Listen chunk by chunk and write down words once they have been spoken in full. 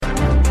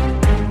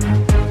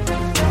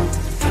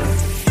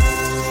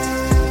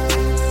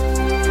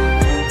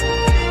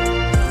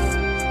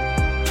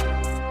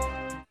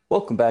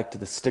Welcome back to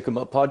the Stick 'em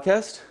Up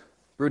podcast.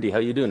 Rudy, how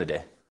you doing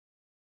today?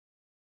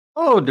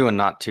 Oh, doing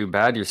not too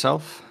bad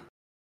yourself.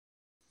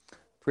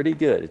 Pretty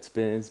good. It's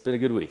been a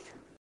good week.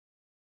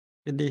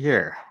 Good to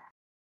hear.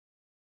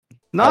 How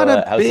Not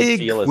a how's it big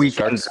feel as a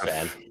weekend Sharks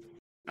fan?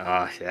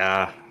 of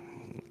yeah.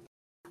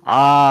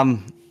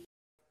 Um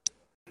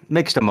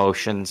Mixed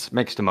emotions,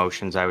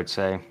 I would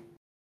say. It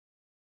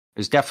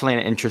was definitely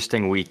an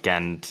interesting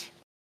weekend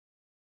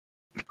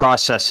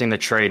processing the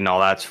trade and all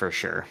that's for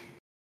sure.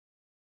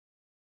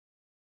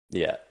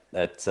 Yeah,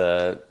 that's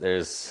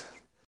there's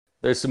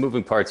some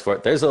moving parts for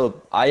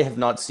it. I have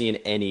not seen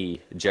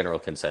any general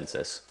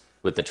consensus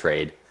with the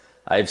trade.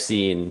 I've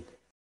seen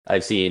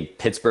I've seen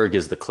Pittsburgh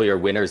is the clear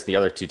winners. The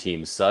other two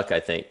teams suck. I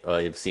think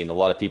I've seen a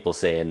lot of people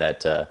saying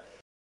that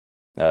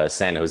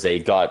San Jose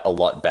got a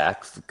lot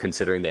back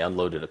considering they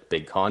unloaded a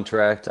big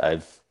contract.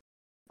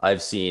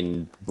 I've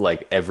seen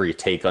like every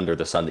take under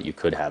the sun that you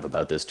could have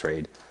about this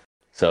trade.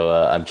 So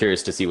I'm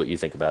curious to see what you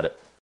think about it.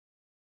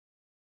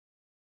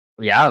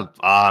 Yeah,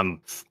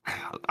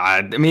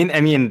 I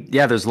mean,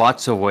 yeah. There's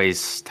lots of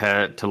ways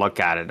to look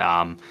at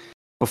it.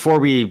 Before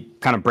we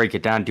kind of break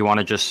it down, do you want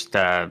to just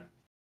for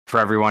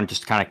everyone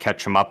just kind of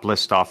catch them up,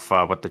 list off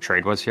what the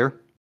trade was here?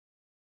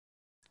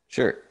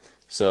 Sure.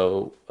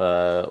 So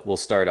we'll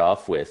start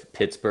off with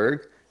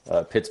Pittsburgh.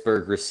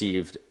 Pittsburgh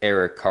received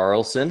Erik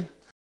Karlsson,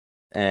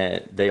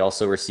 and they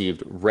also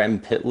received Rem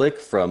Pitlick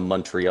from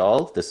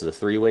Montreal. This is a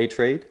three-way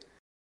trade.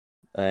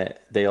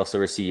 They also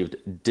received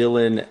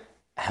Dylan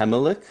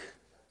Hamelic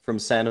from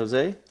San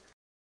Jose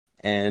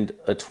and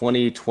a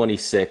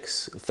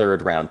 2026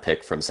 third round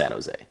pick from San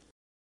Jose.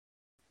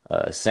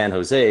 San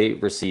Jose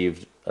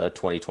received a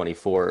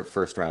 2024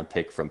 first round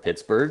pick from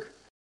Pittsburgh,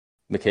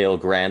 Mikael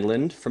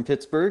Granlund from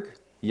Pittsburgh,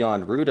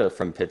 Jan Ruda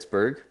from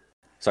Pittsburgh,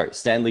 sorry,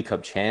 Stanley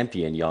Cup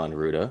champion Jan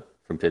Ruda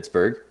from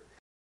Pittsburgh,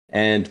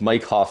 and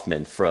Mike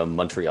Hoffman from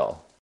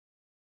Montreal.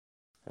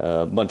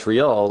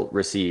 Montreal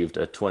received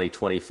a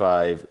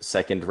 2025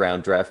 second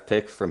round draft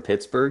pick from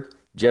Pittsburgh,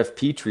 Jeff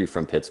Petrie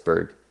from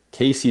Pittsburgh,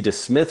 Casey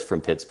DeSmith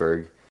from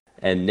Pittsburgh,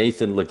 and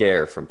Nathan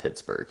Laguerre from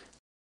Pittsburgh.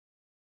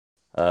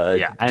 Yeah, Do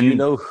you and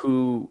know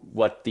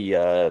what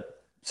the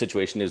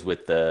situation is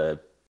with the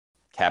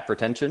cap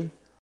retention?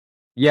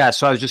 yeah.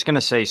 So I was just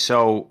gonna say,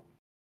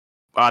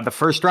 the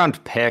first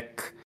round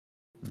pick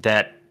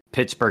that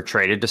Pittsburgh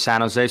traded to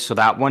San Jose, so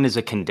that one is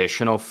a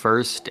conditional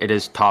first. It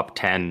is top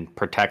 10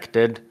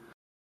 protected.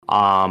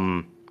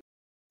 Um,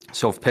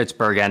 so if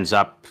Pittsburgh ends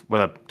up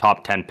with a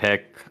top 10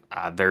 pick,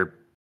 their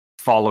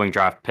following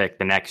draft pick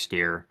the next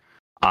year,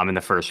 in the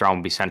first round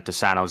will be sent to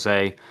San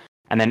Jose.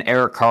 And then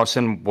Erik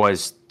Karlsson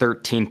was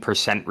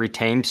 13%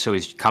 retained, so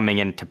he's coming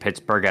into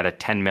Pittsburgh at a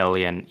 10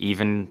 million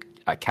even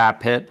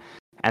cap hit,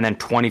 and then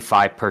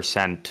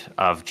 25%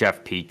 of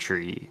Jeff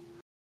Petrie,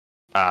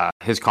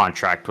 his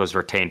contract was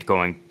retained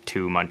going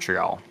to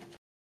Montreal.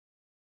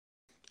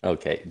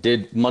 Okay.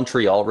 Did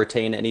Montreal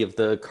retain any of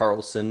the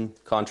Carlson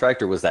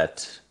contract, or was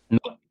that No.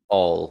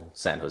 all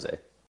San Jose?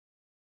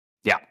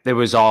 Yeah, it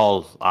was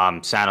all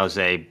San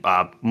Jose.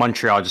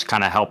 Montreal just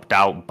kind of helped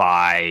out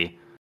by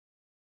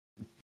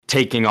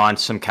taking on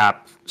some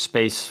cap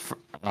space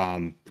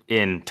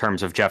in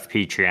terms of Jeff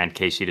Petrie and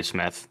Casey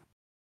DeSmith,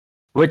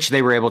 which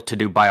they were able to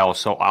do by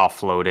also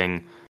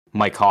offloading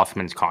Mike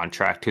Hoffman's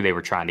contract, who they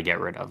were trying to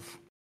get rid of.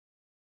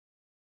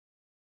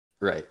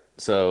 Right.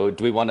 So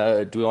do we want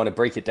to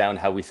break it down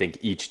how we think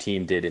each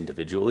team did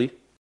individually?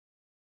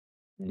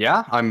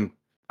 Yeah, I'm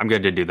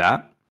good to do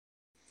that.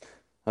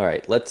 All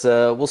right.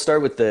 We'll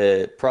start with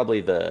the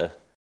probably the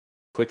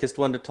quickest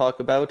one to talk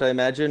about, I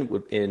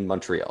imagine, in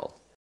Montreal.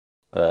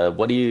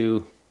 What do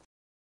you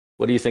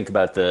think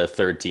about the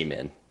third team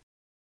in?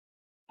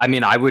 I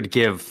mean, I would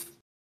give.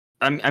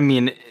 I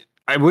mean,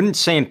 I wouldn't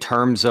say in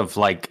terms of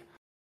like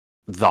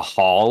the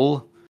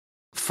haul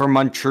for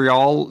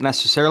Montreal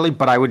necessarily,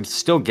 but I would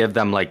still give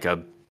them like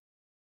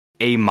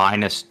A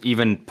minus,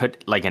 even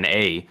put like an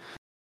A,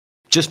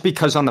 just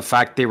because on the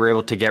fact they were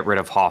able to get rid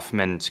of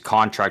Hoffman's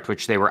contract,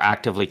 which they were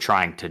actively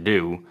trying to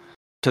do,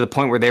 to the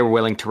point where they were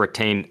willing to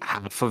retain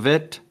half of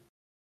it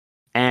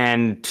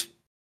and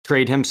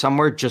trade him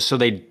somewhere just so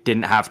they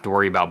didn't have to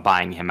worry about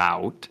buying him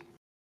out.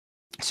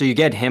 So you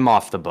get him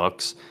off the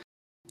books.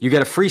 You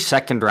get a free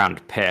second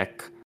round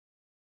pick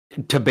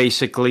to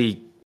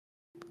basically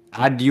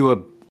add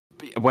you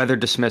whether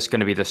DeSmith's going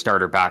to be the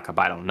starter backup,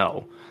 I don't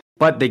know.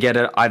 But they get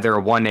either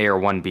a 1A or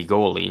 1B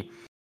goalie.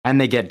 And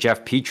they get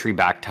Jeff Petrie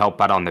back to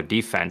help out on their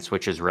defense,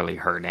 which is really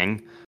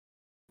hurting.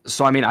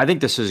 So, I mean, I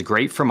think this is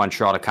great for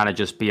Montreal to kind of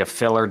just be a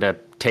filler to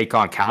take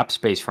on cap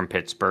space from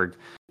Pittsburgh,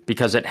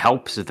 because it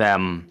helps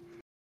them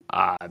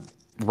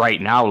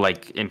right now,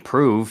 like,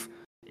 improve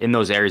in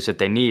those areas that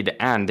they need.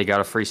 And they got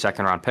a free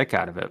second round pick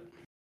out of it.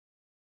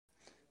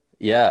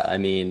 Yeah, I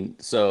mean,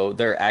 so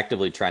they're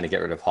actively trying to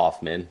get rid of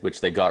Hoffman,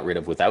 which they got rid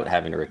of without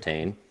having to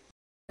retain,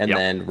 and Yep.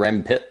 then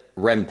Rem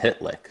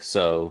Pitlick.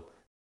 So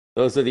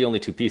those are the only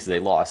two pieces they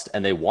lost,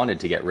 and they wanted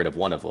to get rid of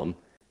one of them,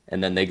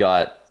 and then they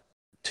got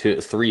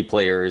three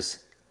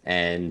players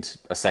and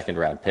a second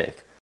round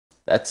pick.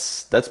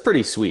 That's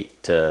pretty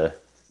sweet to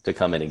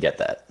come in and get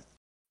that.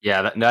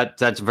 Yeah,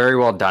 that's very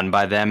well done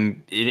by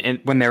them.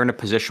 When they're in a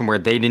position where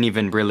they didn't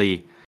even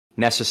really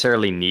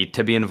necessarily need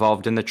to be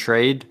involved in the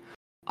trade,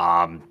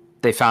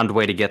 they found a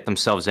way to get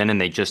themselves in, and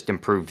they just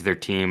improved their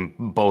team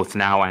both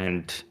now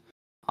and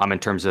in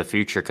terms of the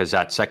future. Because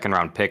that second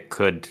round pick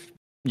could,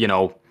 you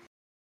know,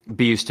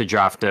 be used to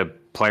draft a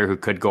player who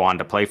could go on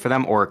to play for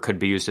them, or it could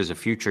be used as a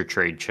future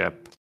trade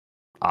chip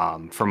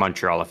for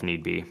Montreal if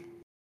need be.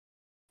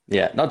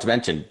 Yeah, not to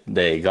mention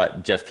they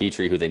got Jeff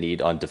Petrie, who they need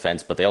on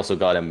defense, but they also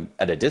got him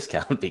at a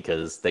discount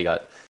because they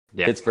got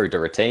Yeah, Pittsburgh to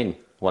retain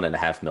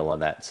 1.5 mil on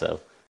that. So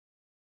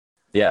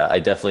yeah, I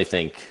definitely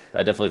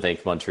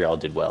think Montreal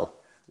did well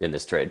in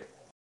this trade.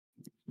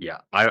 yeah,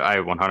 I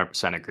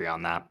 100% agree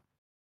on that.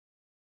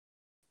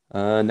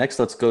 Next,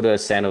 let's go to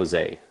San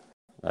Jose.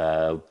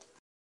 Uh,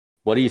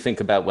 what do you think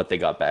about what they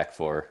got back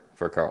for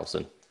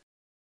Carlson?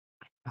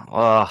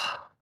 Uh,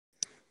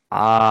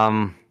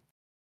 um,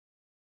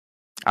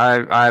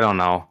 I don't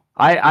know.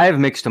 I have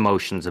mixed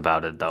emotions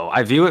about it though.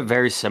 I view it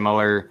very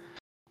similar,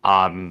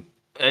 and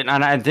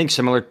I think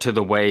similar to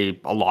the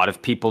way a lot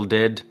of people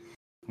did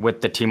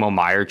with the Timo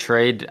Meyer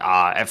trade.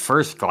 At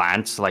first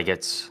glance, like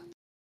it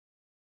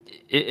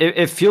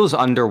feels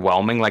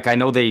underwhelming. Like I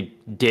know they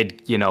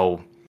did,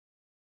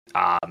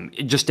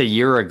 just a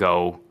year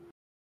ago,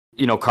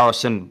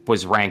 Carlson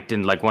was ranked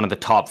in like one of the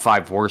top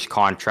 5 worst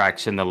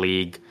contracts in the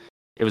league.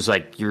 It was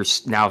like you're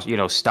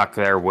now, stuck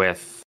there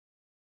with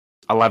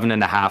 11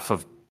 and a half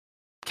of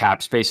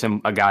cap space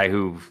and a guy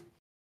who,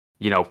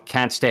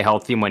 can't stay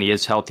healthy. And when he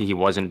is healthy, he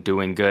wasn't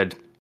doing good.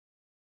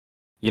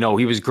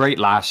 He was great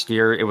last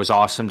year. It was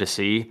awesome to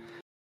see.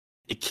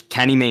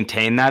 Can he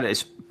maintain that,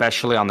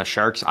 especially on the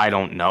Sharks? I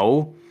don't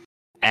know.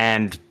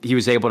 And he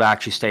was able to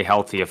actually stay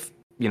healthy. If,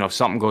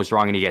 something goes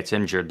wrong and he gets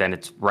injured, then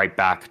it's right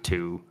back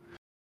to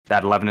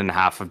that 11 and a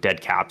half of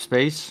dead cap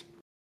space.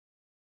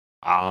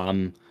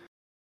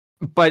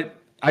 But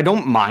I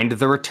don't mind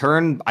the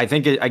return. I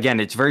think, again,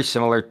 it's very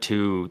similar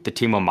to the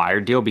Timo Meyer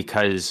deal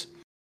because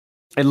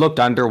it looked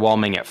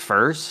underwhelming at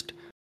first.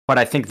 But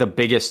I think the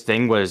biggest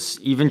thing was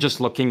even just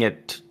looking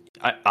at,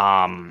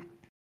 kind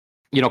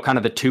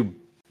of the two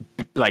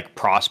like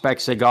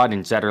prospects they got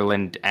in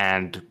Zetterlund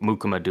and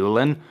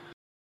Mukamadulin,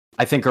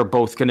 I think are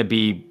both going to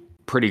be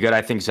pretty good.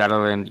 I think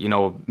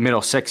Zetterlund,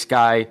 middle 6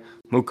 guy,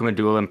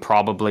 Mukamadulin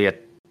probably a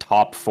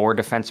top 4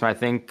 defenseman, I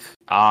think.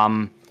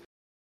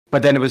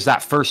 But then it was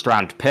that first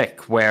round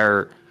pick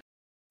where,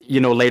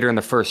 later in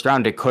the first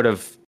round, it could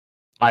have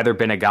either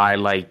been a guy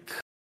like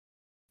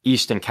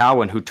Easton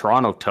Cowan, who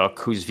Toronto took,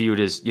 who's viewed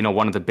as,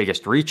 one of the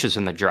biggest reaches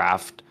in the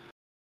draft,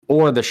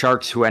 or the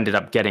Sharks, who ended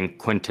up getting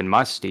Quentin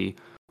Musty,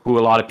 who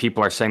a lot of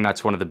people are saying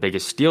that's one of the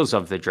biggest steals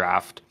of the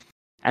draft.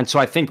 And so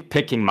I think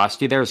picking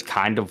Musty there is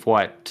kind of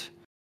what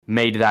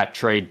made that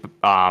trade,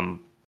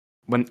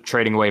 when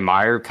trading away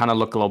Meyer, kind of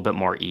look a little bit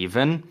more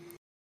even.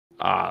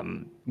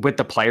 With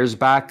the players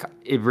back,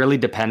 it really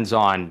depends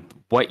on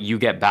what you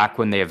get back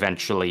when they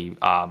eventually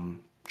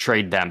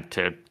trade them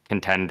to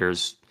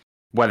contenders,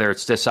 whether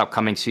it's this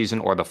upcoming season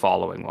or the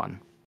following one.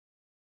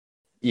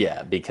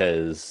 Yeah,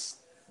 because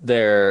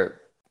they're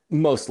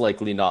most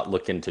likely not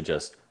looking to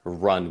just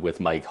run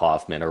with Mike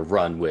Hoffman or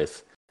run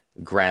with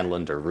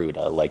Granlund or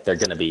Ruda. Like they're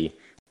gonna be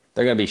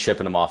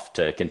shipping them off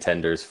to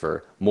contenders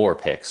for more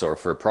picks or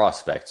for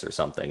prospects or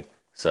something.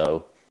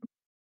 So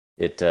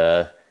it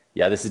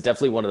yeah, this is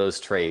definitely one of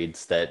those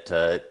trades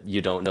that you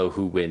don't know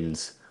who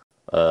wins,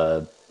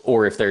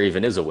 or if there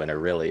even is a winner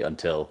really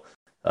until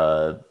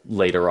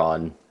later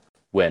on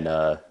when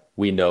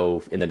we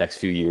know in the next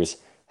few years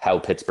how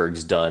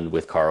Pittsburgh's done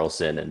with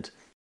Karlsson and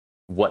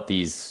what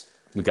these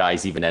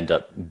guys even end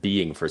up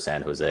being for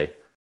San Jose.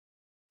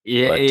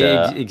 Yeah, But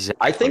I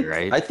exactly think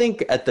right. I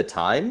think at the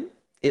time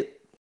it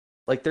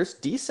like there's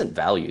decent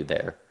value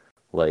there.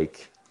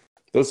 Like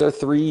those are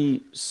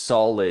 3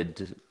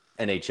 solid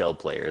NHL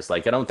players.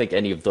 Like I don't think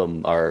any of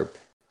them are,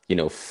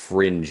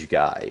 fringe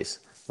guys.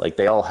 Like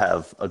they all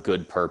have a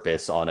good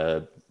purpose on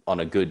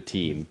a good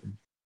team.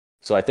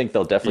 So I think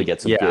they'll definitely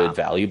get some Yeah, good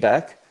value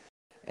back.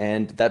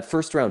 And that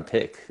first round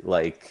pick,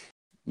 like,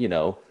 you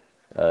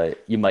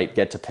might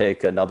get to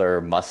pick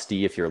another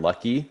Musty if you're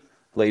lucky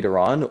later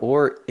on,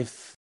 or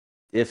if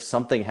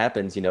something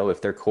happens,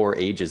 if their core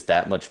age is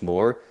that much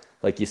more,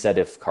 like you said,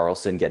 if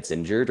Carlson gets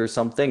injured or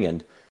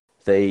something,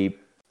 they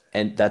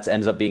and that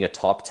ends up being a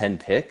top 10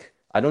 pick.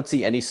 I don't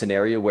see any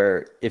scenario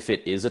where if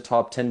it is a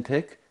top 10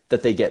 pick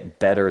that they get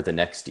better the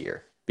next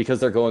year because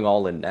they're going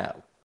all in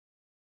now.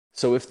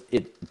 So if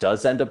it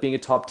does end up being a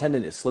top 10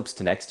 and it slips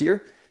to next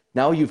year,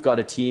 now you've got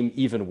a team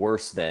even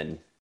worse than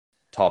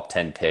top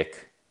 10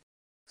 pick.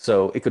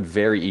 So it could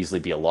very easily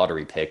be a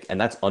lottery pick, and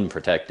that's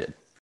unprotected.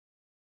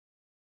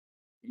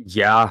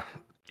 yeah,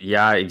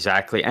 yeah,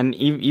 exactly. And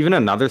even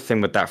another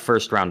thing with that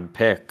first round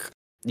pick,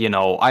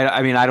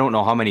 I mean, I don't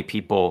know how many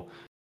people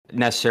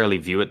necessarily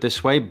view it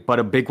this way, but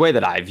a big way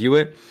that I view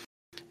it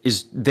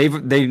is they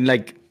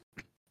like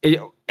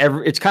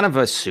it's kind of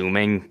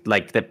assuming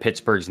like that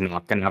Pittsburgh's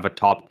not going to have a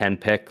top 10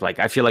 pick. Like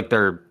I feel like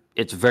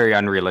it's very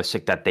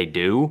unrealistic that they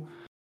do.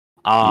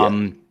 Yeah.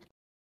 Um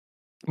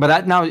But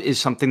that now is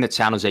something that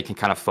San Jose can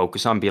kind of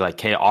focus on, be like,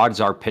 hey, odds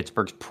are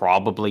Pittsburgh's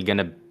probably going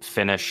to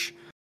finish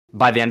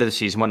by the end of the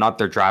season. Whatnot,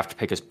 their draft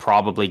pick is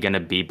probably going to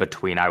be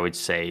between, I would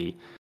say,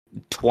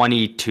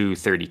 20 to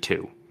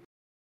 32.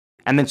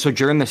 And then so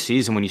during the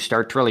season, when you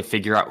start to really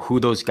figure out who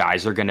those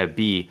guys are going to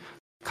be,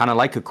 kind of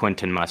like a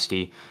Quentin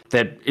Musty,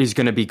 that is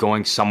going to be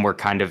going somewhere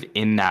kind of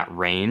in that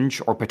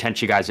range, or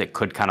potentially guys that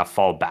could kind of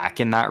fall back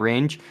in that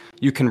range,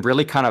 you can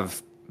really kind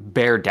of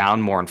bear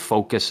down more and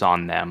focus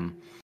on them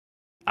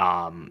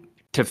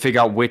to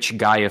figure out which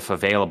guy, if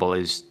available,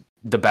 is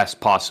the best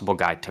possible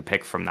guy to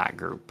pick from that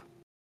group.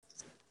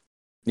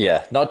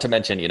 Yeah, not to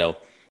mention,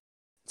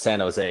 San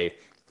Jose,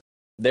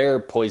 they're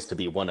poised to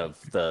be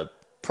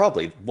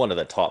probably one of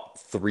the top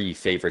three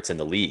favorites in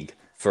the league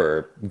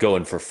for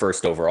going for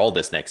first overall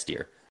this next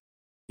year.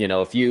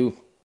 If you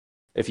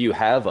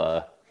have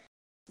a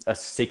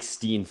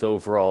 16th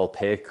overall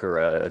pick or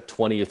a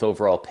 20th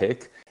overall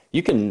pick,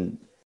 you can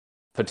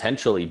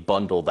potentially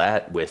bundle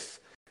that with,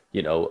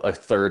 a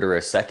third or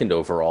a second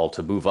overall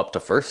to move up to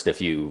first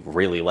if you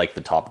really like the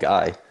top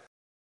guy.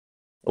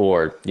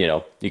 Or,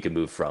 you can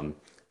move from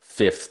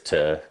fifth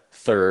to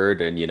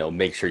third and,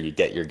 make sure you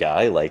get your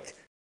guy. Like,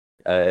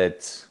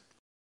 it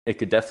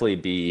could definitely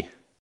be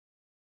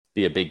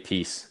a big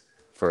piece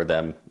for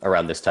them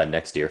around this time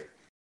next year.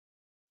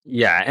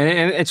 Yeah,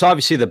 and it's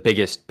obviously the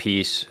biggest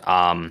piece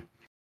that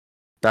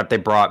they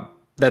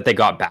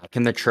got back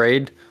in the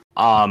trade.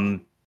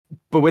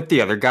 But with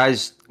the other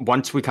guys,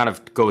 once we kind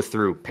of go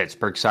through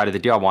Pittsburgh side of the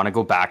deal, I want to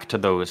go back to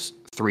those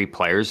three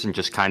players and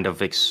just kind of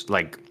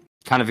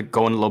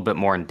go in a little bit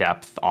more in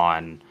depth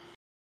on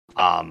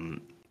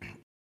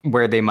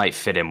where they might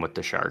fit in with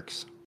the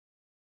Sharks,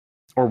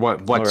 or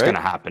what's going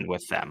to happen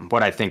with them.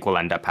 What I think will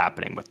end up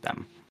happening with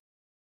them.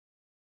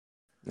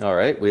 All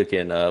right,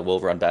 we'll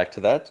run back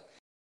to that.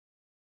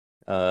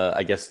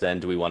 I guess then,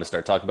 do we want to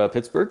start talking about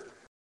Pittsburgh?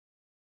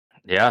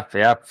 Yeah.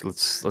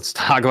 Let's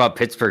talk about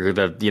Pittsburgh.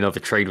 The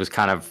trade was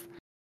kind of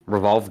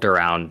revolved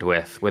around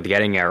with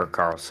getting Erik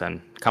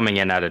Karlsson coming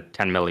in at a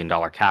 $10 million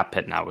cap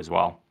hit now as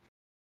well.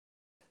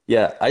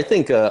 Yeah, I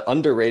think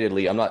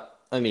underratedly,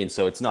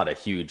 so it's not a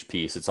huge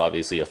piece. It's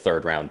obviously a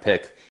third round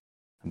pick,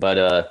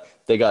 but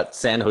they got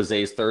San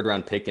Jose's third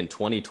round pick in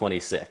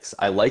 2026.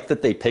 I like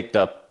that they picked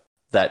up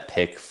that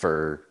pick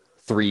for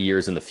 3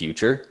 years in the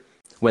future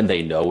when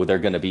they know they're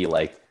going to be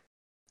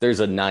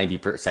there's a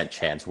 90%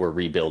 chance we're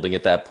rebuilding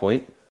at that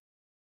point.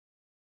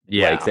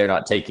 Yeah. They're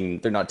not taking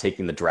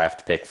the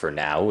draft pick for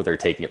now. They're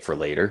taking it for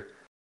later.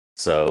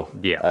 So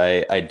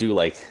yeah, I do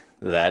like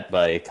that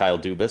by Kyle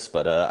Dubas,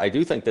 but I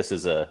do think this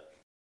is a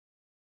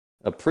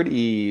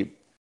pretty,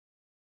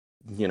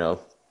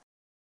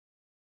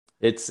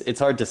 it's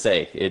hard to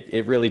say.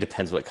 It really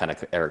depends what kind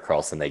of Erik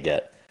Karlsson they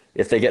get.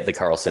 If they get the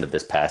Karlsson of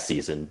this past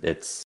season,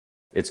 it's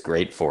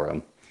great for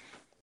them.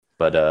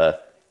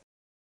 But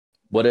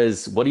what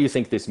do you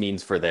think this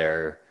means for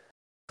their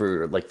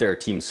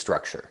team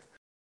structure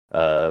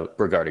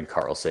regarding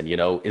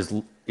Karlsson?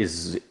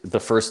 Is the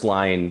first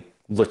line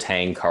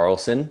Letang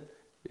Karlsson?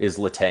 Is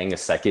Letang a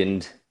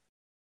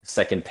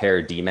second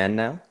pair D-man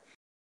now?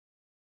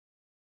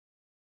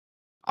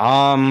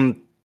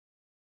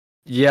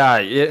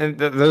 Yeah,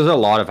 there's a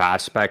lot of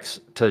aspects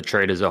to the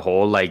trade as a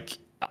whole.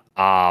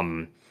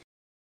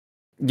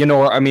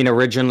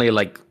 Originally,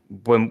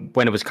 when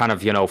it was kind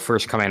of,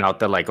 first coming out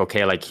that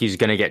okay, he's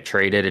gonna get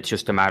traded. It's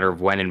just a matter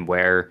of when and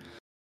where.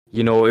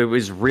 It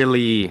was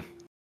really,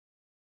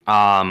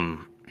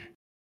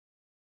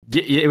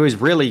 it was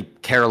really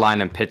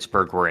Carolina and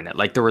Pittsburgh were in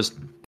it. There was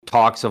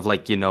talks of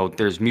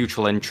there's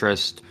mutual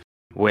interest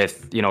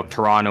with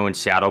Toronto and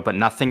Seattle, but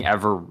nothing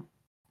ever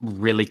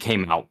really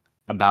came out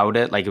about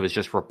it. It was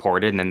just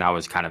reported, and then that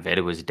was kind of it.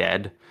 It was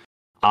dead.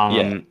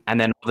 And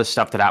then all the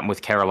stuff that happened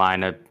with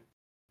Carolina,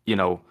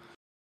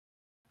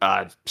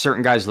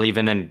 certain guys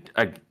leaving and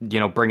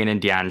bringing in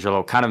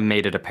D'Angelo kind of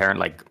made it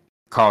apparent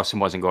Karlsson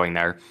wasn't going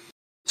there.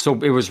 So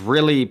it was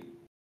really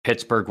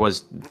Pittsburgh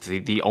was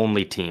the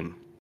only team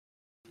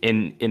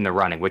in the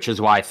running, which is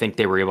why I think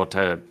they were able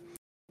to,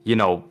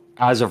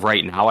 as of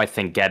right now, I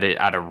think get it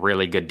at a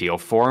really good deal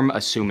for him,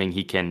 assuming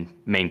he can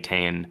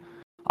maintain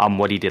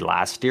what he did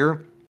last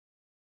year.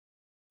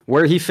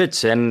 Where he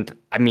fits in,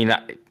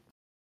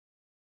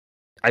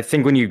 I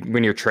think when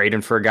you're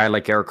trading for a guy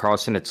like Erik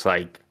Karlsson, it's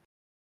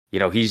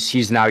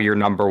he's now your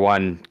number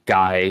one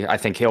guy. I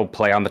think he'll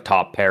play on the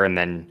top pair, and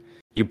then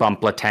you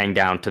bump Letang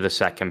down to the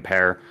second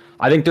pair.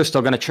 I think they're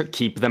still going to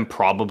keep them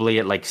probably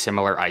at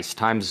similar ice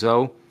times,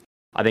 though.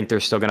 I think they're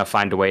still going to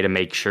find a way to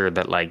make sure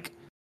that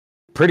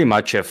pretty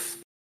much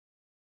if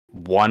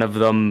one of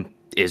them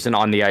isn't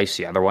on the ice,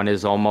 the other one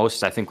is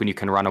almost. I think when you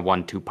can run a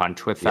 1-2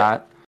 punch with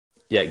that.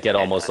 Yeah, get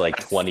almost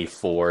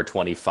 24,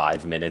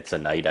 25 minutes a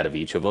night out of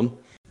each of them.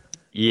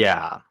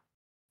 Yeah.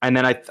 And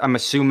then I'm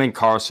assuming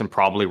Karlsson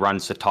probably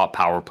runs the top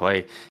power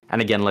play.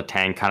 And again,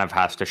 Letang kind of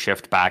has to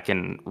shift back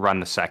and run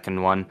the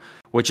second one,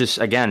 which is,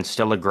 again,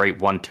 still a great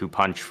 1-2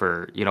 punch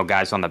for,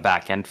 guys on the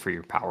back end for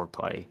your power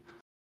play.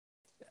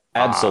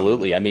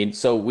 Absolutely.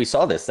 So we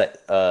saw this,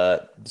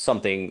 that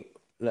something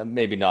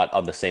maybe not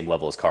on the same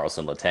level as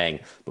Carlson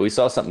Letang, but we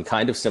saw something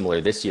kind of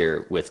similar this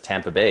year with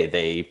Tampa Bay.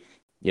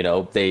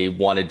 They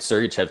wanted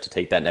Sergachev to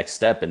take that next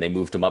step, and they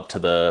moved him up to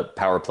the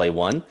power play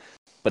one.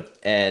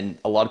 And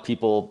a lot of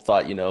people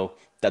thought,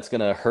 that's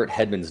going to hurt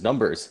Hedman's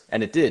numbers,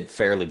 and it did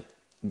fairly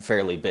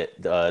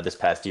bit this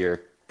past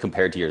year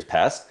compared to years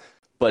past.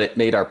 But it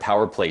made our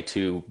power play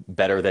two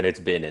better than it's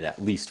been in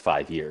at least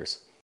 5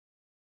 years.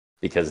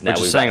 Because now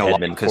we've got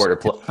Hedman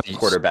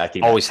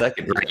quarterbacking always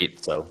second.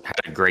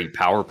 Had a great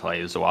power play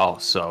as well.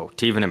 So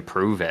to even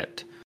improve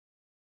it,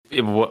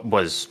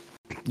 was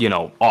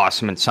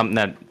awesome, and something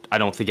that I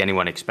don't think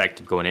anyone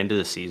expected going into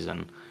the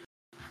season.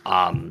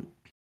 But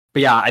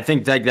yeah, I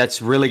think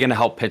that's really going to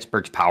help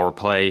Pittsburgh's power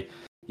play.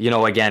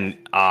 Again,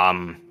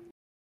 I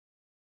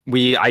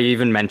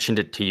even mentioned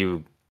it to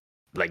you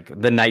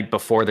like the night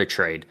before the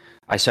trade.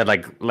 I said,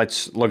 like,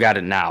 let's look at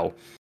it now.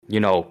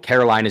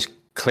 Carolina's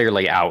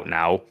clearly out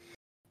now.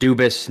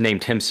 Dubas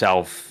named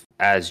himself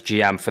as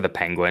GM for the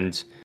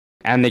Penguins,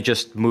 and they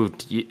just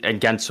moved,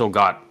 and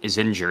Gensel is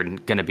injured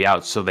and going to be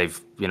out. So they've,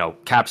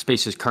 cap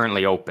space is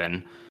currently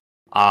open.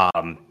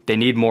 They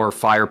need more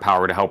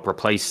firepower to help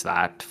replace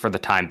that for the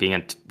time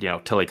being,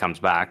 till he comes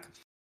back.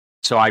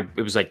 So it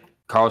was like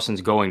Karlsson's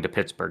going to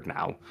Pittsburgh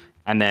now,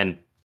 and then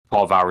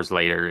 12 hours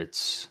later,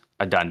 it's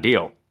a done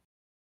deal.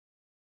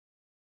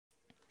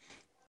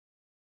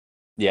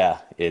 Yeah,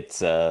 it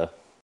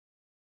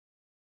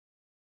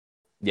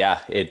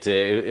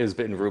has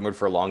been rumored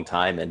for a long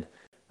time, and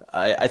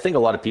I think a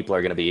lot of people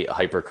are going to be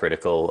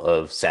hypercritical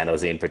of San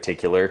Jose in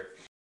particular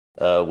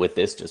with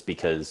this, just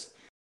because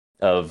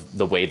of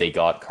the way they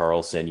got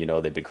Karlsson.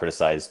 They've been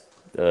criticized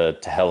to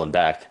hell and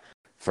back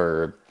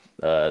for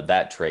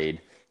that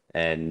trade,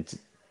 and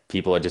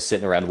people are just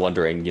sitting around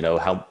wondering,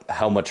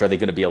 how much are they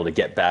going to be able to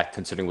get back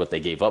considering what they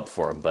gave up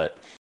for him. But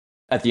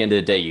at the end of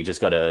the day, you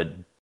just got to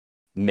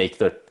make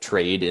the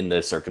trade in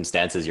the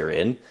circumstances you're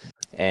in,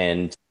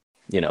 and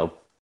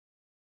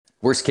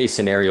worst case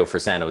scenario for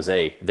San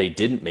Jose, they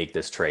didn't make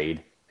this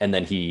trade, and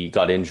then he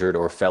got injured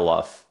or fell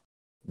off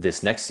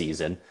this next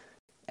season,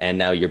 and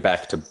now you're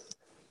back to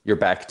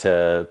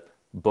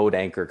boat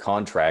anchor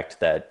contract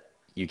that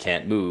you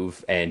can't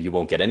move, and you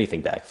won't get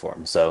anything back for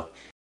him. So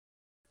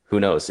who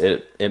knows?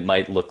 It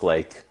might look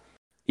like,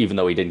 even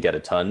though he didn't get a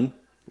ton,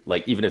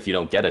 like even if you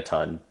don't get a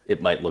ton,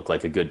 it might look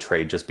like a good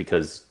trade just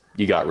because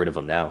you got rid of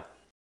him now.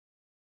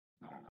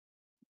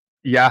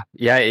 Yeah,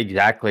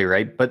 exactly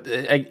right. But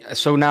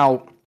so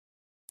now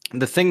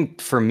the thing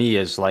for me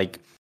is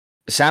like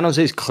San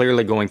Jose is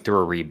clearly going through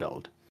a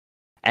rebuild,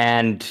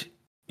 and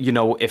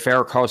if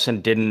Erik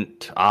Karlsson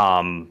didn't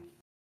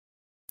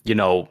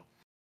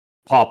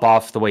pop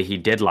off the way he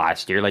did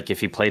last year, like if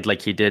he played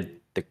like he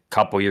did the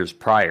couple years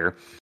prior,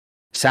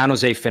 San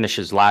Jose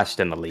finishes last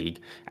in the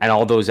league, and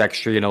all those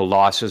extra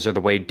losses or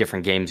the way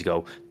different games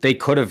go, they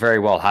could have very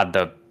well had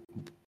the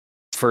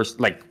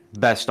first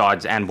best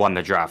odds and won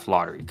the draft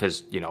lottery,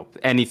 because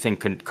anything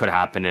could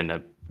happen in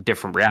a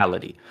different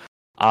reality.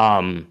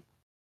 But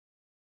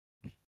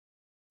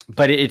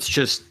it's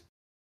just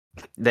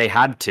they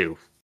had to,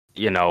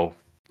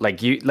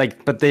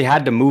 but they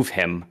had to move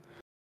him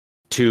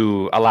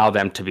to allow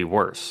them to be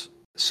worse,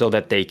 so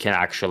that they can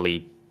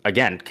actually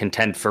again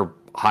contend for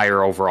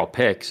higher overall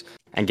picks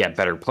and get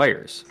better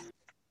players.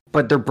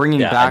 But they're bringing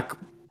back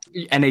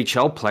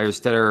NHL players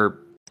that are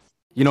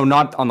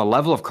not on the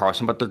level of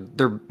Karlsson, but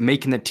they're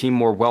making the team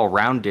more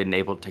well-rounded and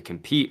able to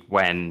compete.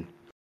 When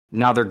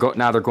now they're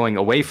going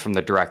away from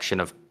the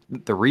direction of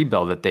the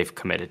rebuild that they've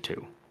committed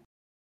to.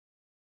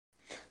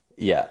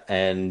 Yeah,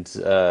 and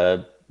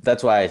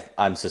that's why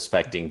I'm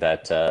suspecting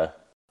that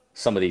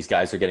some of these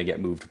guys are going to get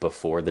moved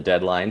before the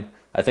deadline.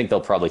 I think they'll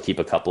probably keep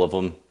a couple of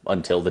them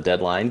until the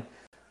deadline.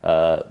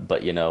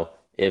 But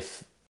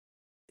if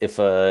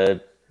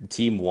a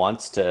team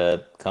wants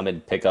to come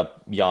and pick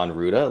up Jan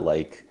Ruda,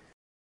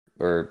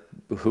 or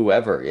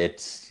whoever,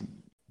 it's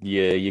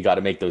you got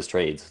to make those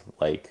trades.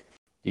 Like,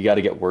 you got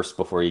to get worse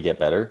before you get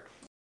better.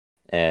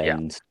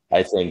 And yeah.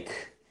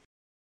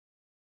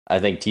 I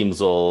think teams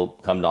will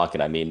come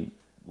knocking. I mean,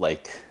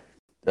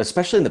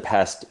 especially in the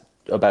past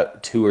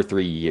about 2 or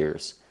 3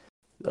 years,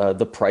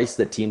 the price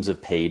that teams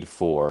have paid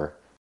for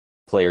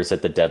players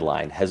at the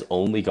deadline has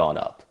only gone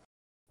up.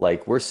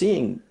 We're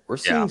seeing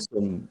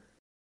some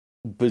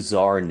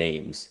bizarre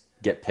names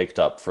get picked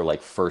up for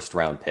first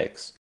round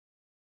picks.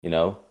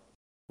 The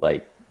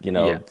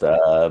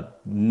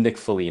Nick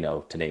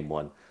Foligno, to name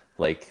one.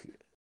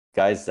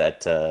 Guys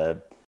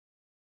that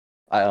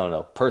I don't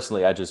know.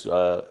 Personally, I just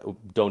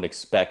don't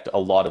expect a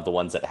lot of the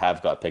ones that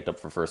have got picked up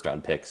for first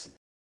round picks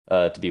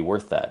to be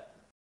worth that.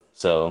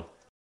 So,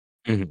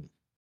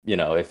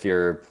 if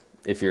you're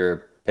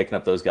picking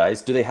up those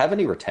guys, do they have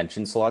any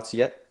retention slots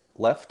yet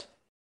left?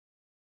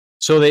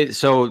 So the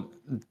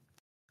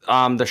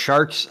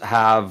Sharks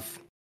have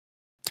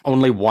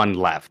only one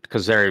left,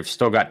 because they've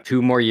still got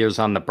 2 more years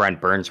on the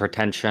Brent Burns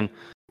retention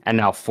and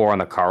now 4 on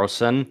the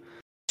Karlsson.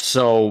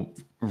 So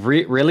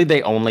really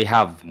they only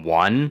have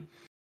one.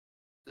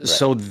 Right.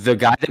 So the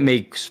guy that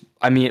makes,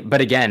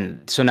 but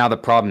again, so now the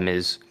problem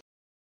is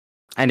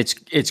And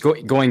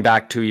going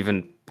back to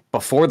even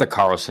before the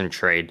Carlson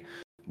trade,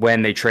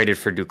 when they traded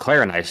for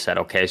Duclair, and I said,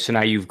 okay, so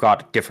now you've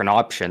got different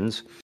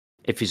options.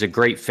 If he's a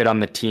great fit on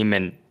the team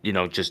and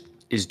just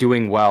is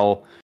doing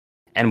well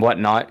and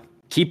whatnot,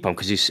 keep him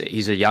because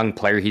he's a young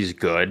player. He's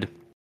good.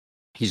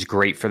 He's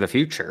great for the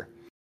future.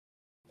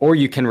 Or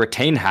you can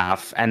retain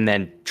half and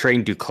then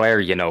trade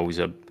Duclair, who's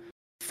a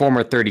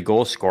former 30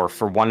 goal scorer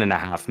for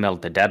 1.5 mil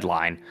at the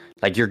deadline.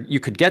 Like you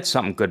could get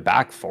something good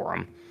back for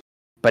him.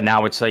 But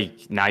now it's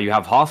like now you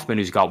have Hoffman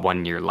who's got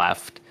 1 year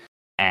left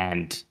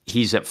and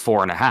he's at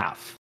 4.5.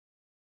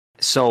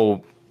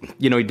 So,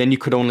 then you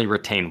could only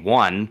retain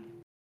one.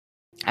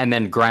 And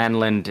then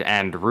Granlund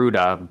and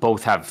Ruda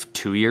both have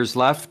 2 years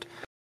left.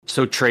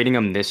 So trading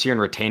them this year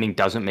and retaining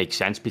doesn't make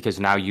sense because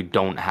now you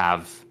don't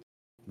have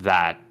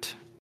that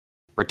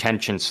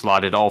retention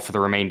slot at all for the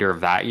remainder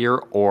of that year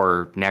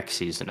or next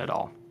season at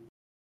all.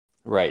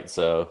 Right.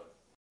 So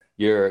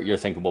you're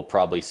thinking we'll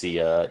probably see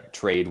a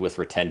trade with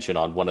retention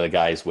on one of the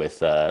guys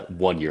with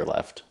 1 year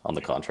left on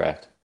the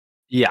contract.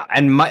 Yeah,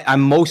 and I'm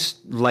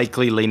most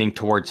likely leaning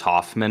towards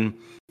Hoffman,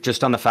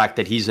 just on the fact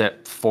that he's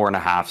at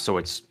 4.5, so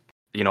it's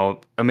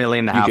 $1.5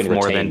 million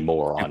more than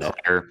more on it.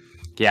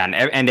 Yeah,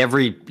 and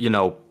every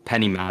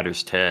penny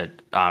matters to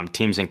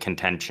teams in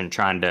contention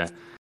trying to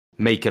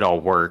make it all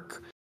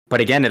work.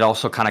 But again, it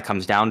also kind of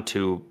comes down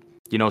to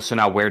so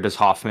now where does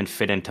Hoffman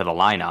fit into the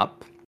lineup?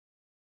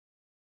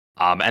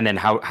 And then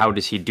how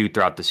does he do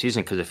throughout the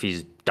season? Because if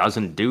he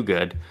doesn't do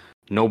good,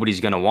 nobody's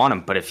going to want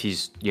him. But if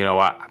he's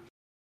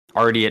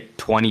already at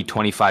 20,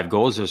 25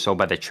 goals or so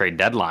by the trade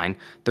deadline,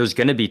 there's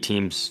going to be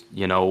teams,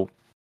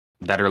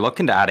 that are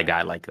looking to add a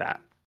guy like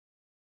that.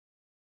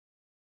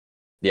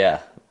 Yeah,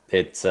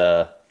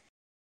 it'll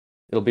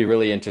be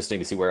really interesting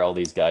to see where all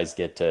these guys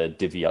get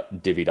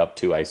divvied up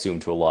to. I assume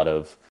to a lot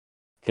of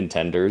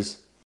contenders.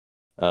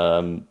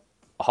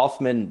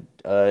 Hoffman,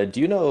 do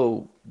you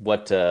know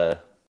what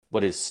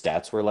his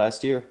stats were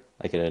last year?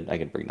 I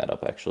can bring that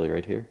up actually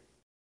right here.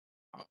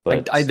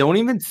 But I don't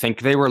even think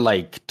they were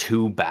like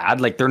too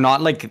bad. Like they're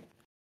not like,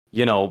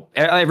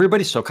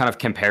 everybody still kind of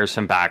compares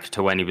him back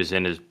to when he was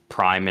in his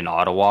prime in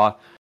Ottawa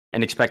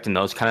and expecting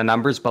those kind of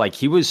numbers. But like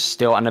he was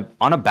still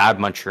on a bad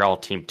Montreal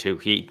team too.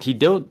 He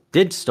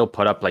did still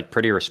put up like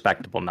pretty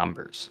respectable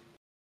numbers,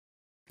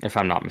 if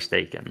I'm not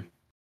mistaken.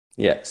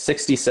 Yeah,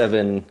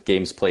 67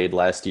 games played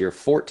last year,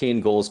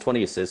 14 goals,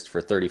 20 assists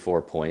for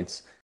 34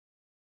 points.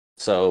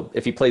 So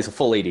if he plays a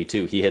full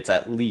 82, he hits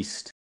at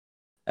least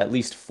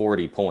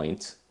 40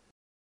 points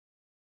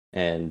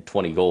and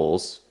 20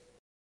 goals,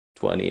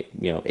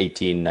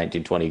 18,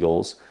 19, 20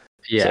 goals.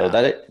 Yeah.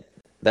 So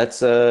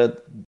that's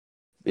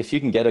if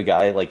you can get a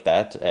guy like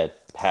that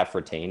at half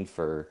retained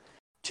for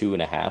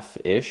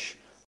 2.5-ish,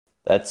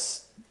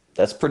 that's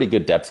pretty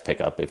good depth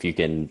pickup if you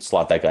can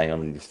slot that guy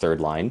on your third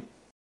line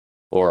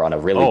or on a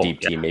really deep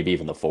team, maybe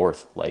even the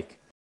fourth.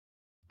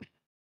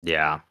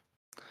 Yeah.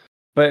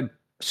 But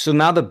so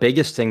now the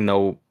biggest thing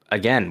though,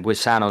 again, with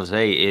San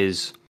Jose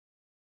is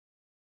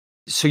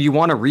so you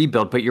want to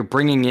rebuild, but you're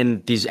bringing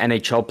in these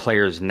NHL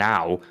players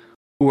now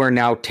who are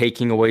now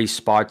taking away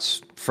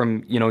spots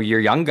from, your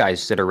young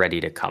guys that are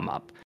ready to come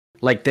up.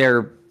 Like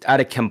they're at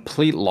a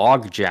complete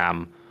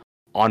logjam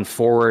on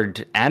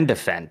forward and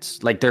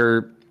defense. Like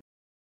they're,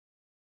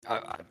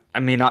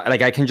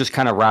 I can just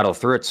kind of rattle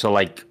through it. So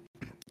like,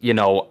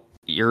 your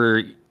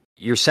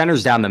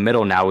centers down the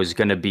middle now is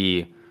going to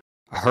be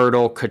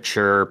Hurdle,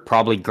 Couture,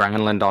 probably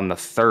Granlund on the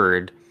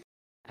third.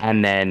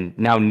 And then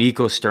now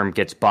Nico Sturm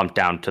gets bumped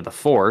down to the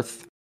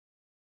fourth.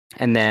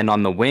 And then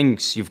on the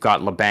wings, you've got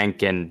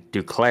LeBanc and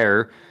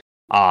Duclair.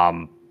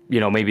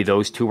 Maybe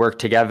those two work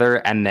together.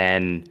 And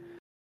then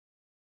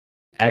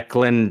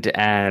Eklund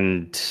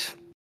and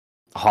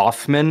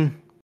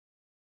Hoffman,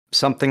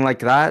 something like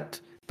that.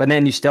 But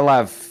then you still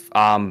have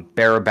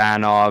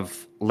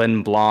Barabanov,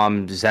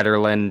 Lindblom,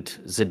 Zetterlund,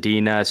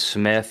 Zadina,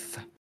 Smith,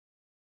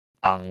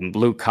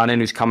 Luke Cunnin,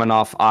 who's coming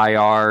off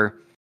IR.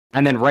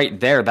 And then right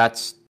there,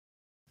 that's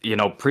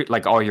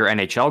like all your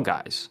NHL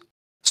guys.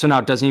 So now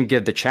it doesn't even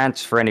give the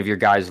chance for any of your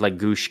guys like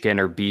Gushkin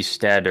or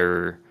Beasted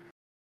or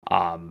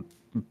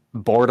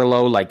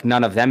Bordeleau. Like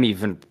none of them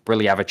even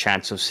really have a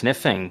chance of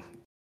sniffing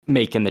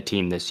making the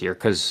team this year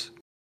because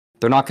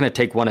they're not going to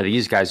take one of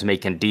these guys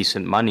making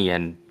decent money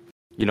and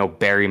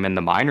bury them in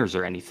the minors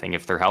or anything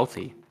if they're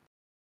healthy.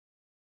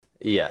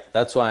 Yeah,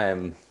 that's why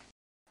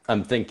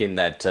I'm thinking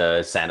that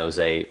San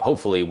Jose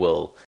hopefully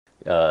will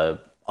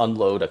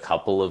unload a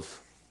couple of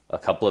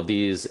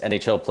these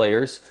NHL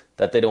players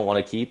that they don't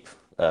want to keep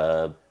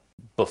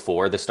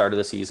before the start of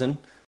the season.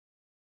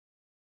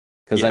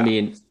 Because,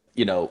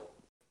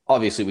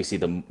 obviously we see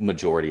the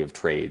majority of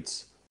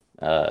trades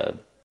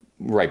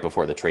right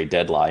before the trade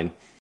deadline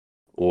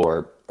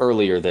or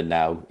earlier than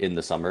now in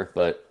the summer.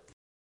 But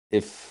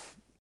if,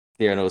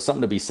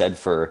 something to be said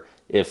for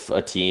if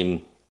a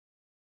team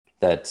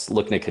that's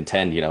looking to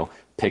contend,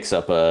 picks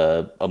up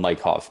a Mike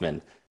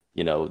Hoffman,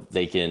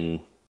 they can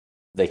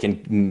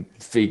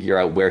figure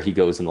out where he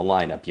goes in the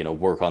lineup,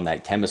 work on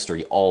that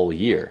chemistry all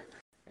year.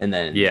 And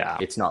then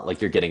it's not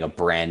like you're getting a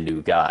brand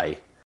new guy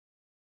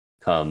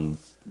come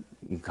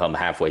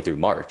halfway through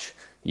March.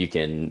 You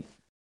can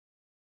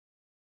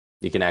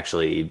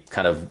actually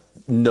kind of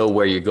know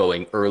where you're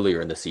going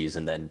earlier in the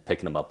season than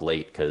picking them up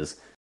late because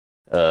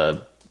uh,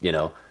 you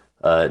know,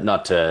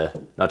 not to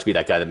be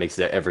that guy that makes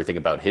everything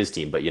about his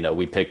team, but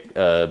we picked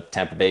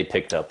Tampa Bay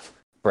picked up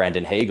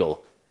Brandon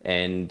Hagel,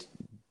 and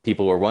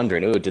people were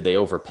wondering, oh, did they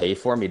overpay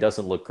for him? He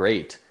doesn't look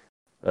great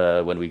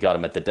when we got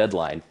him at the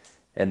deadline,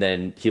 and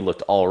then he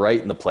looked all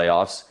right in the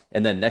playoffs,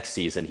 and then next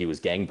season he was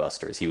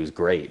gangbusters. He was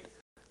great.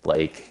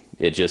 Like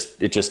it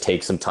just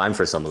takes some time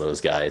for some of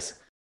those guys.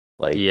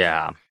 Like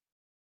Yeah.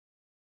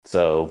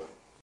 so,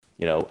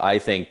 I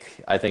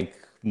think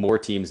more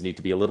teams need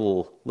to be a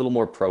little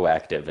more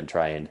proactive and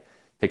try and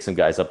pick some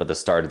guys up at the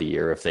start of the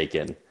year if they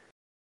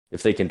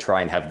can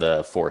try and have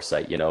the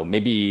foresight.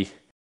 Maybe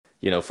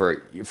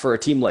for a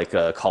team like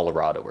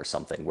Colorado or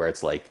something where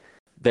it's like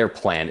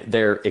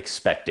they're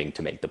expecting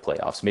to make the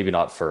playoffs. Maybe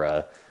not for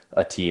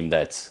a team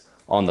that's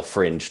on the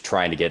fringe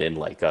trying to get in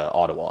like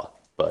Ottawa,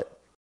 but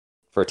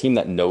for a team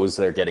that knows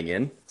they're getting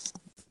in,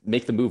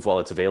 make the move while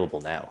it's available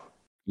now.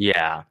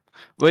 Yeah.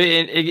 Well,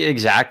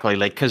 exactly.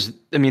 Like, because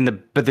I mean,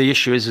 the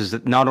issue is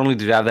that not only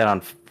do they have that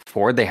on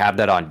forward, they have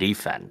that on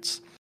defense.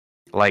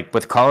 Like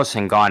with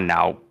Carlson gone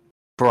now,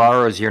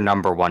 Ferraro is your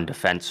number one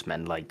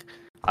defenseman. Like,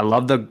 I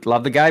love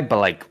the guy, but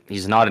like,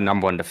 he's not a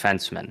number one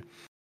defenseman.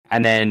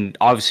 And then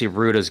obviously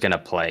Ruda's gonna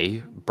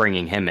play,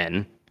 bringing him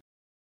in.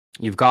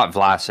 You've got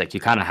Vlasic. You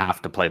kind of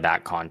have to play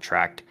that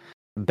contract.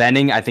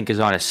 Benning, I think, is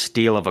on a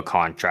steal of a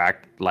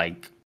contract.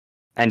 Like,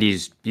 and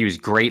he was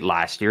great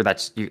last year.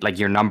 That's like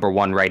your number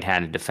one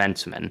right-handed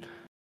defenseman.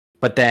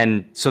 But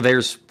then, so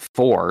there's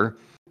four.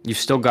 You've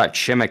still got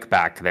Shimmick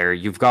back there.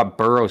 You've got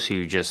Burrows, who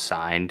you just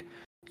signed.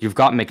 You've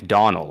got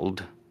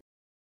McDonald.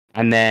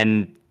 And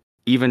then,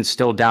 even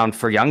still down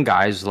for young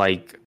guys,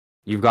 like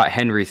you've got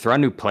Henry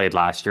Thrun, who played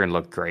last year and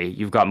looked great.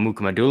 You've got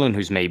Mukamadulin,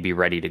 who's maybe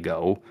ready to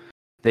go.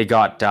 They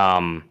got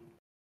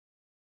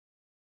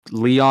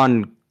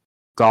Leon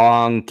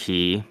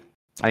Gonki.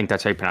 I think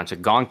that's how you pronounce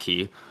it,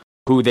 Gonki,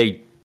 who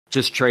they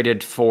just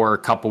traded for a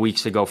couple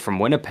weeks ago from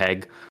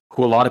Winnipeg,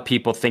 who a lot of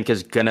people think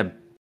is going to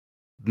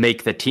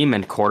make the team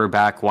and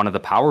quarterback one of the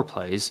power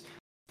plays.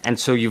 And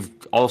so you've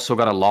also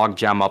got a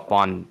logjam up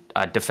on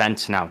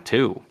defense now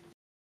too.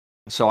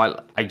 So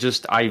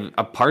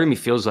a part of me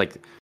feels like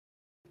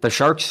the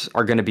Sharks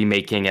are going to be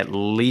making at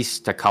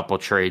least a couple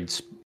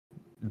trades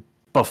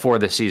before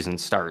the season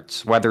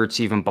starts, whether it's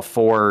even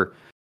before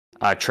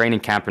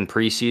training camp and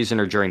preseason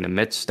or during the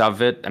midst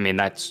of it. I mean,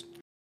 that's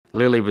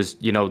literally was,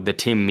 the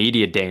team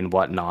media day and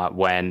whatnot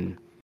when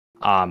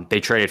they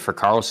traded for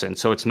Karlsson.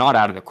 So it's not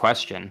out of the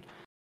question.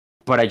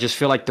 But I just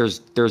feel like there's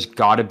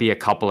got to be a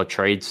couple of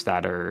trades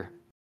that are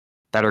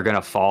going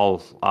to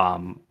fall,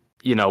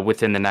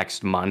 within the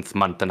next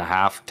month and a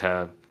half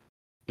to,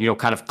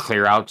 kind of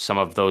clear out some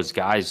of those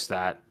guys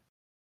that,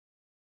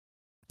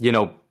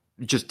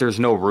 just there's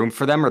no room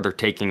for them or they're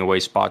taking away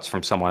spots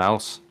from someone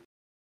else.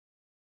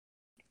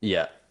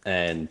 Yeah,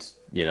 and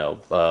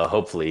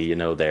hopefully,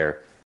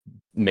 they're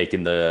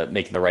making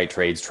the right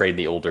trades, trading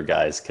the older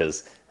guys,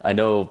 because I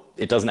know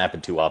it doesn't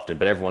happen too often,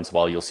 but every once in a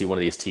while you'll see one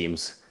of these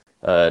teams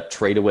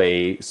trade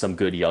away some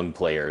good young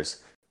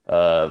players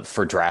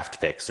for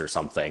draft picks or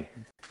something,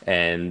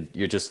 and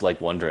you're just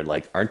like wondering,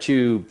 like, aren't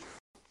you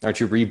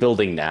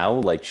rebuilding now?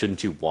 Like,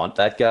 shouldn't you want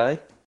that guy?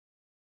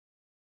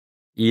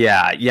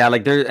 Yeah,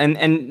 like there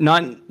and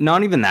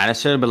not even that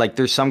necessarily, but like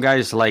there's some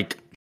guys like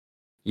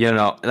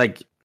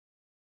like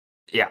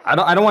yeah,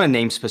 I don't want to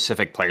name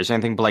specific players or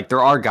anything, but like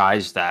there are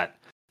guys that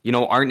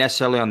aren't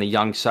necessarily on the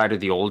young side or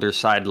the older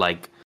side.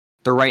 Like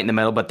they're right in the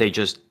middle, but they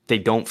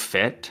don't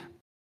fit.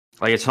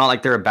 Like it's not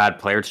like they're a bad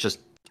player. It's just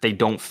they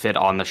don't fit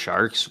on the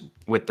Sharks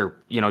with their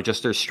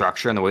just their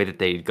structure and the way that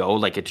they go.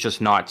 Like it's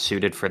just not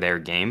suited for their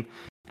game.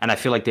 And I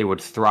feel like they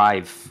would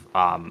thrive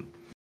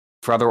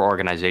for other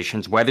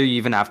organizations. Whether you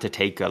even have to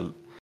take a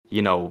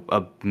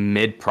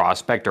mid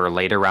prospect or a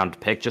later round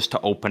pick just to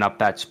open up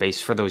that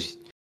space for those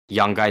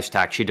young guys to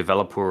actually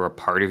develop who are a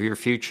part of your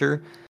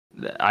future,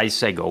 I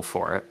say go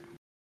for it.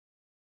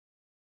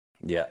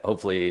 Yeah,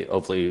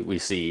 hopefully we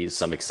see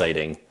some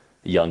exciting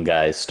young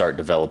guys start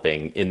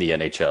developing in the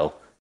NHL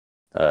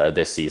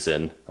this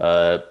season.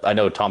 I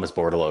know Thomas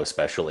Bordeleau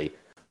especially.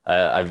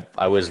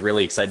 I was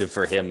really excited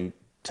for him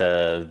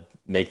to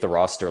make the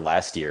roster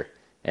last year,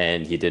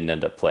 and he didn't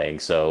end up playing.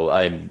 So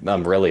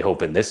I'm really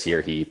hoping this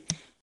year he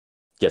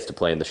gets to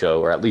play in the show,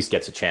 or at least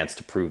gets a chance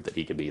to prove that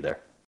he could be there.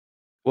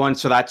 Well, and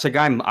so that's a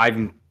guy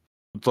I'm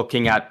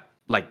looking at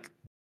like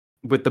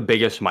with the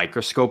biggest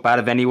microscope out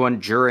of anyone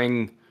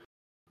during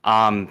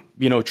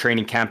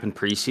training camp and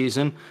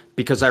preseason,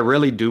 because I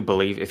really do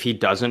believe if he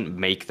doesn't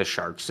make the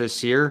Sharks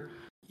this year,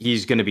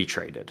 he's going to be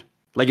traded.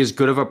 Like as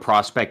good of a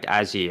prospect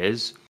as he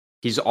is,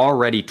 he's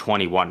already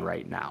 21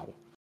 right now.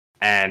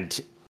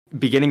 And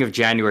beginning of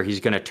January, he's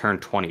going to turn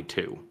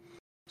 22.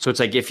 So it's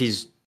like if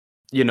he's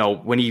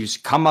when he's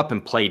come up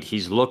and played,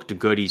 he's looked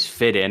good, he's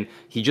fit in.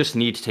 He just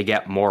needs to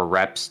get more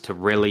reps to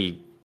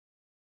really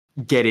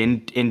get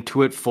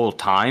into it full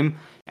time.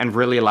 and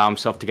really allow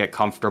himself to get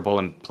comfortable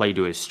and play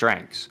to his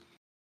strengths.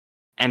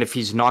 And if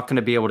he's not going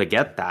to be able to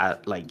get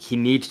that, like he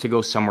needs to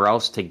go somewhere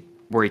else to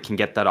where he can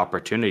get that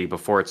opportunity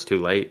before it's too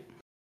late.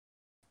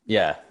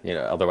 Yeah,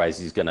 otherwise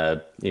he's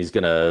gonna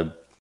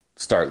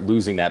start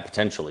losing that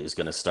potential. It's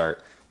gonna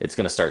start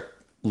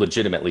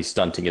legitimately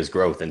stunting his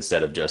growth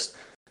instead of just,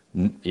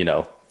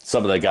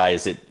 some of the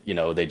guys that,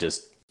 they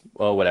just,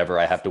 oh, whatever,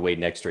 I have to wait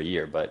an extra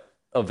year, but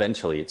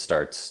eventually it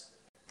starts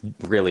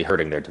really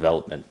hurting their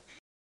development.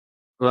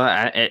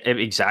 Well,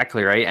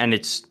 exactly right, and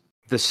it's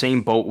the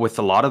same boat with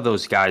a lot of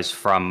those guys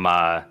from,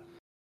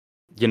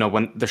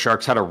 when the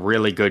Sharks had a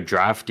really good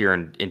draft year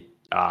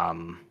uh,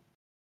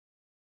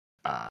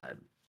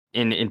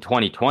 in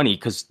 2020,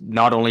 because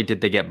not only did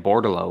they get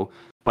Bordelot,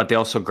 but they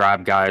also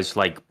grabbed guys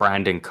like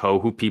Brandon Coe,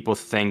 who people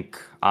think,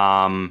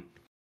 could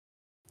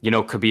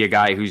be a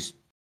guy who's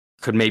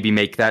could maybe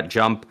make that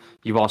jump.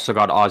 You've also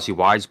got Ozzy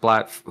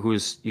Weisblatt,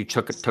 who's you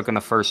took in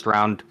the first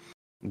round.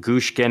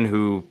 Gushkin,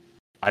 who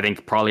I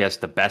think probably has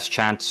the best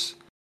chance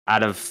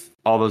out of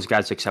all those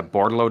guys except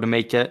Bordelot to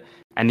make it,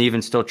 and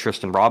even still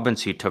Tristan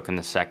Robbins, who took in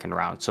the second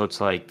round. So it's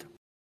like,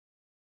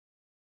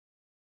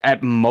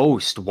 at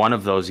most, one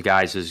of those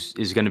guys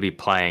is going to be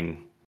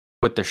playing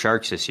with the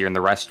Sharks this year, and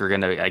the rest are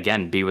going to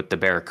again be with the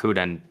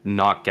Barracuda and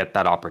not get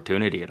that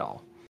opportunity at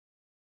all.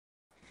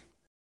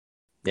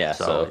 Yeah,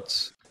 So so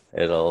it's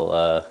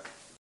it'll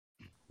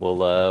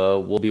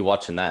we'll be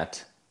watching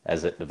that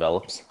as it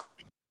develops.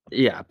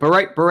 yeah,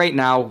 but right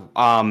now,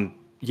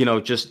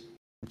 just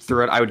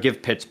through it, I would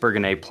give Pittsburgh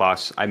an A+.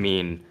 I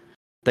mean,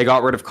 they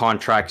got rid of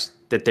contracts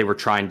that they were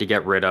trying to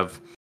get rid of.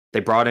 They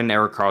brought in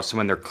Erik Karlsson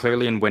when they're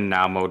clearly in win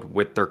now mode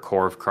with their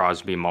core of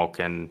Crosby,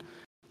 Malkin,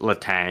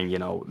 Letang.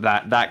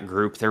 That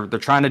group. They're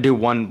trying to do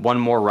one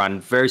more run,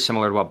 very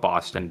similar to what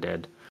Boston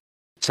did.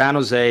 San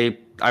Jose,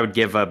 I would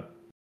give a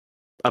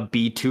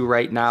B2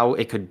 right now.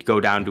 It could go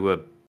down to a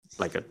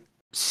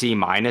C-,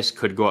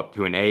 could go up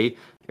to an A.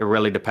 It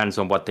really depends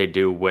on what they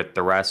do with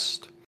the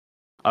rest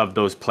of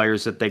those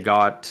players that they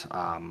got.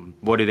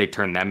 What do they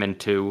turn them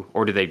into?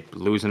 Or do they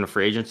lose in the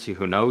free agency?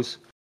 Who knows?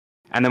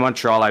 And then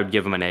Montreal, I would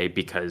give them an A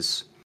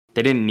because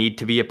they didn't need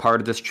to be a part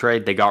of this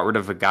trade. They got rid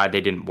of a guy they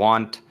didn't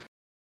want.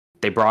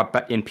 They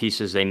brought in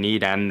pieces they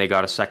need, and they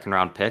got a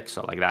second-round pick.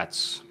 So,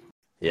 that's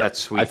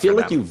sweet. I feel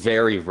for like them. you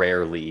very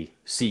rarely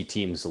see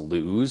teams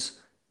lose,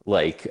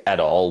 at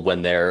all,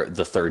 when they're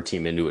the third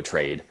team into a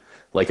trade.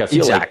 I feel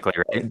Exactly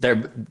like right.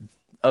 they're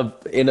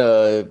in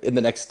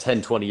the next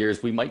 10, 20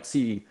 years, we might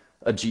see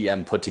a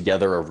GM put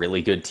together a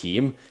really good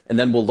team, and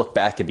then we'll look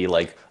back and be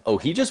like, oh,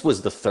 he just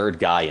was the third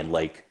guy in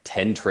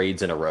 10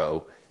 trades in a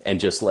row and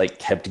just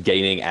kept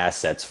gaining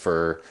assets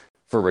for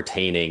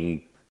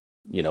retaining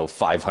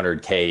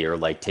 500K,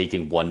 or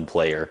taking one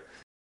player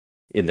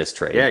in this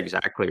trade. Yeah,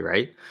 exactly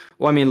right.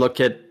 Well, I mean,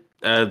 look at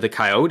the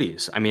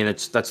Coyotes. I mean,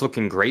 that's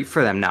looking great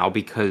for them now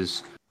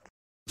because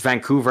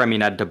Vancouver, I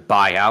mean, had to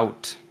buy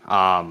out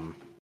Ekman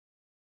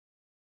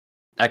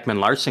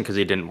Larson because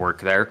he didn't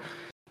work there.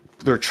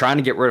 They're trying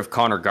to get rid of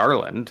Connor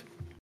Garland,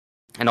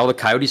 and all the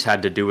Coyotes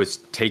had to do was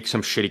take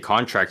some shitty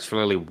contracts for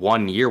literally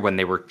 1 year when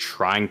they were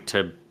trying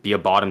to be a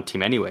bottom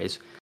team anyways.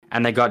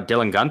 And they got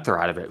Dylan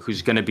Guenther out of it,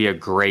 who's going to be a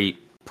great,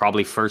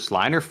 probably first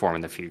liner for him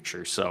in the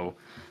future. So,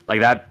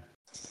 that,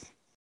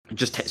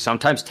 just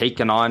sometimes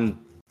taking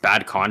on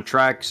bad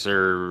contracts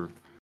or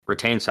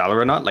retained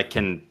salary or not,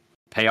 can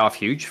pay off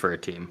huge for a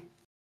team.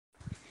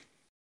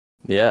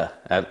 Yeah,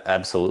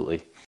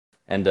 absolutely.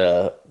 And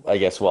I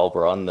guess while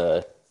we're on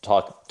the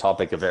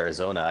topic of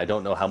Arizona, I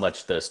don't know how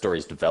much the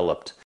story's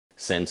developed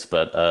since,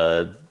 but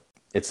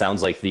it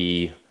sounds like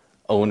the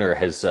owner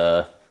has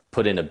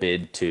put in a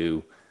bid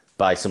to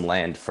buy some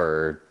land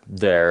for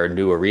their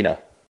new arena.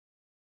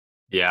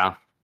 Yeah.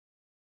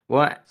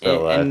 Well,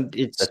 So and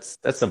it's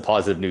that's some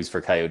positive news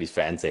for Coyotes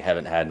fans they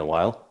haven't had in a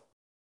while.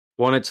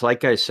 well, and it's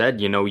like I said,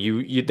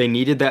 you they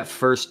needed that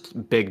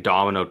first big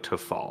domino to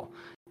fall,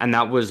 and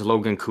that was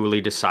Logan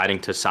Cooley deciding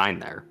to sign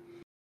there.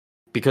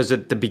 Because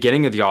at the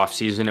beginning of the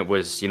offseason, it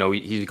was,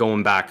 he's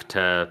going back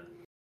to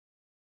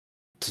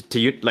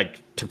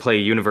play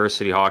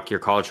university hockey or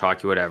college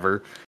hockey,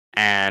 whatever.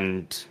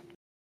 And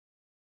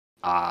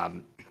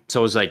so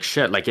it was like,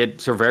 shit,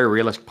 it's a very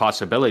realistic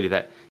possibility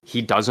that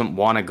he doesn't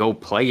want to go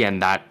play in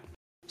that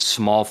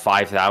small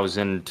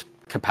 5,000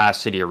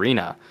 capacity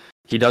arena.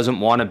 He doesn't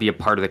want to be a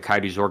part of the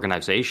Coyotes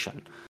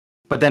organization.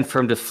 But then for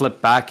him to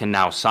flip back and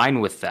now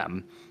sign with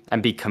them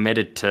and be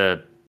committed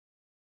to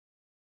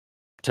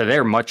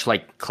there, much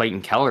like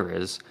Clayton Keller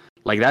is,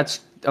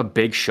 that's a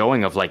big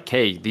showing of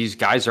hey, these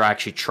guys are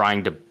actually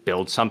trying to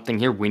build something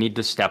here. We need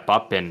to step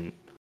up and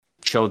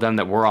show them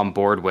that we're on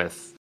board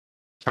with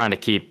trying to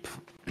keep,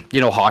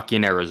 hockey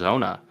in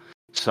Arizona.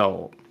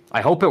 So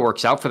I hope it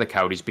works out for the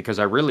Coyotes because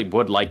I really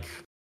would like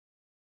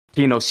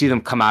to, see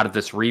them come out of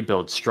this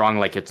rebuild strong,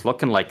 like it's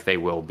looking like they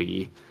will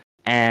be,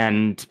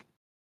 and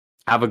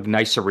have a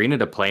nice arena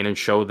to play in and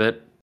show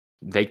that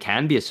they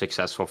can be a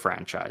successful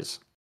franchise.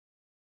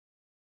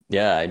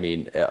 Yeah, I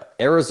mean,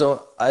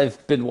 Arizona,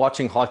 I've been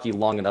watching hockey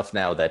long enough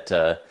now that,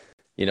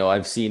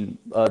 I've seen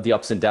the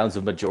ups and downs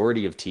of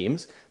majority of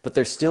teams, but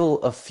there's still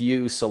a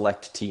few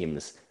select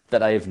teams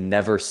that I have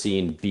never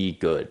seen be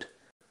good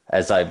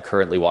as I'm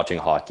currently watching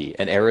hockey,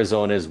 and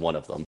Arizona is one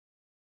of them.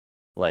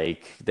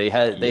 Like they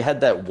Yeah,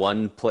 had that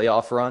one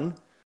playoff run,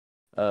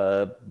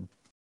 uh,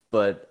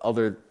 but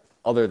other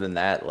than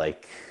that,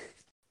 like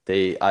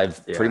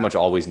I've pretty yeah. much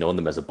always known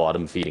them as a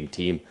bottom feeding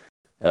team.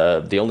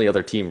 The only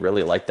other team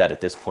really like that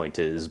at this point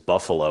is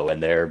Buffalo,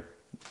 and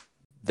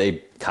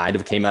they kind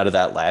of came out of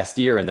that last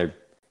year, and they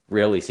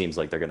really seems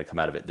like they're going to come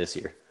out of it this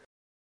year.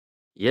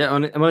 Yeah,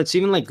 and it's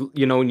even like,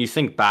 when you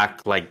think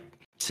back, like,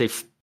 say,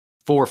 4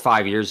 or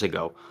 5 years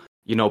ago,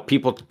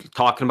 people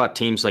talking about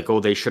teams like, oh,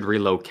 they should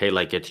relocate.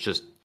 Like,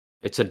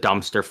 it's a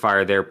dumpster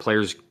fire there.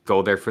 Players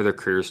go there for their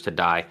careers to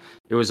die.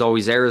 It was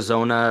always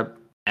Arizona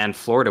and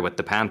Florida with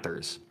the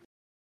Panthers.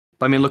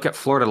 But I mean, look at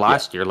Florida Yeah,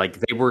 last year. Like,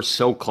 they were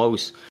so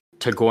close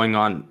to going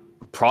on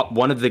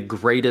one of the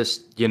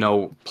greatest,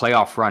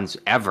 playoff runs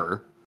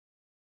ever.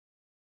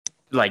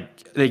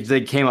 Like,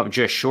 they came up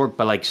just short,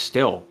 but like,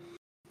 still,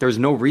 there's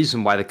no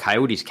reason why the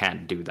Coyotes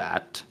can't do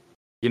that,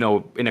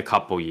 in a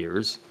couple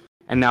years.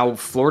 And now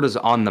Florida's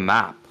on the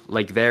map.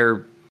 Like,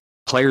 their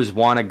players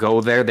want to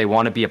go there, they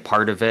want to be a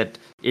part of it.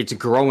 It's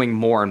growing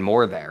more and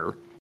more there.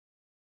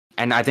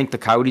 And I think the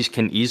Coyotes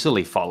can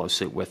easily follow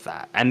suit with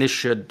that. And this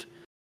should,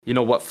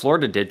 what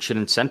Florida did should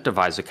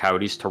incentivize the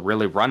Coyotes to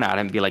really run at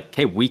it and be like,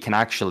 hey, we can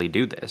actually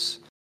do this.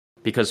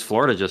 Because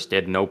Florida just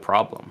did, no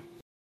problem.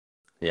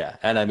 yeah,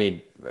 and I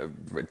mean,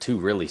 two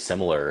really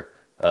similar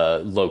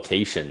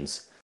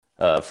locations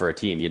for a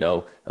team.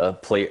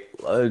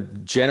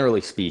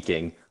 Generally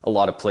speaking, a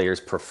lot of players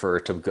prefer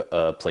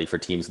to play for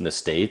teams in the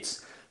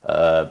states.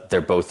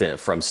 They're both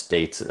from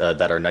states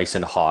that are nice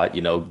and hot.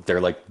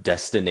 They're like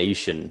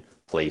destination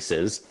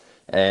places,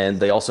 and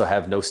they also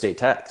have no state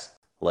tax.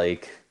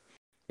 Like,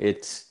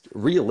 it's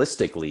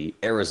realistically,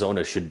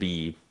 Arizona should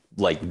be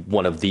like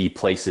one of the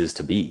places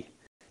to be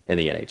in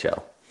the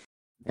NHL,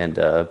 and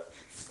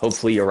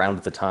hopefully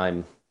around the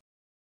time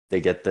they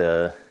get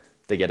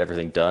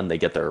everything done, they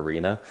get their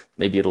arena,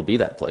 maybe it'll be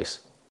that place.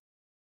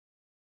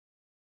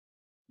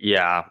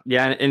 Yeah,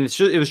 yeah, and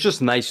it was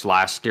just nice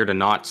last year to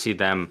not see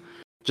them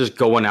just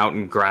going out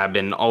and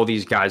grabbing all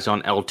these guys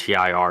on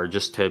LTIR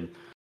just to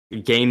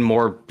gain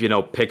more,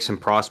 picks and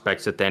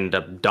prospects that they end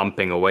up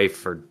dumping away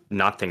for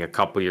nothing a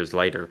couple years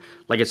later.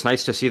 Like, it's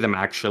nice to see them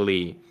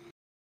actually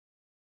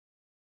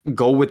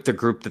go with the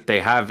group that they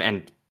have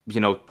and,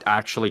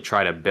 actually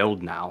try to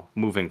build now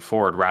moving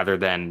forward rather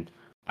than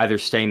either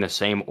staying the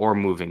same or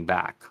moving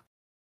back.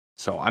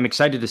 So I'm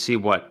excited to see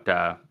what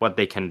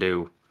they can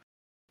do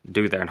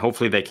there, and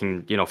hopefully they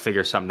can,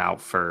 figure something out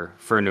for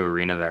a new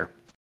arena there.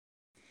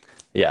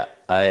 Yeah,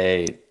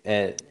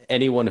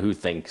 anyone who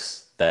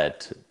thinks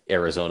that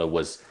Arizona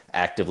was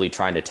actively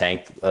trying to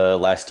tank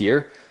last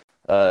year,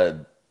 uh,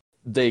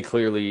 they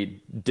clearly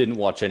didn't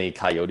watch any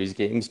Coyotes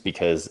games,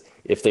 because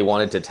if they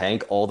wanted to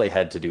tank, all they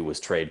had to do was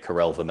trade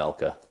Karel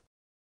Vejmelka,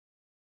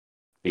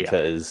 Yeah.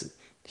 because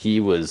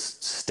he was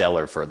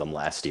stellar for them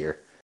last year,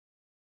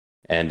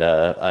 and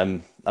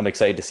I'm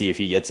excited to see if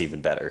he gets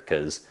even better,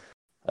 because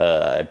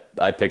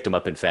I picked him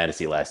up in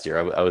fantasy last year.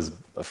 I was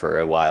for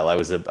a while. I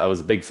was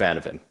a big fan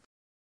of him.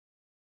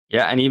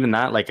 Yeah, and even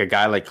that, like a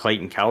guy like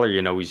Clayton Keller,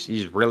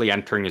 he's really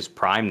entering his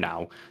prime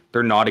now.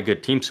 They're not a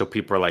good team, so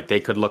people are like they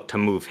could look to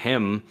move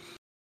him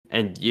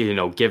and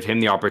give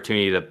him the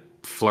opportunity to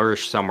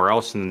flourish somewhere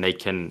else, and then they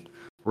can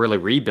really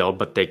rebuild.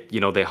 But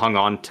they hung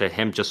on to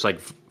him just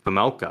like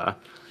Pamelka,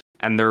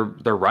 and they're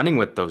running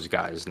with those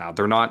guys now.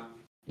 They're not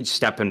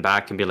stepping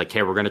back and be like,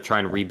 hey, we're going to try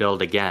and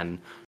rebuild again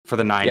for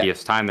the Yeah,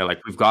 90th time. They're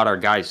like, we've got our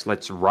guys,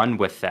 let's run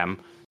with them,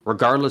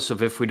 regardless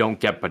of if we don't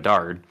get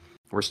Bedard.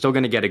 We're still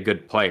going to get a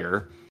good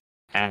player,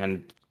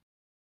 and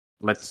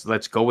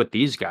let's go with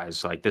these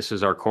guys. Like, this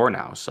is our core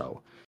now.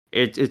 So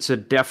it's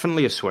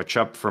definitely a switch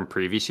up from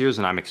previous years,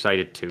 and I'm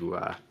excited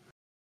to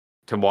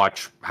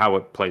watch how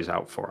it plays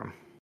out for them.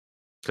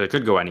 So it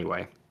could go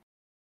anyway.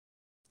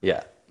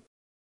 yeah.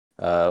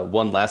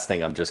 One last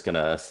thing I'm just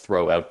gonna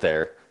throw out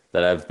there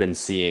that I've been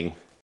seeing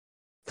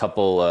a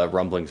couple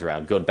rumblings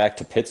around. Going back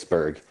to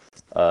Pittsburgh,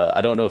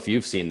 I don't know if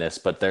you've seen this,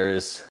 but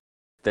there's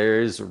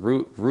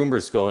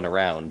rumors going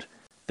around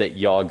that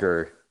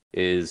Yager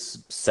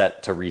is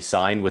set to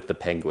re-sign with the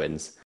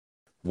Penguins,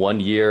 1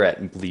 year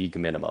at league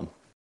minimum.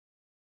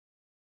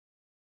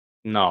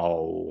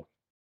 No.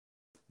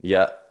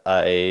 Yeah,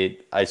 I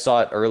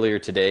saw it earlier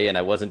today, and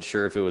I wasn't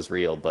sure if it was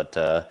real, but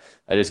I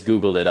just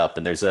Googled it up,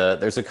 and there's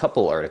a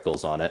couple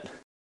articles on it.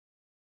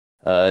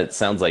 It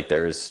sounds like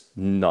there's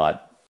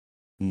not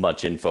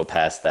much info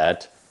past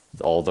that.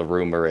 All the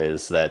rumor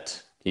is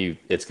that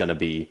it's going to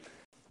be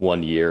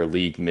 1 year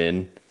league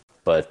min,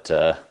 but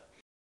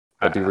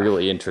it'd be Uh,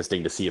 really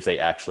interesting to see if they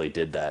actually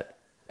did that.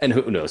 And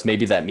who knows?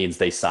 Maybe that means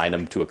they sign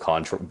him to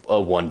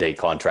a 1 day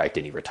contract,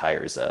 and he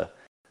retires a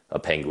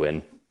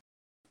Penguin.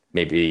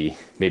 Maybe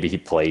he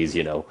plays,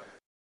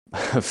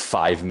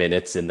 5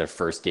 minutes in their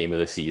first game of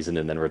the season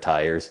and then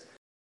retires.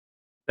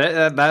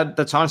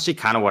 that's honestly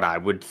kind of what I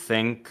would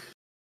think.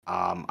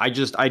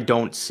 I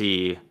don't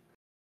see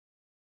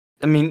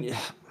I mean,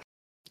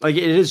 like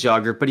it is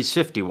Yager, but he's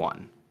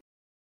 51.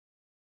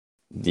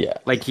 Yeah.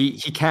 Like he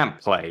can't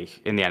play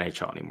in the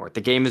NHL anymore.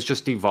 The game has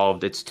just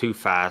evolved. It's too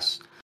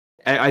fast.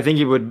 I think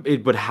it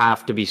would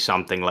have to be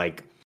something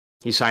like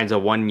he signs a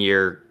 1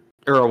 year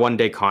or a 1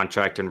 day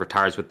contract and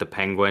retires with the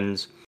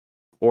Penguins,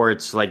 or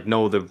it's like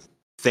no, the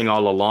thing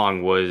all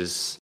along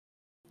was,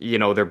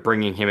 they're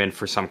bringing him in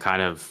for some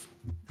kind of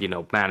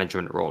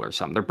management role or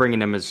something. They're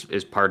bringing him as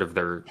part of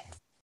their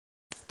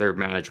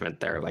management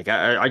there. Like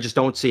I just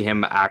don't see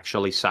him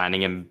actually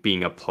signing him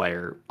being a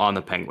player on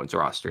the Penguins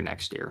roster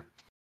next year.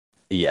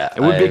 Yeah,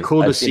 It would be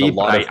cool to I've seen a see, but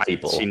lot of I see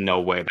people. no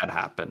way that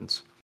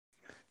happens.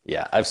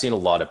 Yeah, I've seen a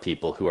lot of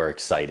people who are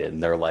excited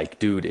and they're like,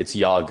 "Dude, it's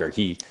Yager.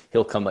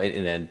 He'll come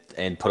in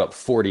and put up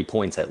 40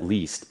 points at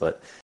least."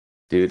 But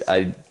dude,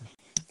 I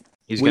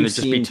He's going to we've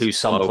just be seen too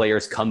some slow.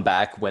 players come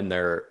back when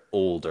they're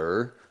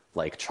older,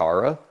 like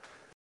Chara,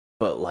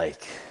 but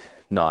like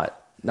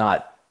not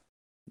not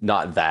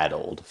not that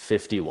old.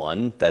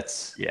 51,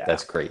 Yeah.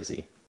 that's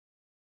crazy.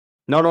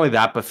 Not only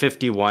that, but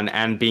 51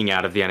 and being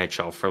out of the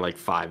NHL for like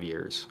 5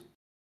 years.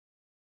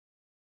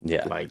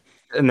 Yeah. Like,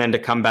 and then to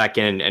come back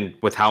in and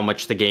with how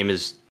much the game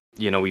is,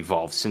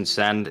 evolved since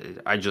then,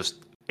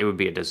 it would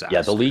be a Yeah, the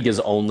disaster. league is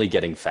only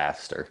getting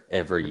faster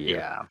every year.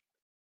 Yeah.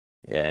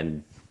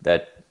 And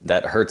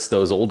that hurts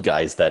those old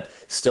guys that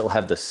still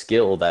have the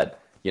skill that,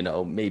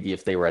 maybe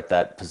if they were at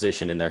that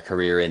position in their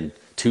career in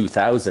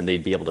 2000,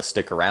 they'd be able to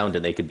stick around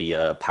and they could be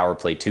a power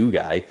play two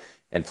guy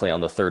and play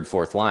on the third,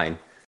 fourth line.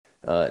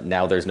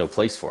 Now there's no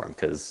place for them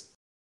because,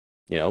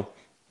 you know,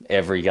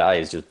 every guy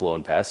is just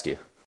blowing past you.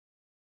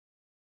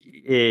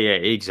 Yeah,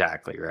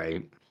 exactly,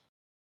 right.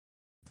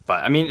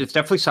 But I mean, it's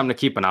definitely something to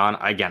keep an eye on.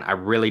 Again, I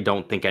really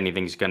don't think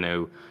anything's going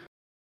to,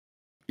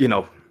 you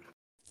know,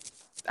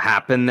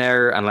 happen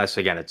there unless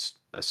again it's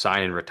a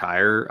sign and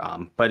retire.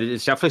 But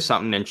it's definitely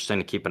something interesting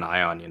to keep an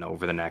eye on,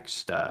 over the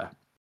next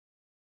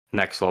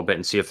little bit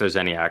and see if there's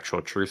any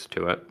actual truth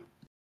to it.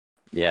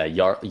 Yeah,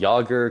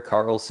 Yager,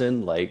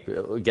 Carlson, like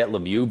get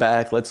Lemieux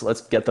back. Let's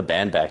get the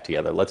band back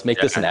together. Let's make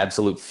this an Yeah,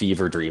 absolute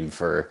fever dream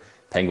for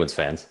Penguins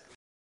fans.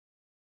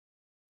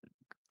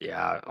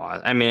 yeah.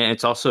 I mean,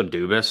 it's also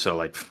Dubas, so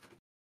like,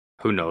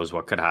 who knows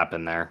what could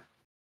happen there.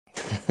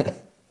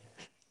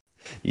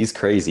 He's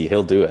crazy.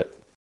 He'll do it.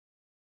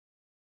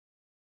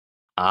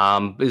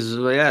 Is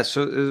yeah.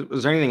 So,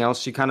 is there anything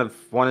else you kind of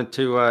wanted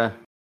to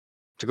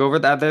go over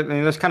that? I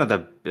mean, that's kind of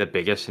the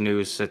biggest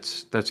news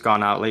that's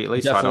gone out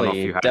lately. So I don't know if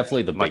you have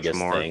Definitely the much biggest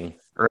more thing.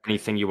 or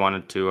anything you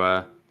wanted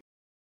to.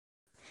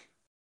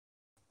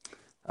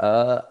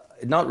 Uh,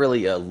 Not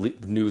really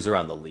news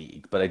around the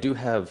league, but I do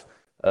have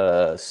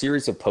a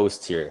series of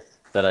posts here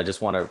that I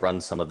just want to run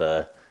some of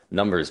the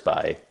numbers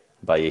by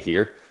you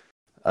here.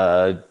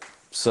 Uh,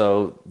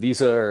 so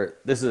this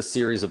is a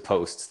series of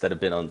posts that have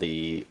been on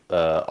the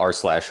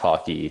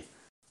r/hockey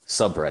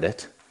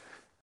subreddit.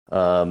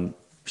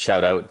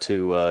 Shout out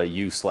to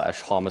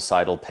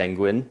u/homicidal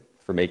penguin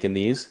for making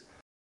these.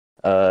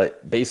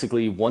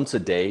 Basically, once a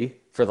day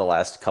for the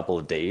last couple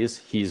of days,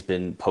 he's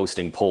been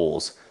posting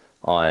polls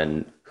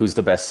on who's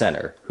the best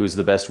center, who's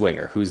the best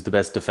winger, who's the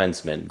best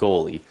defenseman,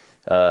 goalie.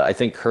 I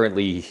think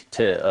currently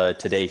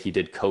today he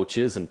did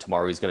coaches, and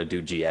tomorrow he's going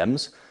to do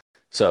GMs.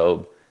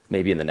 So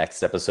maybe in the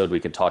next episode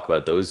we could talk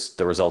about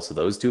the results of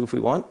those two if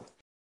we want.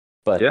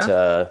 But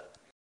Yeah.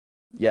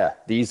 yeah,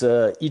 these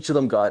each of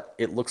them got,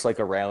 it looks like,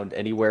 around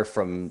anywhere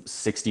from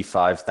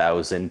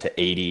 65,000 to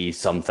 80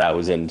 some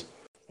thousand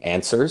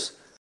answers.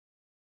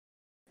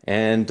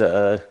 And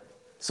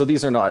so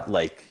these are not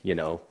like,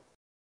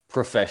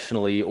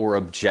 professionally or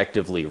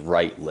objectively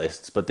right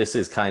lists, but this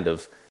is kind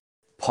of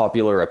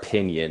popular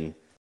opinion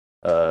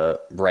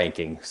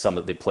ranking some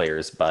of the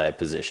players by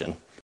position.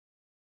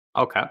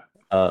 Okay.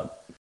 Uh,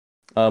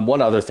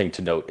 One other thing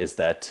to note is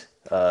that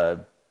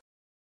the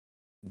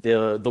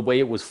way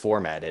it was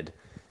formatted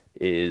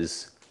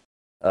is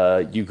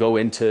you go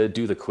in to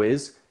do the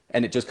quiz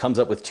and it just comes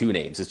up with two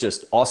names. It's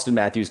just Austin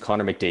Matthews,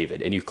 Connor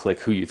McDavid, and you click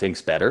who you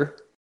think's better.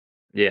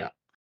 Yeah.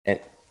 And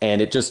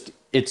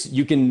it's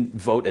you can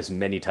vote as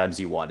many times as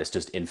you want. It's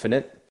just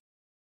infinite.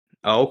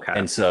 Okay.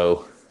 And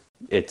so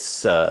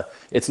it's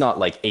not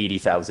like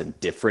 80,000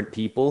 different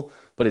people,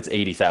 but it's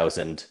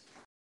 80,000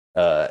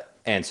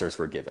 answers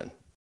were given.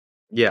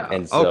 Yeah.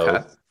 And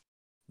Okay. so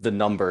the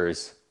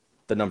numbers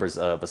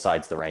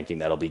besides the ranking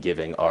that'll be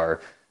giving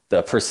are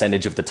the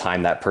percentage of the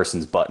time that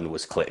person's button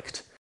was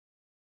clicked.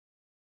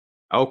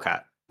 Okay.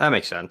 That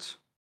makes sense.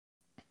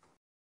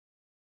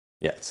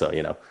 Yeah, so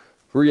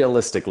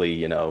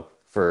realistically,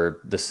 for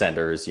the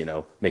centers,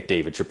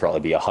 McDavid should probably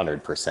be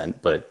 100%,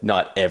 but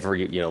not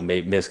every,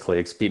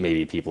 misclicks.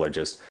 Maybe people are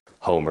just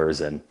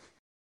homers and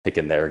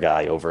picking their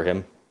guy over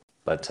him.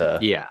 But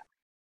Yeah.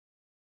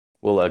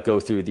 we'll go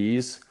through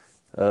these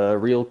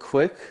real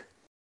quick.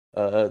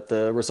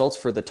 The results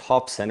for the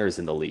top centers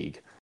in the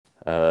league.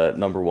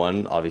 Number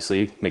one,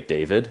 obviously,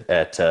 McDavid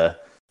at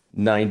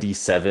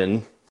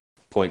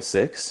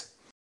 97.6.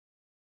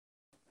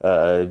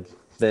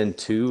 Then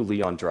two,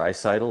 Leon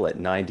Draisaitl at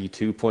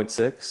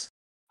 92.6.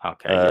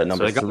 Okay. Yeah. So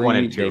Number they got one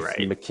three, and two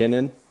Nathan right.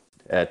 McKinnon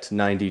at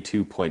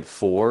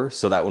 92.4.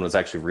 So that one was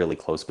actually really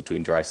close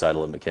between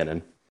Draisaitl and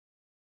McKinnon.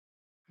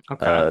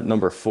 Okay.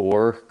 Number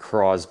 4,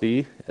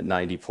 Crosby at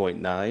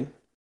 90.9.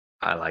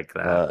 I like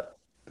that. Uh,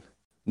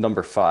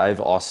 Number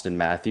 5, Austin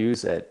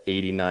Matthews at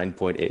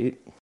 89.8.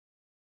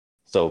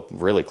 So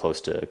really close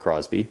to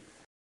Crosby.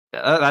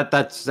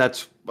 That's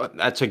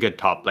a good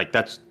top. Like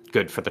that's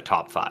good for the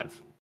top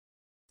five.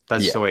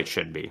 That's Yeah. the way it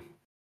should be.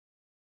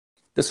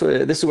 This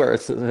is where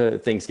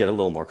things get a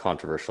little more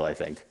controversial, I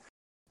think.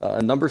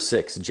 Number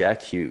 6,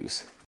 Jack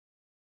Hughes.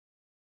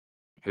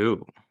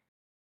 Ooh.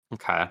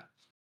 Okay.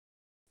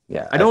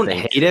 Yeah, I don't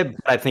hate it,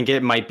 but I think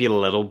it might be a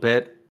little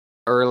bit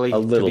early a to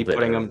little be bit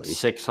putting him early.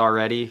 6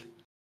 already.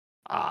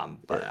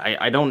 But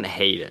I don't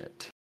hate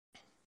it.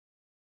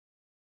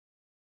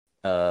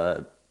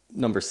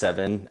 Number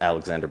 7,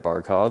 Alexander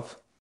Barkov.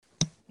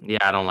 Yeah,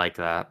 I don't like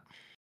that.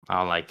 I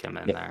don't like him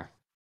in Yeah. there.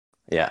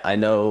 Yeah, I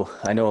know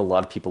a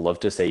lot of people love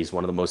to say he's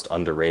one of the most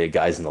underrated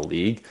guys in the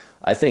league.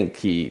 I think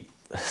he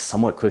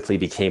somewhat quickly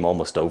became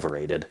almost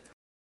overrated.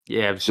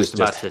 Yeah, I was With just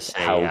about to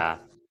say, yeah.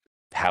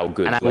 how And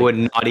good. I Like would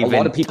not a lot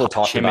even of people touch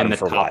talked him about in him the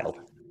for a top. while.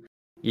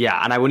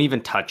 Yeah, and I wouldn't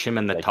even touch him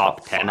in the Like top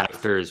top 10 5.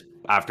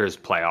 after his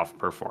playoff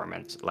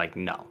performance. Like,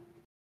 no.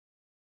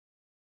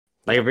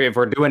 Like, if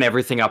we're doing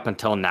everything up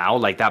until now,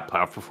 like, that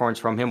playoff performance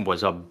from him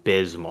was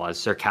abysmal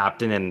as their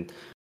captain and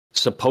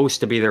supposed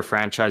to be their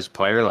franchise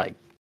player. Like,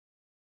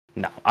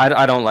 no,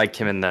 I don't like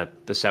him in the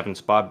 7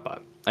 spot,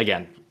 but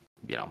again,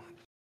 you know,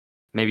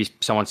 maybe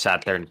someone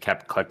sat there and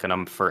kept clicking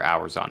him for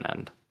hours on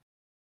end.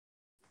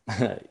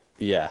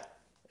 Yeah.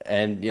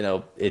 And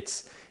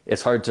it's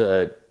hard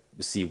to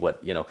see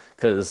what,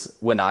 cuz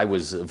when I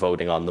was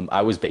voting on them,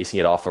 I was basing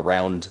it off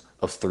around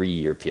a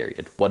 3-year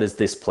period. What has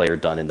this player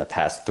done in the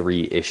past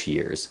 3-ish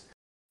years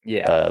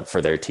Yeah. for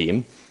their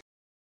team?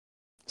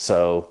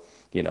 So,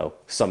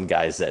 some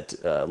guys that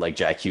like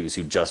Jack Hughes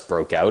who just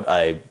broke out,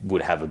 I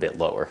would have a bit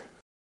lower.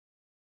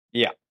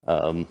 Yeah.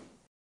 Um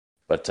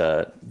but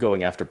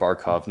going after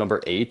Barkov,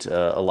 number 8,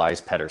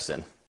 Elias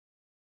Pettersson.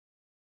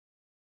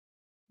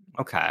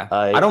 Okay.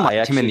 I don't I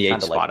like him in actually the 8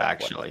 kind of like spot, that one.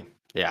 actually.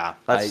 Yeah,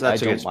 I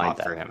that's a good don't mind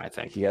spot for that him, one. I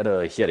think. He had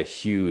a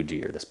huge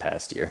year this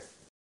past year.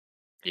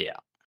 Yeah.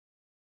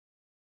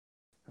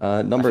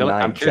 I Number feel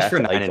like I'm 9, curious Jack for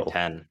 9 and Eichel.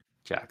 10.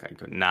 Jack, I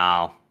could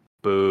now.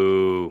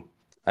 Boo.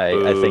 I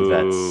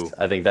Boo.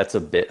 think that's a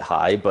bit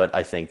high, but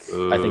I think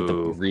the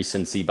Boo.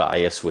 recency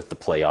bias with the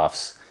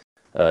playoffs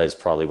is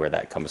probably where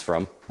that comes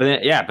from.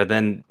 But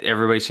then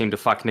everybody seemed to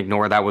fucking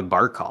ignore that with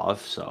Barkov.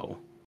 So,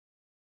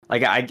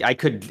 like, I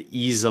could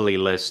easily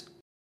list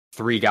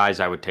 3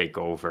 guys I would take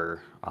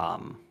over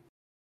Eichel.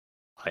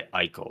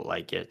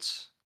 Like,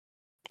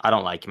 I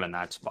don't like him in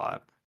that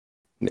spot.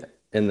 Yeah.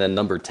 And then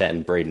number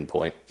 10, Braden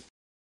Point.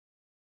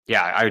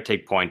 Yeah, I would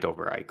take Point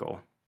over Eichel.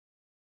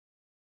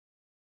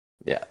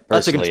 Yeah,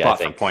 That's a good personally, spot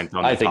for Point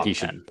on the top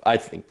 10.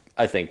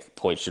 I think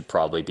Point should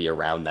probably be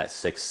around that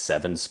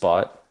 6-7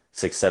 spot,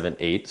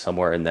 6-7-8,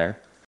 somewhere in there.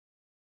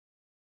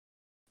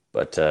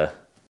 But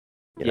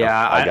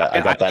Yeah, I got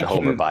that like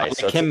homer him. I bias,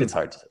 so like him. it's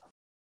hard to.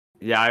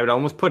 Yeah, I would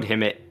almost put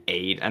him at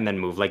 8 and then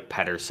move like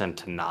Pedersen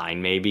to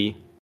 9, maybe.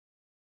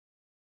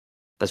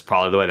 That's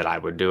probably the way that I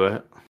would do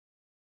it.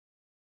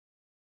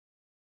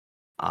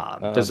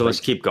 Does the But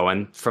list keep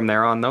going from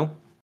there on, though?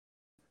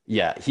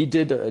 yeah, he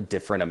did a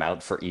different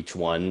amount for each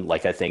one.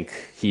 Like I think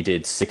he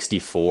did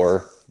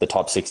 64, the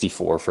top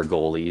 64 for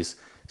goalies.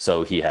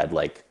 So he had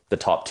like the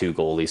top 2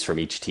 goalies from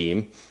each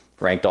team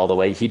ranked all the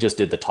way. He just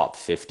did the top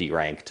 50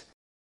 ranked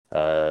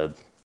uh,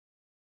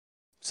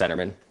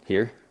 centerman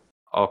here.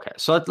 Okay,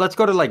 so let's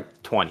go to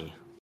like 20.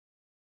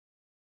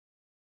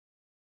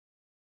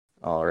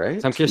 All So I'm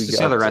right, curious we to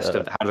see how got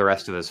the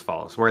rest of this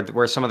falls.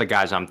 Where some of the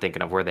guys I'm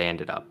thinking of where they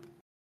ended up.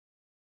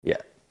 yeah.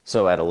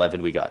 So at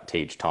 11 we got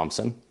Tage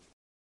Thompson.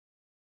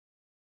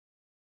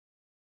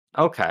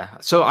 Okay,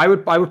 so I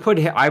would put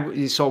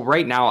so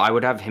right now I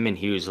would have him and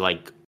Hughes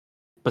like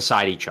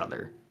beside each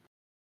other.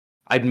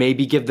 I'd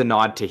maybe give the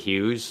nod to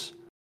Hughes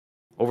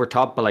over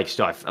top, but like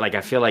still,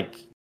 I feel like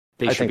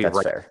they I should think be that's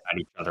right fair.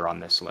 beside each other on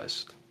this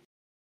list.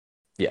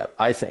 Yeah,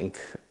 I think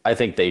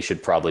they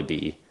should probably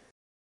be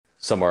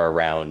somewhere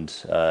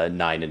around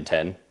 9 and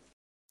 10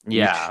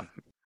 Yeah. each.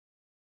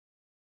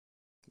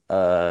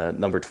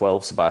 Number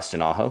 12,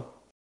 Sebastian Aho.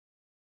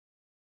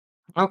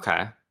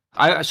 Okay.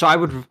 I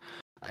would,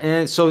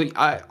 and so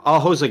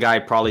Aho's a guy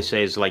I'd probably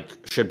say is like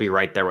should be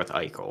right there with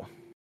Eichel.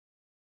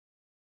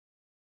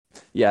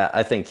 Yeah,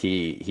 I think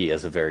he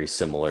has a very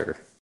similar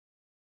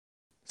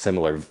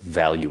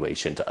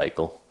valuation to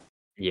Eichel.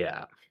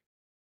 Yeah.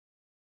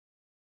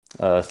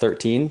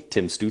 13,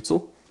 Tim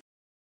Stutzel.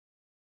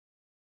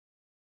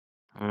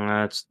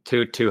 That's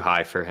too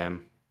high for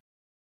him.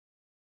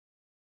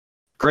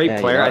 Great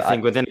Yeah, player. I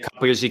think within a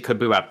couple years he could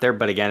be up there,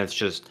 but again, it's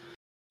just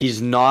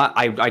he's not.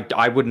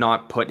 I would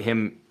not put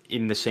him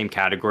in the same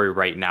category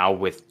right now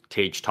with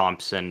Tage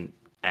Thompson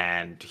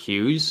and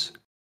Hughes.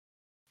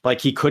 Like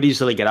he could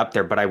easily get up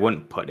there, but I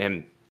wouldn't put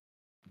him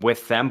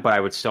with them. But I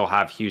would still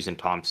have Hughes and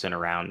Thompson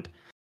around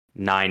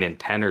 9 and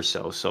 10 or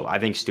so. So I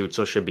think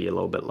Stutzel should be a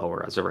little bit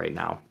lower as of right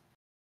now.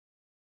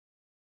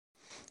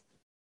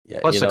 Yeah,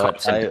 Plus you the know what?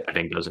 constant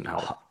defending doesn't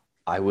help.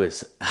 I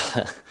was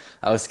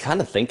I was kind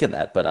of thinking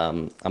that, but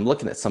I'm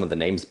looking at some of the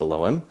names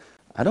below him.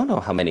 I don't know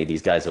how many of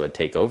these guys would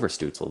take over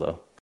Stutzel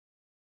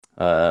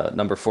though.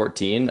 Number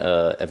 14,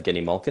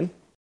 Evgeny Malkin.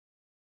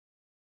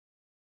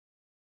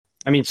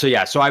 I mean, so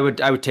yeah, so I would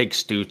take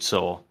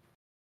Stutzel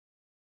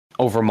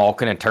over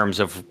Malkin in terms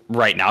of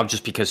right now,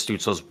 just because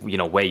Stutzel's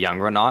way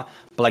younger and not.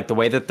 But like the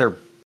way that they're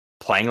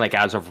playing, like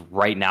as of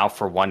right now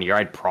for 1 year,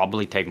 I'd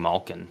probably take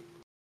Malkin.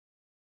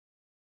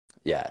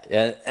 Yeah,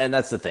 and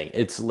that's the thing.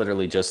 It's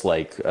literally just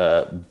like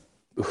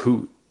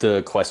who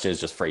the question is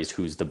just phrased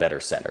who's the better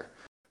center.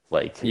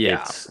 Like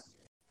Yeah, it's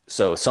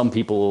so some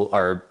people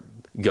are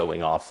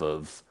going off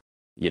of,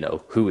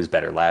 who was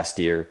better last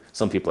year.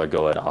 Some people are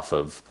going off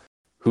of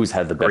who's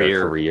had the better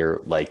career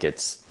career. Like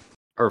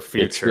or it's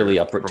future really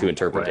up to from whatever.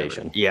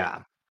 interpretation.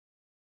 Yeah,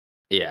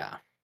 yeah.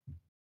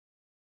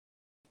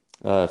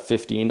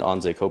 15,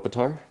 Anze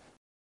Kopitar.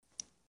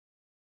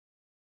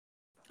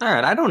 All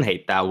right, I don't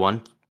hate that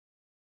one.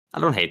 I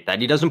don't hate that.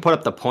 He doesn't put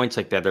up the points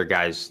like the other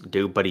guys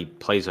do, but he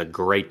plays a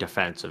great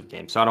defensive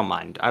game, so I don't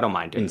mind. I don't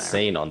mind him there.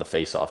 Insane on the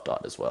face-off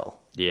dot as well.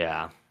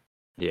 Yeah,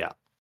 yeah.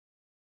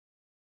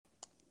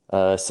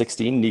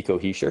 16, Nico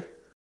Hischier.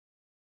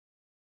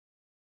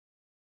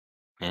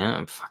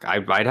 Yeah, fuck,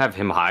 I'd have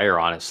him higher,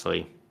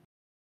 honestly.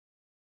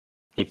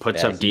 He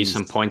puts Yeah, up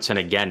decent he's points and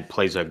again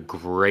plays a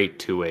great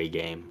two-way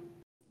game.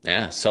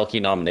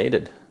 Selkie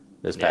nominated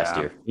this past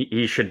Yeah, year.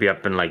 he should be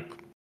up in like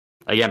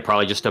again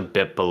probably just a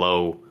bit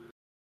below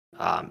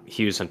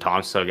Hughes and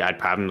Thompson. So I'd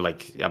probably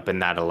like up in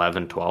that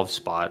 11-12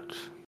 spot.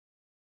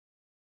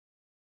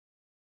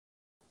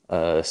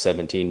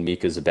 17,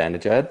 Mika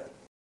Zibanejad.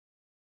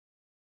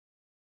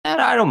 And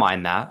I don't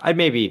mind that. I'd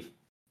maybe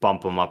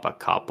bump him up a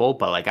couple,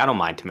 but like I don't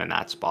mind him in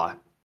that spot.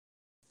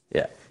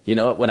 Yeah. You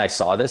know what? When I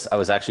saw this, I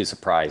was actually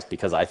surprised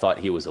because I thought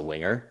he was a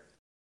winger.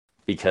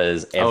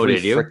 Because Oh,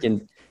 did you?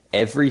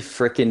 every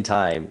frickin'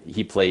 time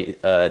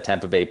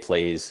Tampa Bay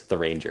plays the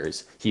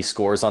Rangers, he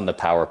scores on the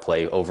power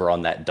play over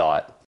on that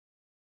dot.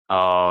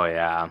 Oh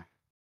yeah,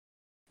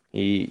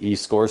 He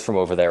scores from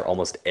over there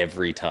almost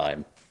every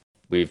time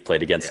we've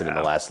played against him in the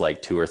yeah, last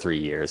like 2 or 3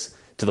 years,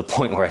 to the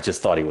point where I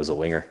just thought he was a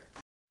winger.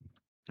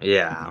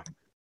 yeah.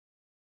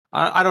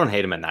 I don't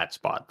hate him in that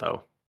spot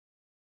though.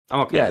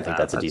 I'm okay Yeah, I with think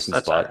that. that's a decent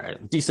That's all spot.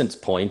 right. Decent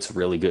points,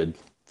 really good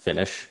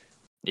finish.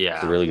 He's a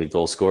Yeah, really good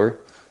goal scorer.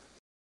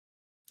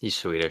 he's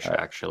Swedish All right.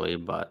 actually,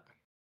 but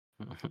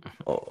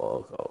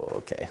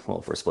Okay. Well,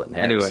 if we're splitting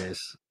hairs.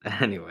 anyways,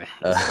 anyways,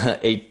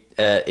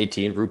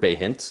 18, Rupe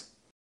Hintz.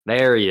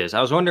 there he is.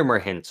 I was wondering where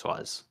Hintz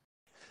was.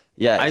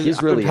 Yeah, I he's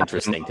would really have him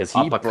interesting because he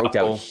up a broke out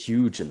couple.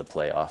 huge in the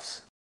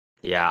playoffs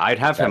Yeah, I'd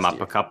this have him past up a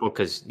year. couple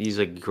because he's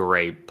a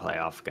great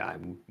playoff guy.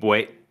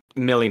 Way a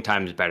million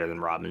times better than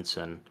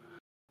Robinson.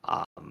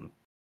 Um,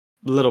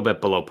 little bit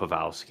below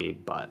Pavelski,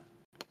 but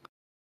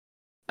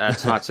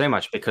that's not saying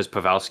much because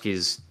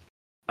Pavelski's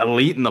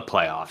elite in the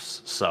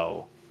playoffs.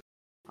 So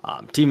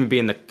to even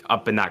be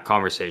up in that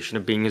conversation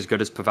of being as good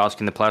as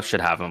Pavelski in the playoffs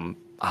should have him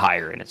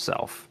higher in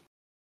itself.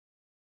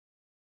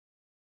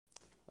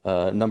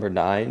 Number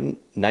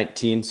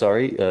 19,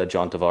 sorry,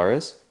 John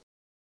Tavares.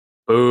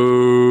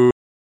 Boo!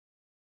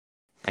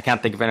 I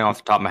can't think of anyone off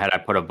the top of my head I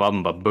put above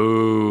him, but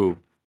boo!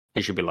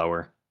 He should be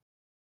lower.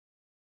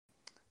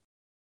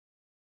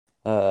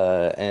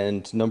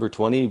 And number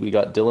 20, we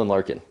got Dylan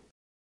Larkin.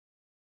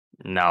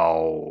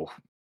 No.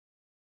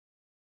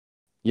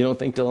 You don't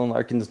think Dylan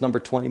Larkin's number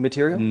 20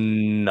 material?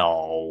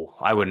 No,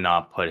 I would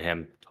not put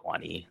him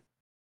 20.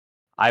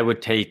 I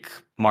would take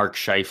Mark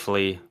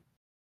Scheifele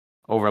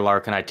over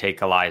Larkin. I'd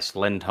take Elias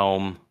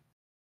Lindholm.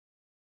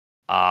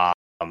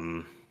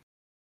 Um,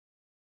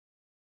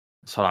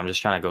 so I'm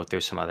just trying to go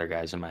through some other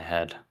guys in my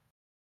head.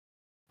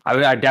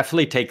 I'd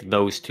definitely take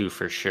those two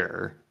for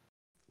sure.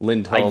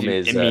 Lindholm I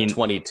is mean,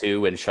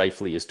 22 and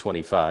Scheifele is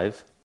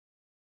 25.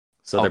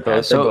 So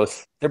okay,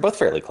 they're both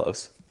fairly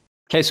close.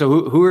 okay, so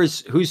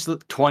who's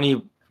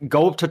 20?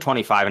 Go up to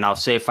 25, and I'll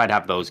say if I'd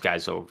have those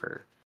guys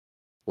over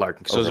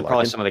Larkin. So Over those are probably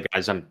Larkin. some of the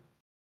guys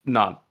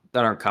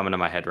that aren't coming to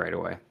my head right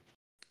away.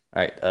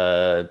 All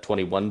right,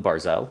 21,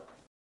 Barzell.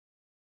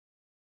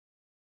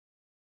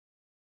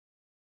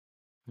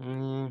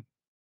 Mm,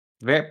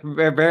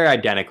 very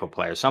identical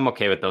players, so I'm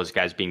okay with those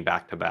guys being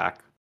back to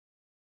back.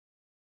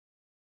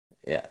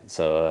 Yeah,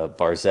 so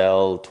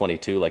Barzell,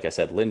 22, like I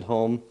said,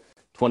 Lindholm,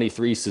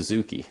 23,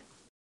 Suzuki.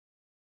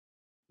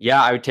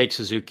 Yeah, I would take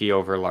Suzuki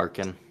over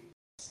Larkin.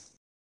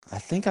 I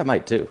think I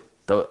might too.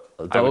 Th-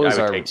 I those would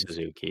are take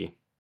Suzuki.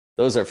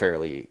 those are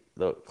fairly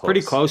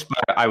Pretty close. close,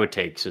 but I would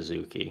take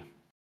Suzuki.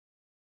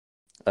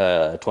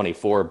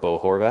 24, Bo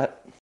Horvat.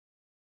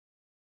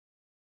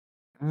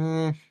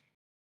 Mm,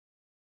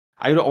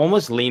 I would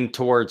almost lean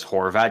towards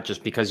Horvat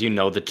just because you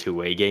know the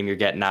two-way game you're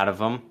getting out of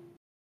him,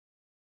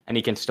 and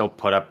he can still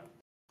put up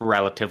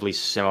relatively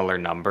similar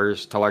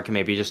numbers to Larkin,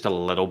 maybe just a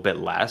little bit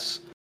less.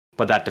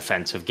 But that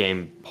defensive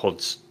game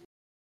holds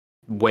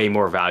way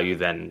more value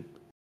than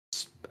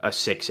a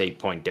 6-8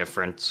 point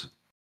difference.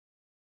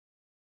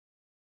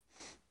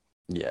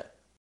 Yeah,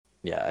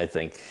 yeah, I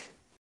think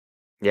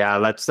Yeah,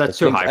 I that's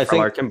too think high I for think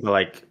Larkin, but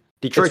like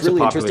it's Detroit's a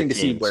really popular interesting to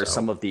see team, where so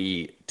some of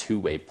the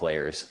two-way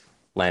players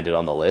landed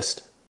on the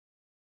list.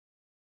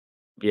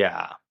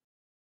 yeah.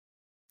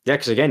 Yeah,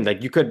 because again,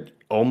 like you could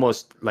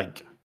almost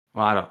like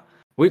well, I don't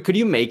could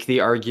you make the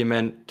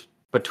argument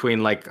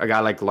between like a guy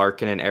like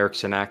Larkin and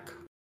Eriksson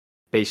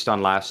based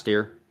on last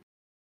year?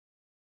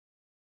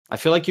 I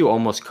feel like you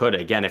almost could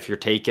again if you're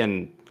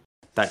taking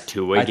that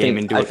two-way game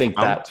into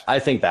account. I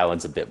think that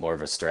one's a bit more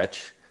of a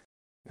stretch.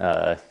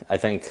 Uh, I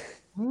think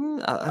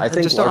I I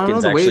think just I don't know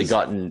Larkin's the actually ways.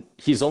 gotten.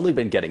 He's only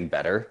been getting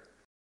better.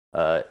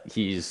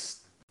 He's.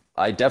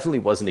 I definitely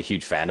wasn't a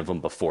huge fan of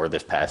him before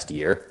this past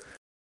year.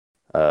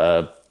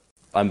 Uh,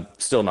 I'm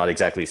still not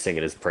exactly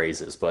singing his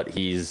praises, but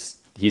he's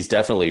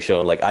definitely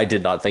shown. Like I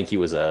did not think he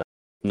was a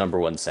number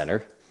one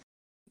center,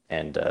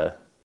 and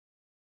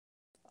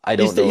I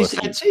don't know if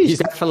I'd say he's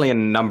definitely a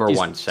number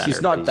one he's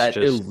center, but not he's that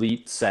just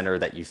elite center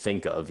that you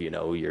think of. You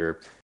know, your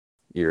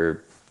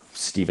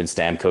Steven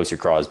Stamkos, your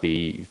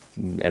Crosby,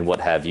 and what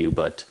have you.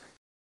 But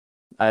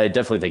I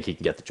definitely think he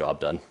can get the job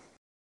done.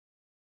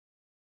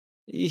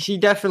 he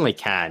definitely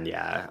can.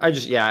 Yeah,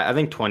 I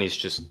think 20 is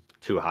just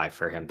too high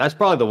for him. That's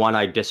probably the one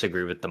I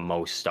disagree with the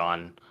most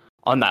on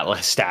that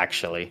list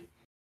actually.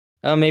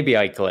 Maybe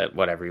Eichel at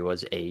whatever he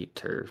was,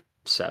 8 or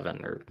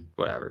 7 or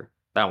whatever.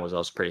 That one was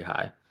also pretty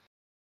high.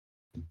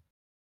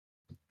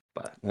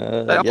 But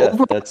Yeah,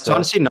 overall, that's it's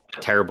honestly not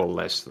a terrible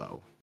list,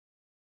 though.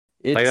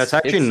 Like that's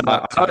actually it's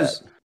not. not too bad.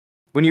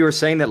 When you were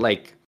saying that,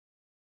 like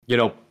you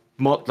know,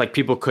 like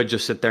people could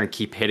just sit there and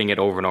keep hitting it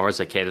over and over. It's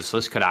like, hey, this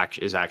list could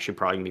actually is actually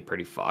probably gonna be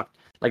pretty fucked.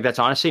 Like that's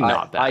honestly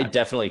not I bad.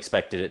 definitely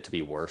expected it to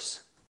be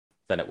worse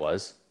than it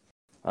was.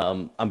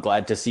 I'm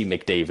glad to see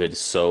McDavid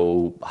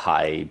so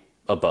high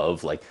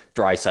above, like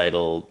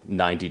Draisaitl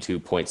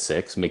 92.6,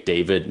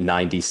 McDavid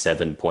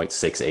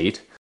 97.68.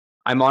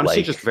 I'm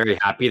honestly just Like, very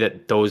happy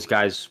that those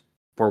guys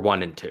were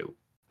 1 and 2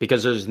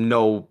 because there's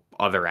no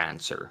other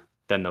answer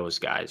than those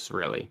guys,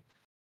 really.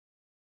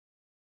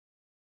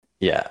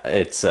 yeah,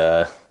 it's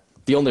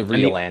the only And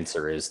real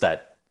answer is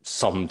that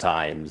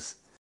sometimes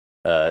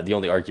the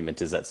only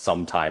argument is that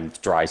sometimes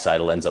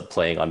Draisaitl ends up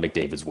playing on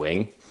McDavid's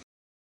wing.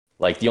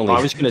 Like I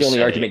was gonna the only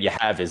say, argument you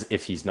have is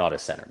if he's not a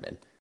centerman.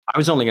 I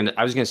was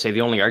gonna say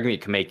the only argument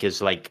you can make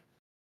is like,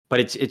 but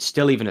it's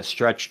still even a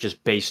stretch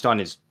just based on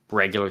his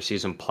regular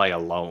season play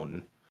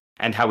alone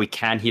and how he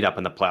can heat up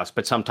in the playoffs.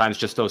 But sometimes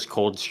just those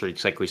cold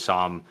streaks, like we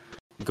saw him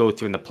go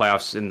through in the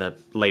playoffs in the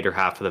later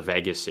half of the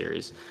Vegas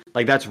series,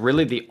 like that's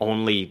really the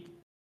only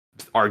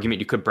argument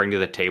you could bring to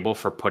the table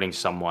for putting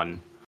someone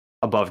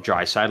above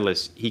Draisaitl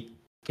is he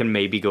can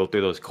maybe go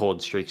through those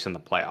cold streaks in the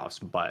playoffs,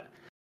 but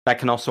that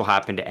can also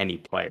happen to any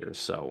player.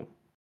 So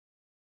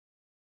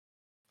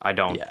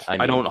Yeah, I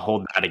I mean, don't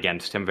hold that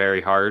against him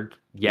very hard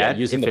yeah, yet.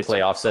 using If the it's a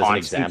playoffs as an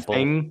constant example,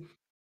 thing,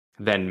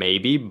 then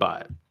maybe,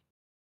 but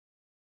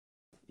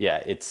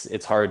yeah,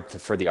 it's hard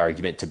for the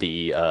argument to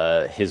be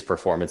his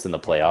performance in the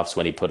playoffs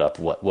when he put up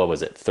what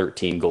was it,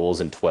 13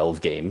 goals in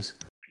 12 games.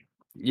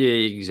 yeah,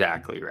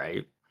 exactly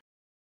right.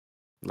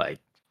 Like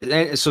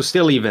so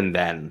still even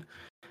then,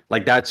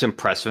 like that's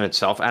impressive in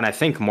itself. And I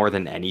think more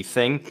than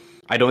anything,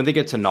 I don't think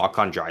it's a knock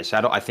on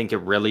Draisaitl. I think it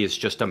really is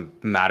just a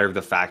matter of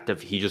the fact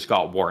of he just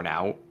got worn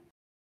out.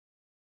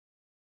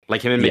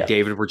 Like him and Yeah,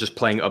 McDavid were just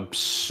playing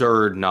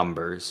absurd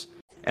numbers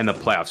in the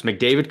playoffs.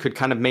 McDavid could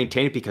kind of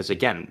maintain it because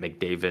again,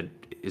 McDavid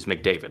is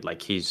McDavid.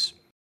 Like he's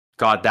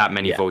got that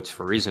many yeah, votes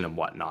for a reason and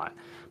whatnot.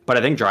 But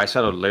I think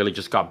Draisaitl literally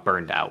just got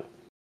burned out.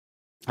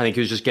 I think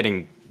he was just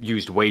getting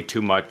used way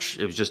too much.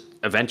 It was just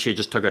eventually it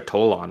just took a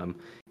toll on him,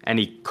 and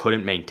he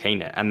couldn't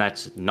maintain it. And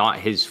that's not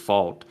his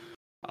fault.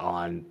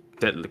 On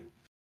that,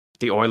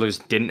 the Oilers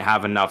didn't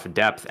have enough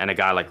depth, and a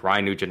guy like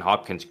Ryan Nugent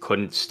Hopkins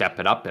couldn't step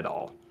it up at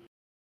all.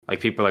 Like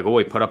people are like, oh,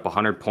 he put up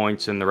 100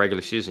 points in the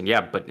regular season.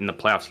 Yeah, but in the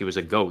playoffs, he was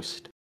a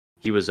ghost.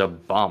 He was a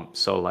bump.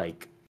 So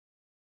like,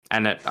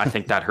 and I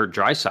think that hurt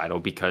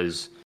Draisaitl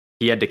because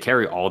he had to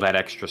carry all that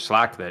extra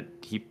slack that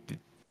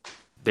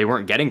they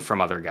weren't getting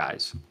from other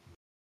guys.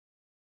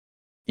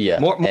 yeah,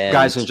 More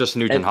guys than just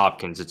Nugent and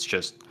Hopkins. It's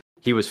just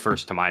he was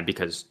first to mind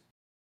because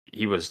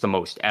he was the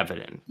most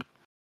evident.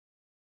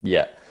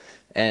 yeah,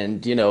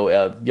 and you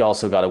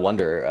also got to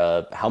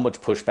wonder how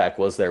much pushback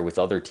was there with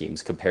other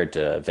teams compared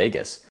to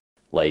Vegas.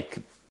 Like,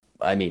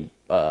 I mean,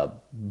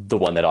 the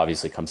one that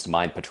obviously comes to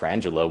mind,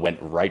 Petrangelo went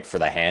right for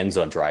the hands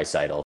on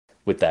Draisaitl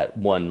with that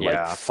one like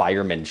Yeah,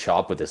 fireman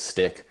chop with his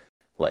stick.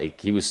 Like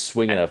he was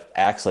swinging and, a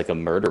axe like a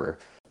murderer.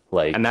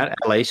 and Like that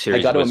LA I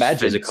series got to was imagine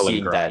physical and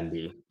seeing that.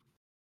 grindy.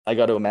 I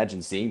got to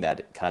imagine seeing that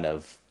it kind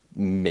of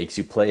makes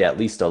you play at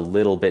least a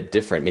little bit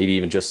different, maybe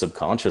even just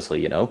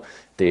subconsciously.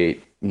 They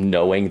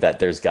knowing that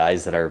there's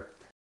guys that are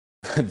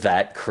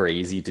that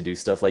crazy to do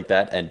stuff like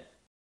that, and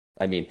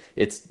I mean,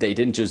 they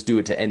didn't just do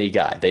it to any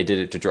guy. They did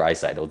it to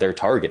Draisaitl. They're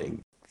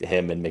targeting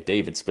him and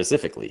McDavid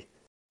specifically.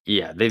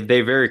 Yeah, they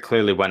very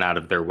clearly went out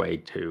of their way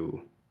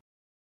to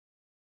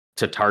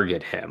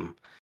target him.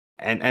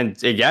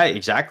 And yeah,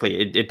 exactly.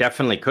 It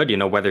definitely could,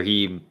 whether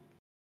it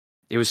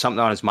was something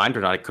on his mind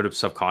or not, it could have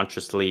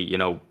subconsciously,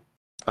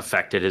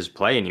 affected his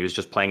play and he was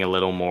just playing a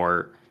little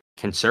more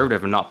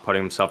conservative and not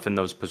putting himself in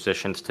those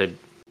positions to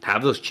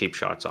have those cheap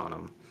shots on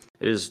him.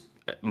 It is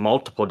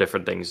multiple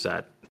different things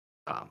that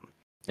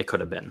it could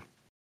have been.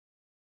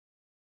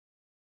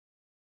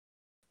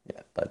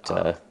 Yeah,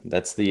 but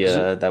that's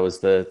the that was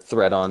the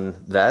thread on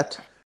that.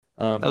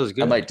 That was I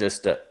good. might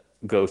just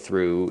go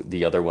through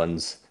the other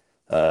ones.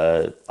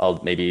 I'll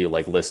maybe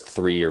like list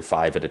 3 or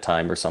 5 at a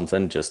time or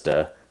something, just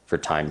for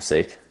time's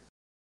sake.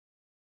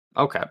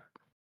 Okay.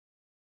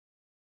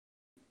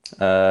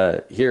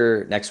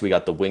 Here next we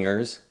got the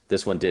wingers.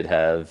 This one did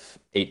have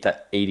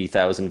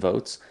 80,000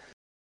 votes.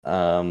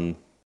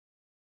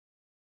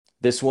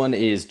 This one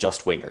is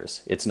just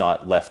wingers. It's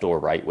not left or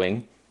right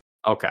wing.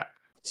 Okay.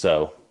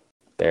 So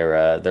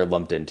they're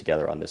lumped in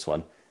together on this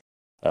one.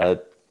 I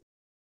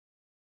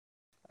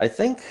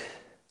think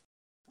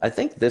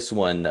this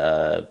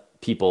one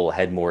people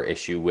had more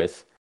issue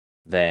with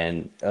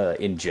than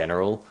in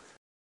general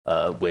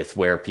with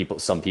where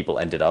some people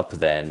ended up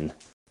than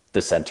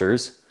the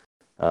centers.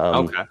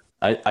 Okay.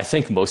 I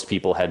think most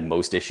people had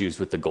most issues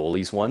with the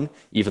goalies one,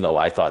 even though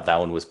I thought that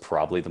one was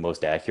probably the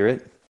most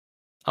accurate.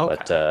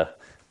 Okay.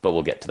 But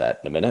we'll get to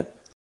that in a minute.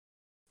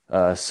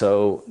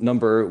 So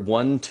number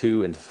 1,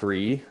 2, and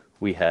 3,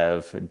 we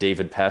have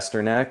David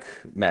Pasternak,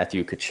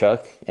 Matthew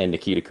Tkachuk, and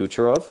Nikita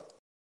Kucherov.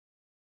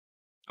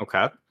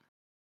 Okay.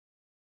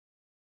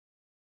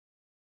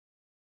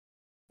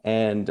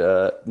 And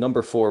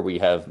number 4, we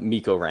have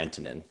Mikko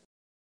Rantanen.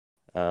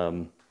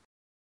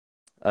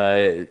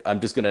 I'm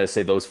just going to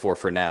say those 4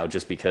 for now,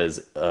 just because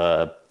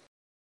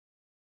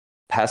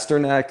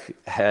Pasternak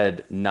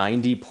had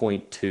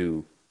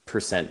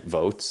 90.2%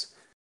 votes.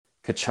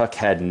 Tkachuk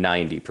had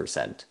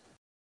 90%.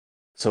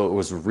 So it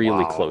was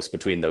really close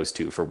between those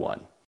two for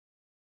one.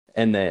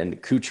 And then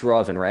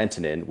Kucherov and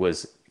Rantanen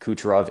was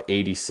Kucherov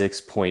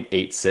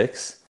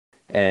 86.86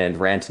 and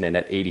Rantanen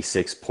at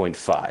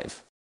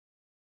 86.5.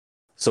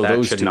 So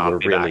those two were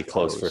really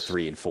close for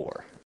 3 and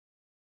 4.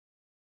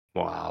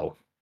 Wow.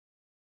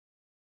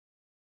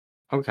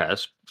 Okay,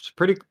 it's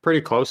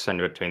pretty close in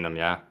between them,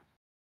 yeah.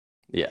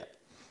 Yeah.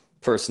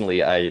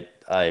 Personally, I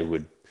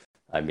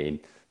mean,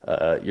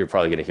 you're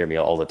probably going to hear me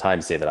all the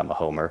time say that I'm a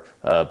homer,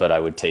 but I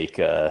would take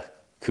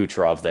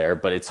Kucherov there.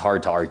 But it's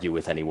hard to argue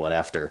with anyone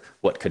after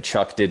what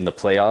Tkachuk did in the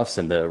playoffs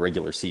and the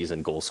regular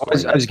season goal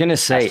scoring. I was going to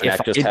say,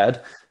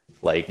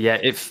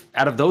 if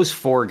out of those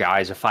 4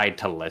 guys, if I had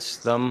to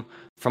list them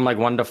from like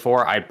 1 to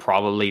 4, I'd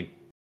probably,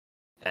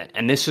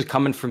 and this is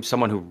coming from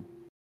someone who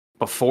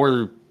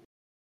before,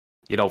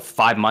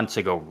 5 months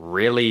ago,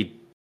 really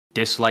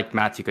disliked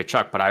Matthew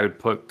Tkachuk, but I would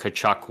put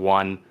Tkachuk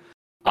 1,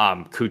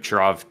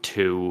 Kucherov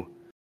 2,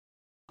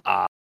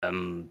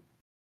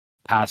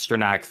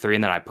 Pasternak 3,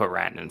 and then I put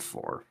Rantanen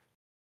 4.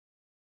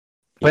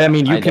 But yeah, I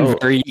mean, you can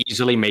very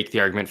easily make the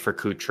argument for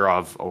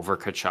Kucherov over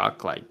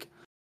Tkachuk. Like,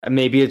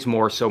 maybe it's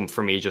more so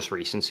for me just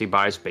recency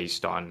bias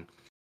based on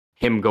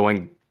him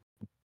going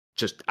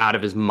just out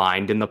of his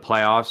mind in the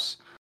playoffs.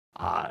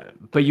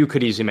 But you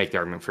could easily make the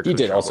argument for Kucherov. He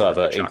did also have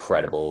an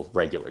incredible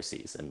regular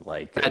season.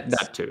 Like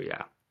that too,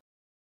 yeah.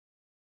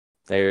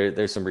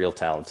 There's some real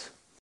talent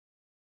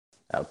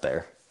out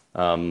there.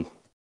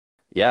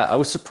 Yeah, I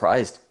was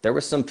surprised. There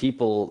were some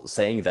people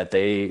saying that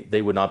they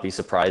would not be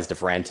surprised if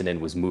Rantanen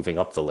was moving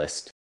up the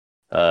list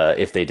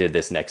if they did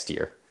this next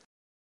year.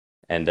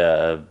 And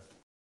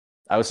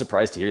I was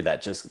surprised to hear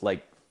that. Just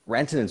like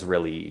Rantanen's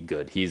really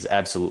good. He's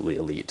absolutely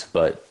elite.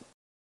 But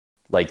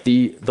like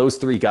those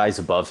 3 guys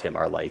above him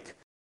are like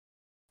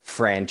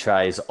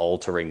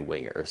franchise-altering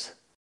wingers.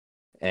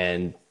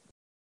 And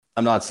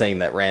I'm not saying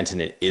that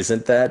Rantanen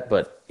isn't that,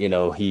 but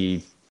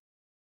he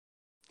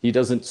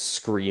doesn't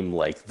scream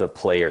like the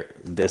player.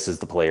 This is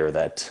the player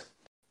that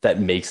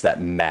makes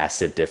that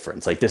massive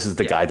difference. Like this is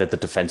the guy that the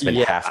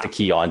defensemen have to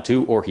key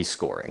onto, or he's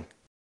scoring.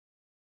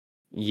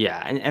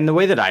 Yeah, and the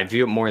way that I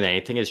view it more than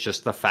anything is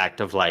just the fact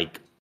of like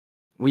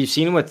we've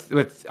seen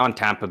with on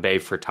Tampa Bay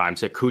for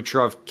times that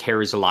Kucherov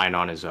carries a line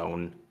on his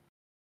own.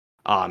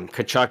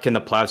 Tkachuk in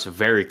the playoffs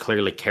very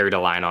clearly carried a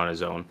line on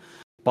his own,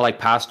 but like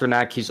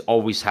Pasternak, he's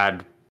always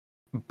had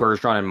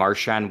Bergeron and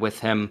Marchand with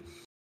him.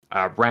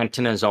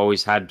 Rantanen has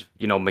always had,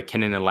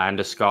 McKinnon and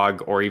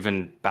Landeskog, or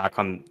even back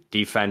on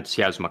defense,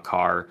 he has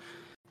Makar.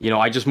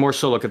 I just more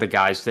so look at the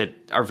guys that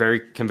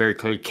can very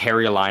clearly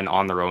carry a line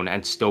on their own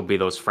and still be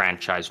those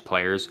franchise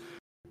players,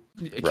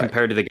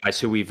 compared to the guys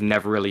who we've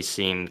never really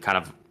seen kind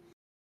of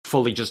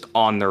fully just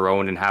on their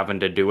own and having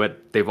to do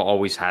it. They've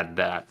always had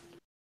that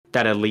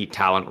elite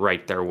talent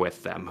right there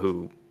with them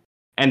who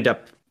end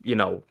up,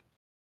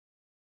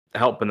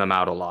 helping them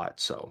out a lot.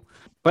 So,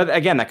 but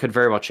again, that could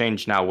very well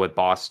change now with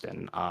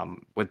Boston.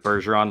 With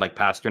Bergeron, like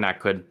Pasternak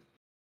could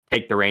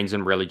take the reins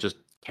and really just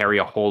carry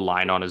a whole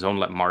line on his own,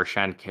 let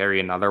Marchand carry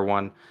another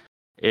one.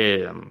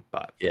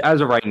 But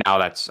as of right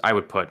now, I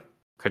would put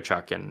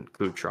Tkachuk and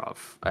Kucherov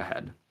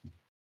ahead.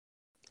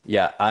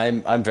 Yeah,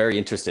 I'm very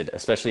interested,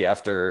 especially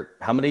after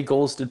how many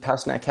goals did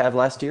Pasternak have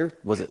last year?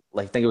 Was it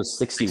I think it was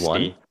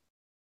 61? 60.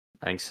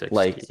 I think 60.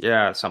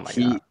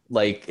 Something like that.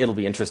 Like it'll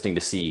be interesting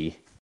to see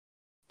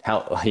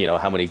how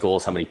many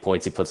goals, how many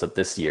points he puts up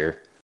this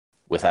year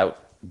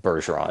without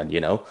Bergeron, you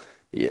know?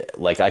 Yeah,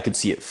 like I could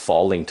see it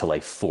falling to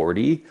like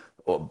 40,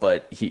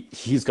 but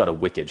he's got a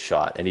wicked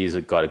shot and he's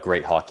got a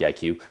great hockey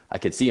IQ. I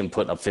could see him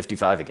putting up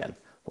 55 again.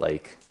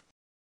 Like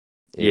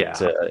it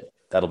Yeah.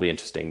 that'll be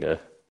interesting to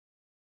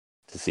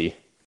see.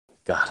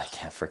 God, I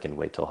can't freaking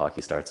wait till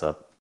hockey starts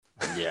up.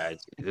 Yeah,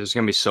 there's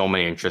going to be so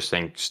many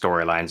interesting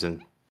storylines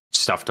and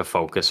stuff to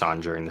focus on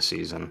during the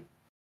season.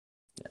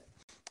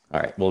 All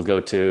right,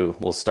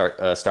 we'll start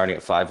starting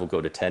at 5, we'll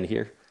go to 10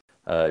 here.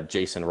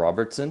 Jason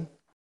Robertson,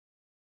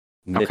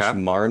 Mitch Okay.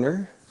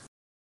 Marner,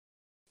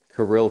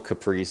 Kirill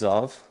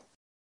Kaprizov,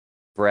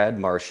 Brad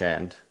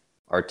Marchand,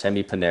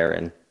 Artemi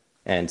Panarin,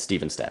 and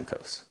Steven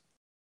Stamkos.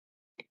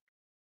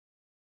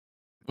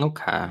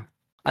 Okay.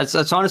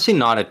 That's honestly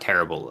not a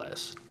terrible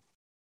list.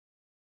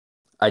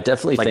 I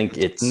definitely Like, think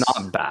it's not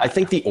I bad.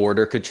 think the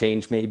order could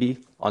change maybe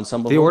on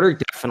some of The them. order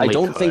I definitely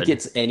don't think could.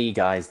 it's any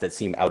guys that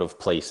seem out of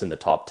place in the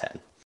top 10.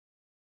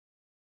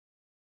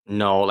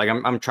 No, like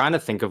I'm trying to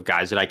think of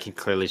guys that I can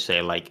clearly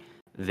say like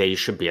they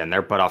should be in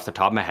there, but off the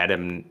top of my head,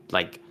 I'm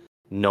like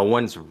no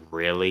one's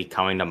really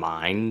coming to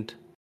mind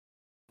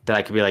that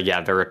I could be like,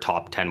 yeah, they're a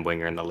top 10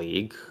 winger in the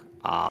league.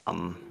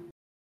 Um,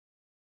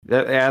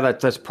 yeah,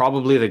 that's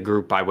probably the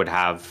group I would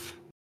have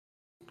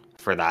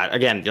for that.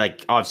 Again,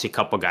 like obviously a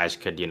couple guys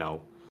could,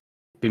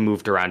 be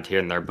moved around here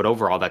and there, but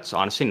overall that's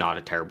honestly not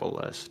a terrible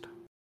list.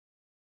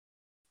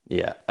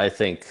 Yeah, I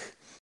think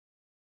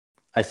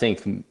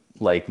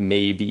like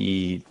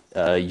maybe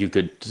you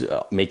could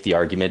make the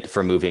argument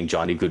for moving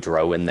Johnny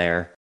Gaudreau in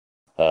there.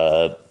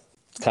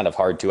 It's kind of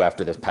hard to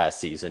after this past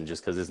season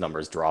just because his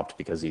numbers dropped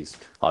because he's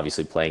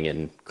obviously playing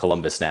in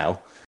Columbus now.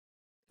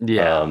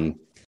 Yeah. Um,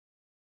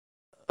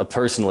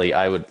 personally,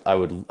 I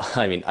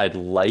mean, I'd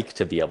like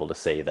to be able to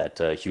say that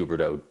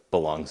Huberdeau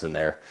belongs in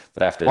there,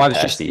 but after Well, this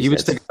I was past just he season,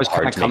 was the it's guy I was kind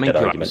hard of to make coming that to.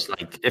 I argument. was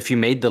like, if you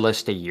made the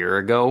list a year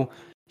ago,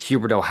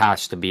 Huberto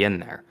has to be in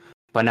there.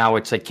 But now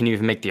it's like, can you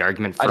even make the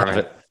argument I'd for have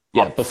him it.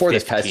 Yeah, top before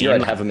this past year, 15? I'd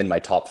Like, have him in my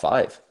top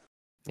 5.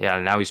 yeah,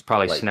 now he's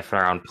probably Like, sniffing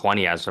around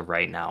 20 as of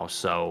right now.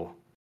 So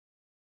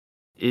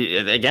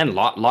again,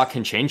 lot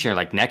can change here.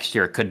 Like next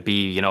year, it could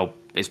be,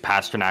 is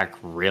Pasternak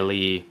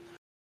really?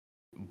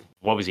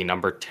 What was he,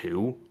 number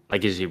 2?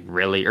 Like, is he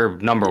really or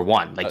number yeah,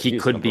 1? Like, he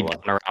he's could number be one.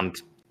 down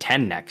around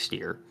 10 next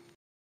year.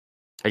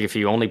 Like, if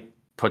he only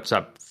puts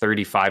up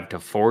 35 to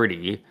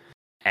 40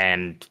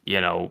 and,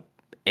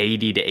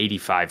 80 to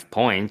 85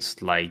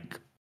 points, like,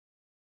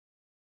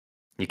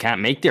 you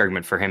can't make the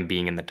argument for him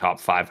being in the top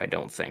 5, I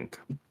don't think.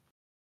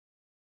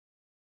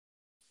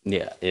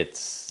 Yeah,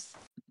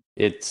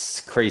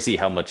 it's crazy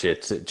how much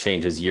it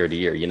changes year to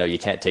year. You know, you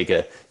can't take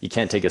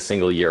a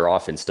single year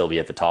off and still be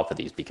at the top of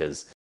these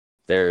because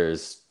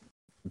there's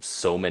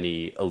so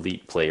many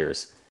elite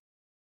players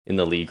in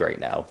the league right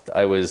now.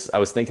 I was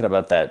thinking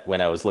about that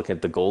when I was looking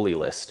at the goalie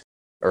list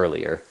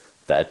earlier,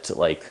 that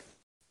like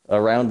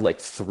around like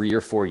 3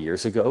 or 4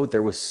 years ago,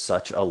 there was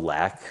such a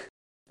lack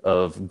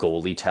of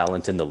goalie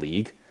talent in the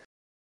league.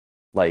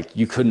 Like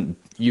you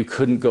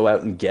couldn't go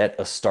out and get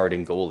a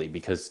starting goalie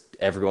because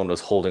everyone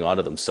was holding on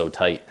to them so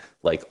tight.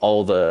 Like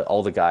all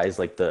the guys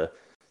like the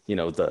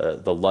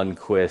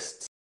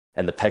Lundqvists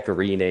and the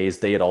Pecorines,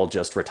 they had all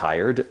just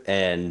retired,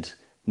 and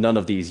none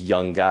of these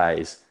young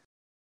guys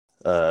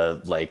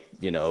like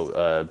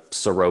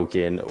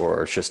Sorokin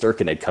or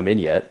Shesterkin had come in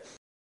yet,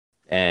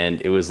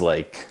 and it was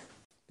like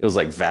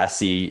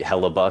Vasi,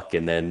 Hellebuck,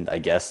 and then I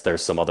guess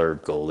there's some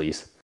other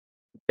goalies.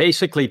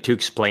 Basically, to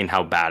explain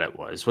how bad it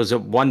was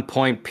at one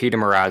point Peter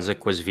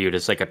Mrazek was viewed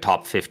as like a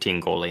top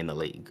 15 goalie in the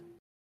league.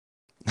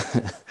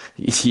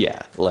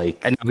 Yeah, like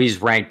And now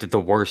he's ranked the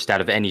worst out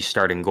of any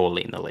starting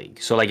goalie in the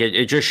league. So like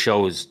it just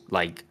shows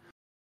like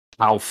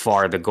how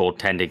far the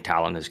goaltending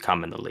talent has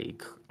come in the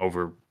league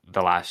over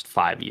the last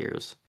 5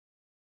 years.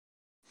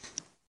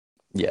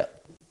 yeah,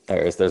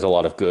 there's a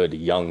lot of good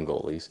young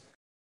goalies.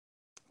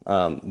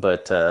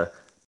 But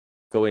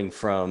going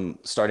from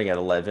starting at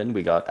 11,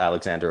 we got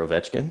Alexander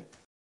Ovechkin,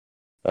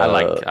 I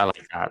like uh, I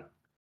like that.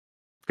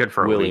 Good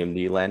for Ovi. William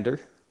Nylander,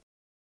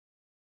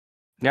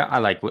 Yeah, I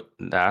like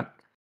that.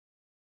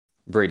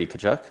 Brady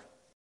Tkachuk,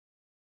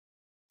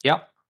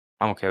 Yep,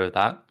 I'm okay with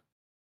that.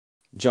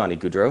 Johnny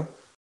Gaudreau,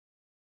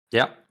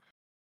 Yep.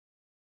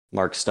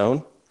 Mark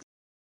Stone.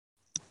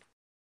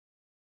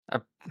 Uh,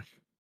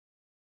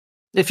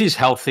 If he's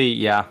healthy,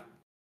 yeah.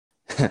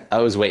 I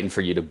was waiting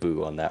for you to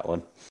boo on that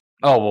one.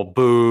 Oh well,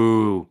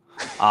 boo.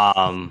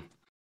 Um,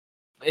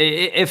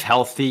 if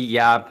healthy,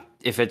 yeah.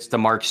 If it's the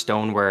Mark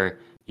Stone where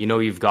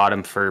you've got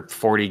him for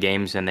 40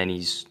 games and then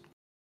he's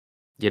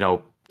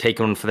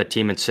taking one for the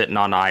team and sitting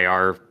on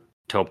IR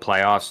till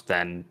playoffs,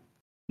 then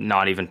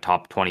not even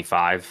top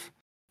 25.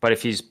 But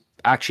if he's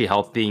actually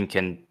healthy and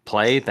can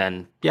play,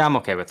 then yeah, I'm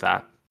okay with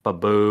that. But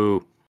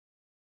boo.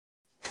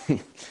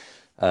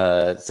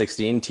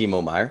 16,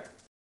 Timo Meyer.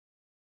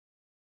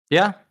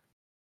 Yeah,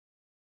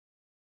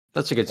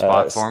 that's a good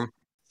Uh, spot for him.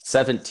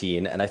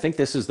 17, and I think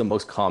this is the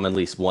most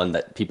commonly one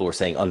that people were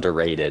saying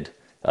underrated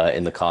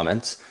in the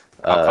comments.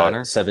 Kyle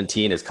Connor.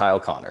 17 is Kyle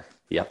Connor.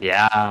 Yep.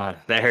 Yeah,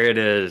 there it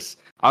is.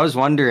 I was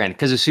wondering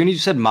because as soon as you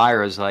said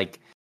Meyer, I was like,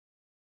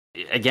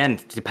 again,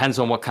 it depends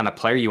on what kind of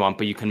player you want,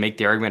 but you can make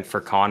the argument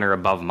for Connor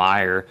above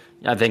Meyer.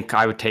 I think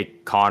I would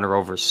take Connor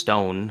over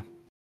Stone.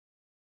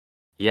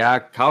 Yeah,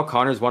 Kyle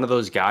Connor's one of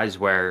those guys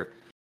where,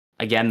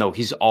 again, though,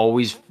 he's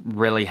always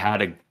really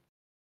had a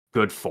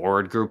good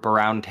forward group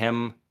around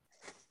him.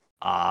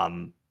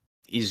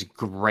 He's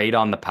great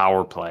on the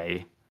power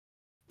play.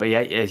 But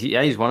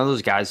he's one of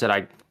those guys that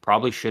I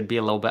probably should be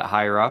a little bit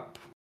higher up.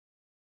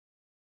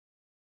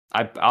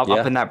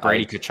 Up in that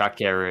Brady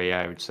Tkachuk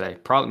area, I would say.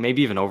 Probably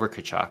maybe even over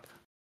Tkachuk.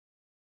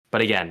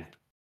 But again,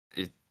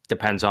 it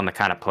depends on the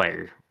kind of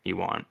player you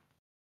want.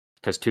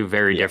 Because two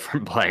very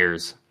different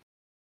players.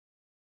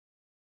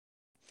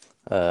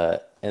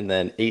 And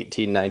then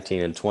 18,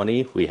 19, and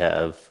 20, we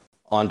have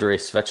Andrei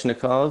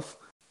Svechnikov,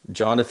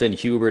 Jonathan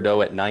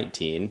Huberdeau at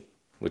 19,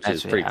 which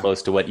is pretty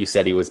close to what you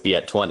said he was be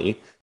at 20.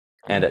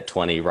 And at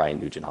 20, Ryan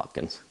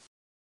Nugent-Hopkins.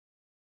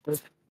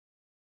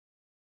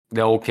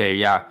 Okay,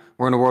 yeah.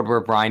 We're in a world where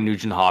Ryan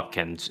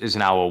Nugent-Hopkins is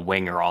now a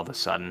winger all of a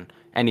sudden,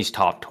 and he's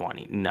top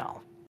 20. No.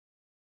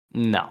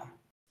 Yeah.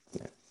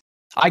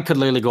 I could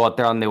literally go out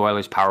there on the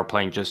Oilers power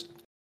play and just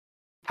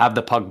have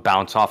the puck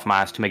bounce off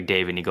my ass to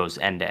McDavid, and he goes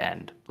end to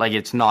end. Like,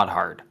 it's not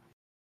hard.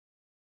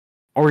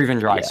 Or even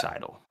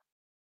Draisaitl.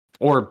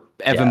 Or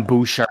Evan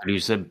Bouchard,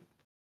 who's the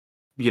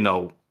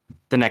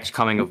next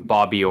coming of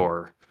Bobby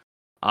Orr.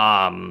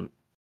 No,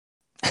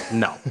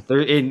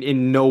 there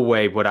in no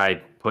way would I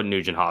put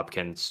Nugent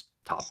Hopkins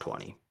top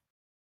 20.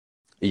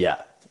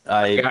 Yeah,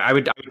 I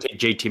would take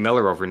JT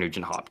Miller over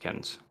Nugent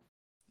Hopkins.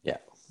 Yeah,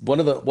 one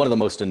of the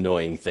most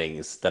annoying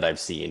things that I've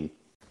seen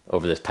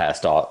over this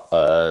past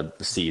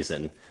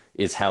season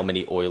is how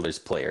many Oilers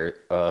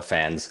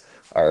fans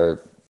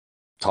are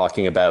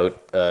talking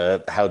about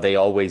how they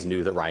always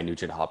knew that Ryan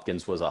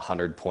Nugent-Hopkins was a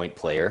 100-point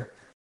player,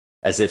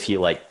 as if he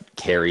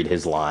carried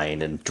his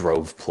line and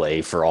drove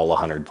play for all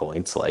 100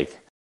 points.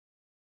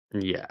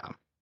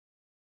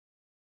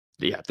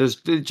 There's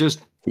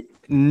just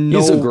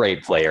he's a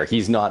great player.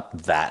 He's not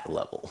that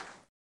level.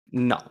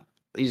 No,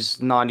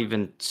 he's not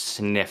even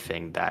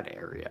sniffing that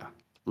area.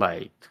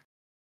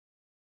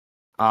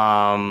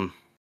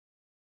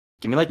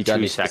 Give me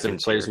 2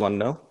 seconds. Players want to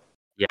know?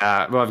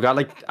 Yeah, well,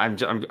 I've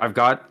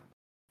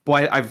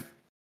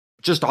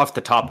just off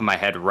the top of my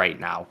head right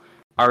now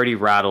already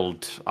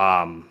rattled.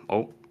 I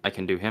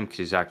can do him because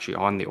he's actually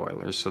on the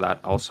Oilers, so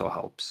that also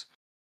helps.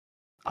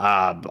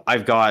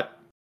 I've got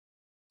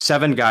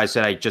 7 guys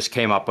that I just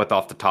came up with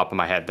off the top of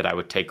my head that I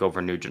would take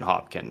over Nugent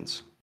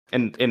Hopkins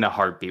in a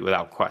heartbeat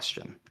without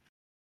question.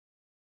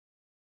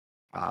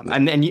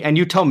 And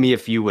you tell me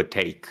if you would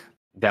take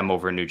them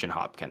over Nugent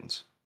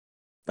Hopkins.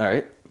 All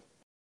right.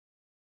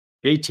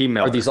 JT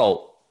Miller.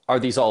 Are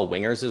these all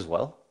wingers as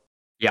well?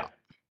 Yeah.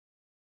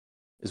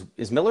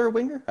 Is Miller a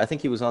winger? I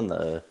think he was on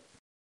the.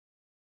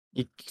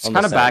 He's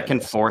kind of back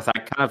and forth. I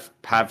kind of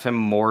have him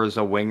more as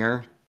a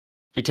winger.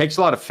 He takes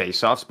a lot of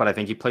faceoffs, but I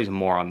think he plays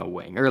more on the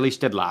wing, or at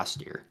least did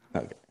last year.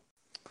 Okay.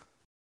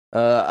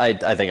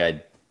 I think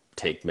I'd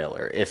take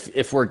Miller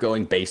if we're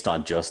going based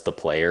on just the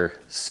player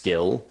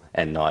skill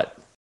and not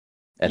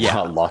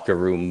locker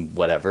room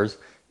whatevers.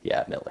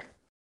 Yeah, Miller.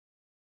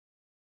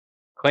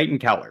 Clayton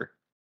Keller.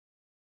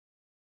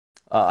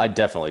 I'd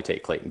definitely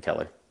take Clayton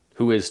Keller,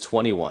 who is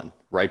 21,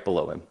 right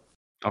below him.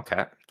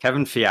 Okay.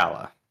 Kevin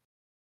Fiala.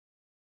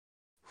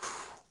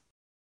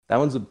 That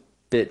one's a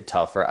bit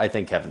tougher. I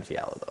think Kevin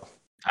Fiala, though.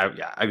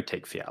 I would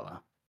take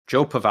Fiala.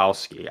 Joe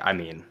Pavelski.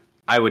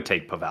 I would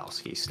take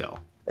Pavelski still.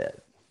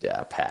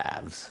 Yeah,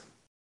 Pavs.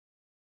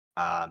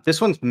 This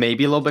one's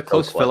maybe a little bit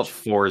close. Philip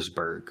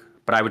Forsberg,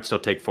 but I would still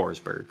take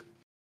Forsberg.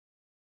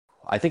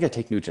 I think I'd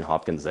take Nugent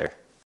Hopkins there.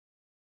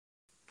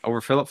 Over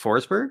Philip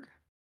Forsberg?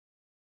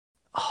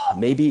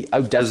 Maybe I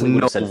definitely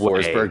would have said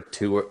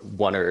Forsberg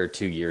 1 or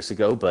 2 years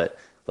ago, but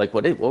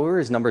what were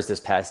his numbers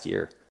this past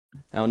year?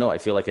 I don't know. I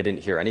feel like I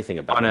didn't hear anything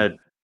about him.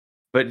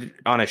 But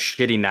on a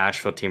shitty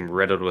Nashville team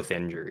riddled with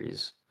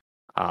injuries.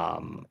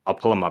 I'll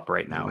pull him up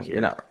right now here.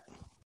 You're not right.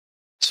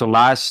 So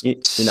last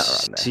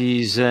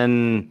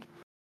season,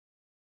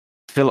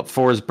 Philip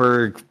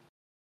Forsberg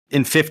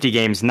in 50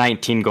 games,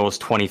 19 goals,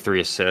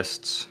 23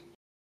 assists.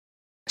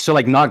 So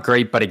not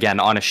great, but again,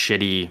 on a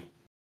shitty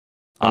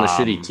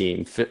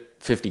team,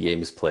 50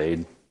 games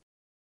played.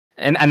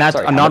 And that's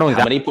not only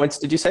that. How many points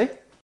did you say?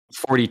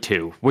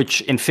 42,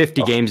 which in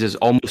 50 games is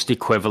almost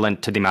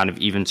equivalent to the amount of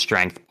even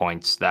strength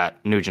points that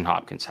Nugent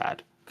Hopkins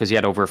had, because he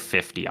had over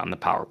 50 on the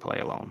power play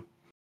alone.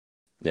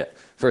 Yeah.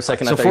 For a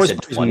second, I thought you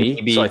said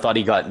 20, so I thought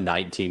he got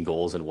 19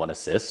 goals and 1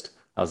 assist.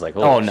 I was like,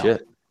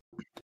 shit.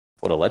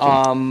 What a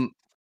legend.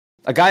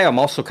 A guy I'm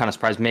also kind of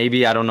surprised,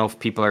 maybe, I don't know if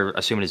people are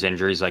assuming his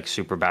injuries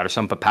super bad or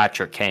something, but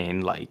Patrick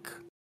Kane, I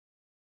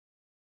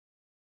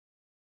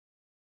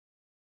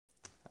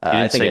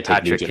think say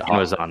Patrick Kane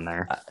was on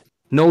there.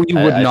 No, you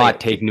would not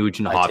take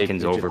Nugent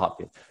Hopkins over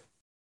Patrick Kane.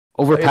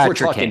 If we're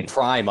talking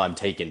prime, I'm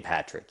taking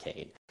Patrick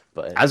Kane.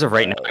 But as of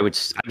right now, I would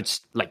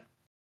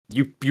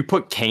you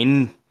put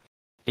Kane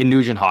in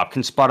Nugent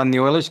Hopkins' spot on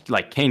the Oilers.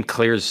 Kane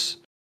clears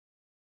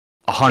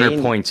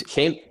 100 points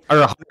or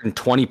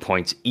 120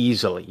 points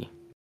easily.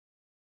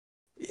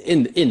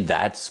 in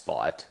that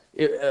spot.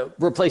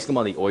 Replacing him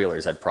on the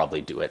Oilers, I'd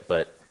probably do it.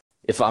 But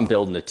if I'm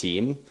building a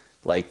team,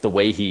 like the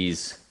way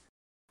he's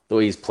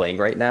playing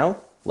right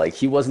now, like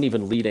he wasn't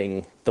even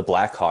leading the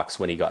Blackhawks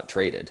when he got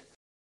traded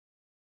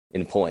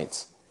in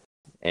points,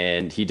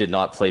 and he did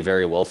not play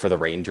very well for the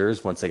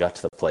Rangers once they got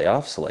to the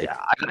playoffs. Like, Yeah,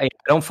 I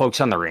don't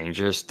focus on the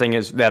Rangers. Thing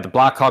is, yeah, the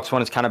Blackhawks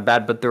one is kind of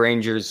bad, but the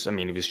Rangers, I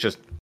mean, he was just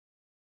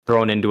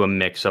thrown into a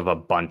mix of a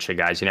bunch of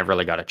guys. He never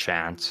really got a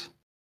chance.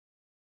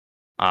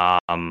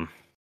 Um,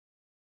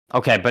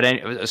 okay,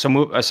 but so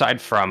move aside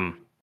from,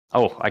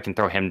 oh, I can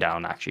throw him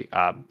down actually.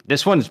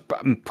 This one's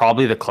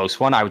probably the close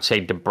one. I would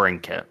say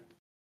DeBrincat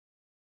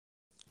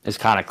is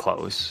kind of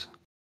close,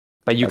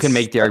 but you can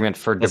that's make the argument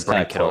for that's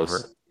kind of DeBrincat over.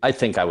 close. I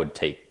think I would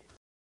take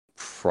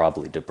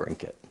probably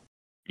DeBrincat.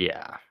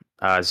 Yeah,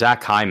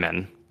 Zach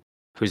Hyman,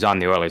 who's on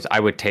the Oilers. I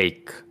would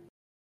take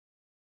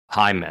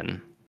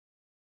Hyman.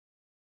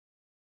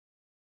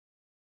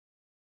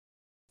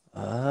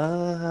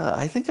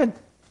 I think I'd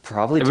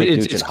probably take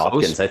Nugent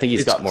Hopkins. I think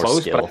he's got more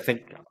close, skill. but I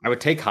think I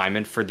would take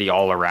Hyman for the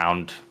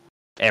all-around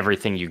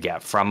everything you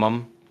get from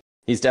him.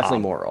 He's definitely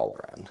more all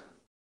around.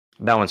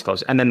 That one's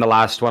close. And then the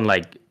last one,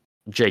 like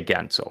Jake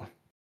Gensel.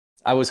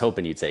 I was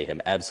hoping you'd say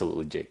him.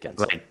 Absolutely, Jake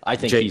Gensel. Like, I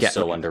think he's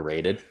so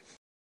underrated.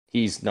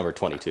 He's number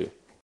 22.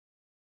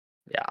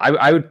 Yeah,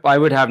 I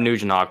would have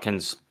Nugent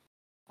Hopkins.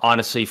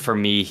 Honestly, for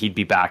me, he'd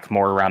be back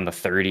more around the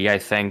 30, I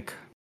think.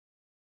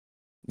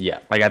 Yeah.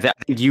 Like, I think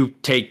you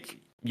take,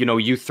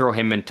 you throw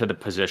him into the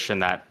position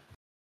that,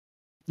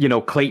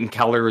 Clayton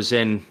Keller is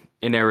in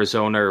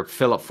Arizona, or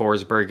Philip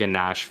Forsberg in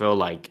Nashville.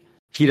 Like,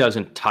 he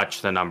doesn't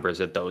touch the numbers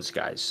that those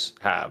guys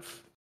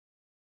have.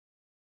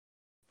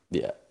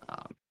 Yeah.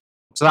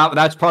 So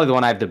that's probably the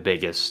one I have the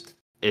biggest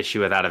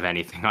issue with out of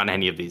anything on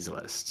any of these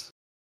lists.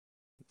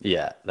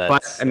 Yeah.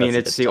 But, I mean,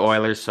 it's the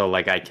Oilers, so,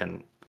 like, I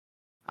can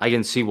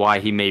see why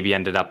he maybe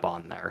ended up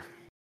on there.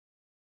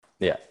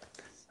 Yeah.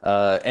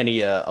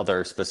 Any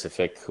other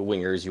specific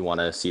wingers you want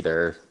to see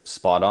their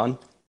spot on,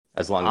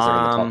 as long as they're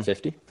in the top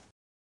 50?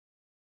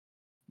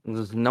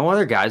 There's no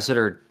other guys that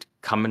are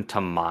coming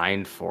to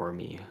mind for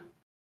me.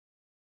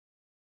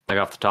 Like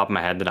off the top of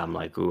my head that I'm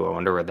like, ooh, I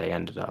wonder where they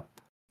ended up.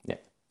 Yeah.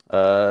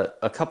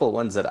 A couple of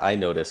ones that I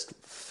noticed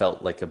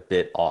felt like a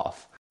bit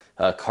off.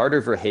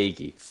 Carter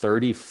Verhaeghe,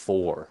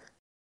 34.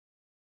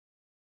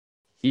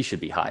 He should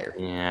be higher.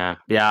 Yeah,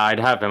 I'd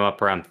have him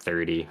up around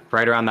 30,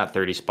 right around that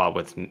 30 spot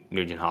with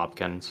Nugent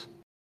Hopkins.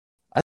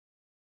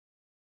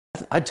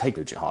 I'd take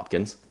Nugent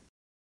Hopkins.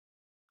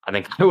 I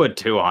think I would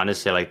too,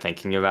 honestly, like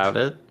thinking about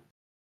it.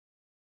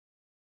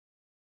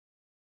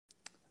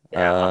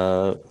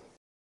 Yeah.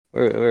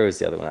 Where was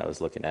the other one I was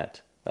looking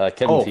at?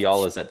 Kevin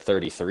Fiala's at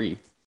 33.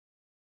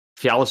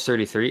 Fiala's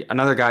 33.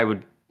 Another guy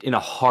would, in a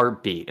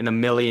heartbeat, in a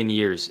million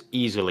years,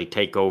 easily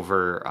take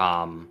over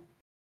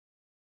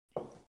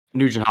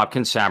Nugent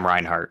Hopkins, Sam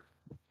Reinhart.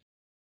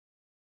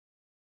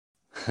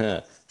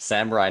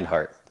 Sam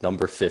Reinhart,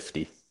 number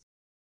 50.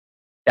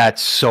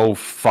 That's so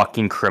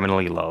fucking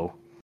criminally low.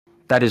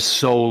 That is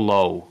so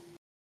low.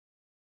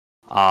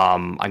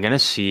 I'm gonna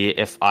see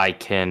if I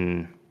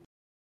can.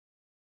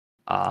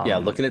 Yeah,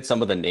 looking at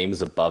some of the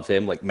names above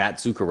him, like Matt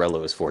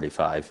Zuccarello is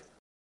 45.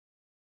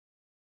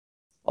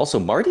 Also,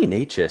 Marty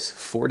Necas,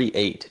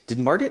 48. Did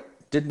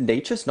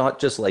Necas not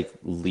just like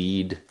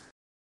lead?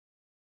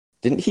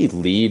 Didn't he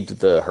lead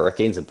the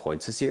Hurricanes in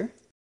points this year?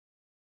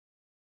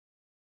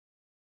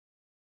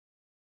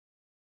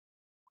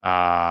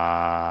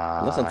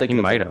 Unless I'm thinking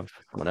he might have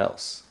someone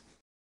else.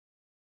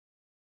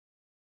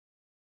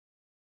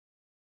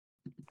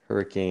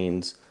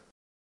 Hurricanes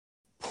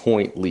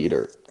point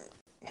leader.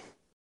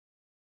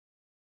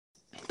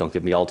 Don't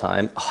give me all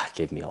time. Oh, it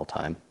gave me all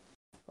time.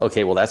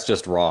 Okay, well, that's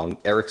just wrong.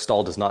 Eric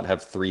Stahl does not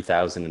have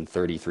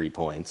 3,033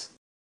 points.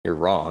 You're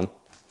wrong.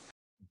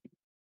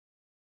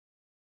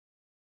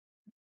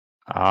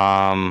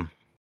 I'm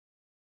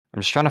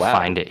just trying to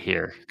find it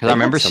here because I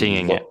remember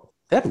seeing it.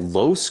 They had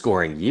low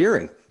scoring year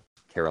in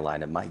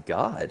Carolina. My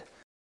God.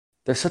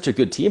 They're such a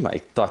good team. I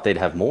thought they'd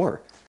have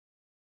more.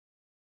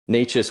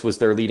 Necas was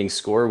their leading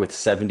scorer with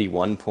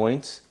 71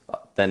 points,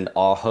 then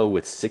Aho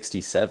with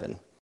 67.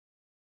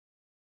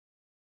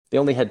 They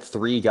only had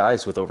 3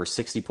 guys with over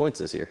 60 points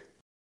this year.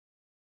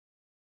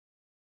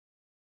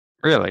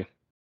 Really?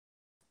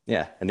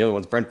 Yeah, and the other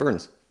one's Brent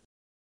Burns.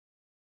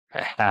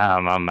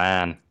 My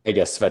man. I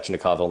guess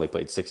Svechnikov only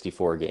played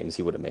 64 games.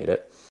 He would have made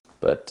it.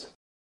 But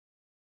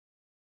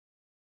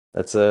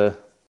those are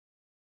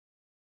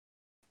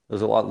a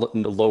lot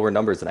lower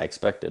numbers than I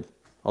expected.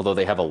 Although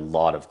they have a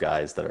lot of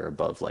guys that are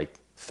above like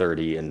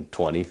 30 and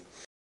 20.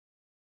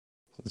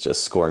 It's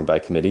just scoring by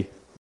committee.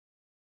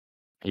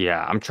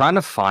 Yeah, I'm trying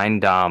to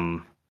find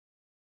I'm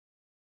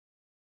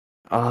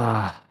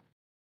trying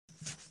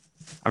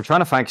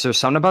to find because there's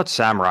something about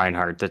Sam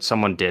Reinhart that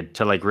someone did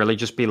to like really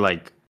just be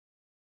like,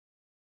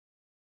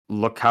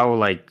 look how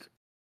like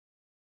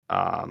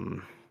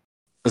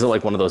is it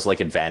like one of those like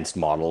advanced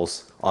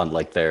models on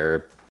like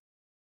their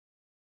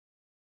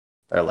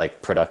or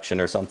like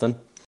production or something?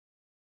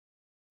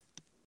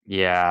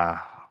 Yeah.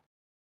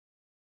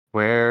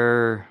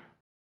 Where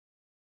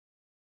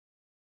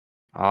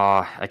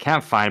I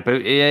can't find it,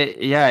 but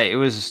yeah, it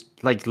was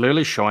like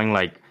literally showing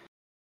like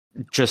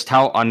just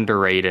how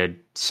underrated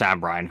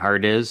Sam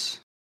Reinhart is.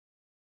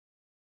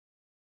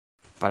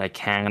 But I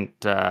can't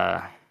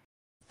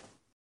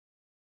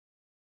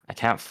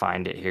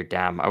find it here.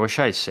 Damn, I wish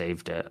I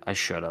saved it. I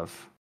should have.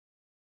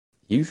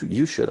 You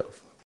should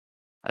have.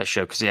 I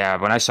should, because yeah,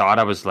 when I saw it,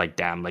 I was like,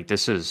 damn, like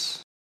this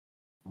is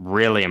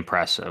really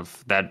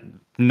impressive that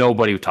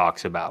nobody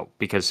talks about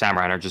because Sam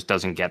Reinhart just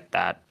doesn't get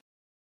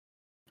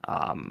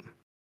um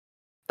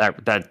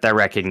that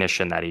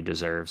recognition that he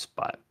deserves.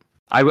 But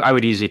I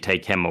would easily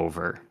take him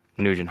over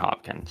Nugent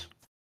Hopkins.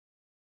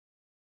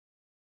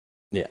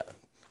 Yeah.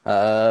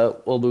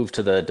 We'll move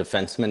to the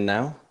defenseman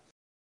now.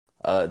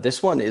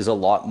 This one is a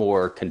lot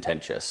more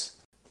contentious.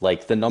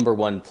 Like the number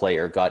one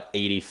player got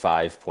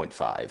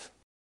 85.5.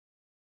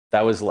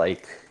 That was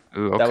like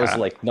Ooh, that was okay.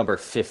 like number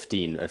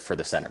 15 for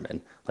the centerman.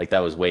 Like that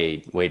was way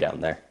down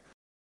there.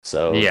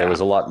 So there Yeah. was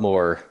a lot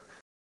more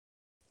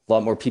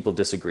people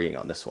disagreeing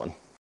on this one.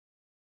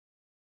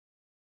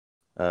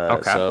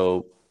 Okay.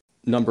 So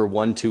number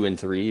one, two, and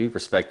three,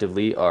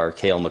 respectively, are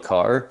Cale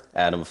Makar,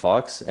 Adam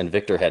Fox, and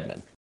Victor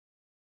Hedman.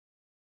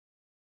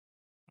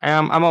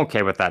 I'm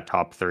okay with that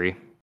top three.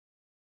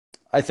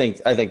 I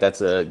think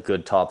that's a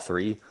good top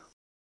three.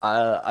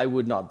 I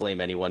would not blame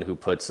anyone who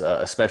puts,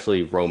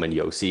 especially Roman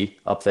Yossi,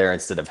 up there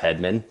instead of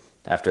Hedman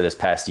after this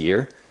past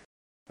year.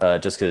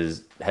 Just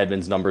because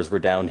Hedman's numbers were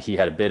down, he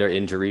had a bit of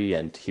injury,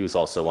 and he was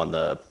also on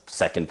the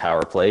second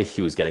power play.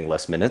 He was getting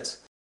less minutes.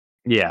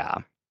 Yeah.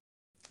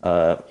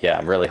 Yeah,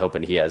 I'm really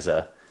hoping he has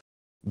a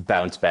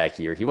bounce back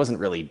year. He wasn't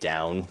really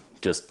down,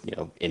 just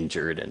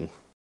injured and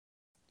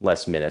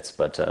less minutes,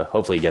 but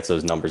hopefully he gets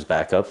those numbers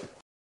back up.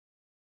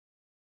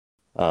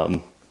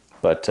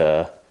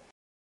 But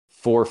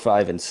 4,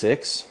 5, and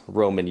 6,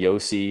 Roman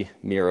Yossi,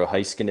 Miro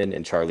Heiskanen,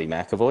 and Charlie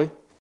McAvoy.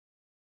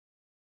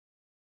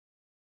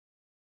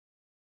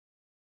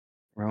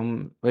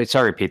 Wait,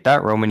 sorry, repeat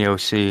that. Roman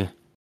Yossi.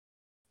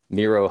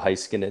 Miro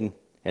Heiskanen,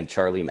 and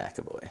Charlie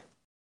McAvoy.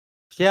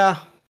 Yeah.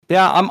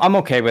 Yeah, I'm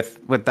okay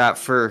with that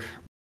for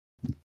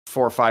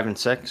 4, 5, and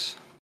 6.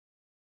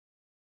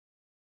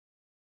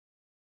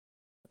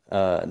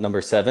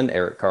 Number 7,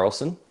 Erik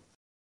Karlsson.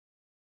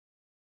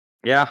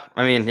 Yeah,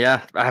 I mean,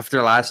 yeah.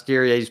 After last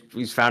year, yeah,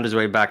 he's found his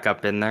way back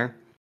up in there.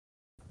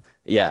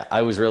 Yeah,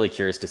 I was really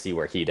curious to see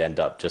where he'd end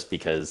up just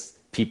because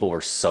people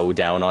were so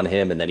down on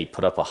him and then he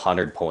put up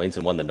 100 points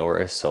and won the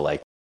Norris. So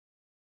like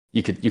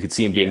you could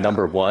see him being Yeah.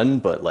 number one,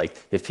 but like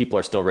if people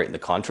are still rating the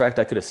contract,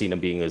 I could have seen him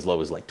being as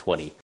low as like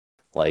 20.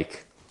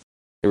 Like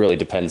it really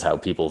depends how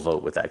people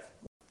vote with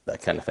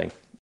that kind of thing.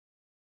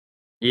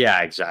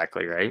 Yeah,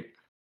 exactly, right?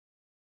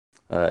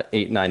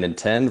 8, 9, and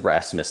 10,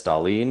 Rasmus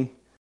Dahlin,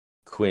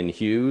 Quinn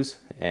Hughes,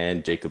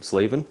 and Jacob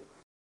Slavin.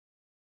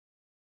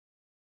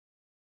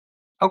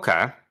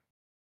 Okay.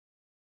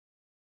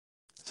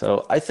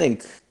 So I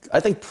think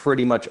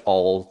pretty much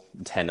all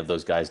 10 of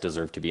those guys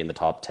deserve to be in the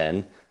top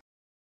 10.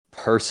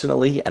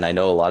 Personally, and I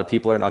know a lot of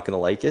people are not going to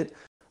like it,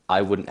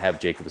 I wouldn't have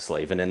Jacob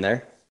Slavin in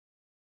there.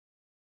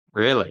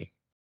 Really?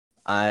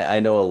 I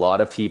know a lot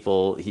of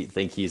people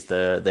think he's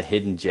the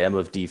hidden gem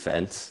of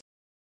defense,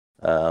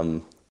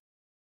 um,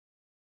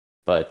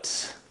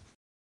 but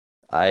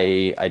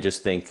I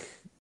just think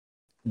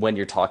when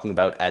you're talking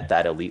about at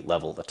that elite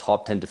level, the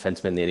top 10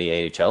 defensemen in the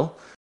NHL,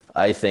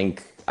 I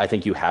think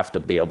you have to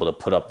be able to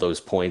put up those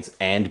points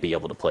and be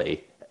able to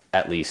play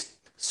at least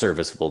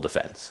serviceable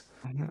defense.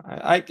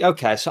 I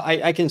okay, so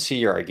I can see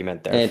your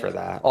argument there And for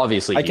that.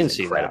 obviously, I he's can see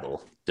that.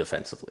 incredible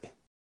defensively. But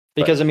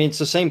Because I mean, it's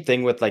the same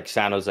thing with like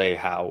San Jose,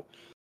 how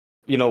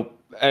you know,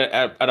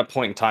 at a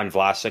point in time,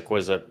 Vlasic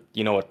was a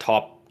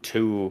top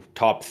two,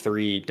 top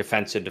three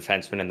defensive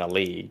defenseman in the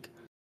league.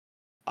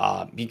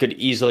 You could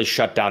easily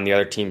shut down the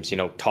other team's,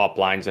 top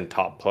lines and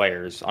top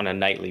players on a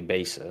nightly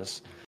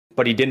basis.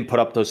 But he didn't put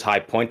up those high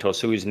point totals,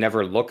 so he was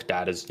never looked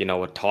at as,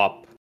 a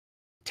top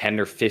 10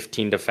 or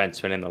 15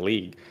 defenseman in the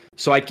league.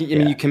 So I mean,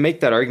 yeah, you can make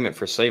that argument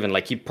for Slavin.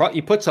 Like he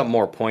puts up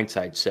more points,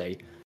 I'd say,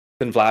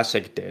 than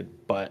Vlasic did.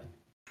 But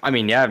I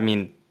mean, yeah, I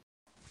mean,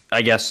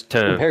 I guess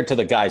compared to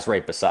the guys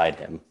right beside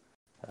him,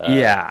 uh,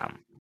 yeah.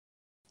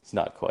 it's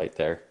not quite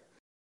there.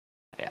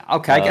 Yeah,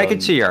 okay, I can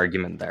Um, see your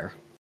argument there.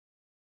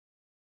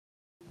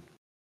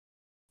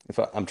 if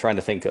I'm trying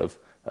to think of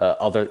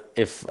other,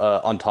 if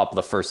on top of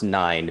the first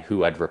 9,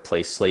 who I'd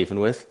replace Slavin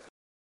with,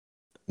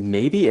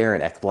 maybe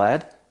Aaron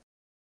Ekblad.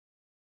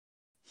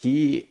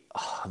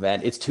 Oh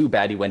man, it's too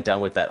bad he went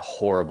down with that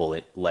horrible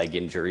leg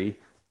injury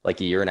like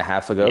a year and a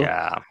half ago.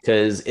 Yeah,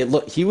 Because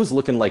he was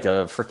looking like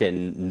a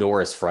freaking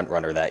Norris front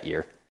runner that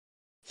year.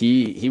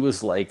 He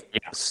was like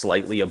yeah,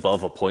 slightly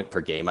above a point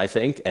per game, I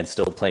think, and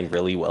still playing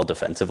really well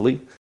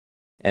defensively.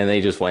 And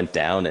they just went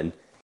down, and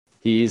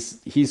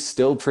he's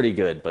still pretty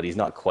good, but he's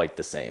not quite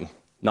the same.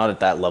 Not at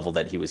that level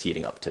that he was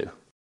heating up to.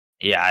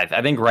 yeah.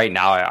 I think right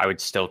now I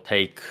would still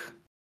take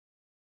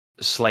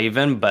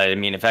Slavin, but I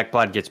mean, if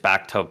Ekblad gets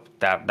back to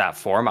that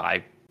form,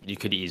 you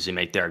could easily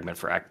make the argument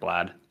for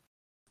Ekblad.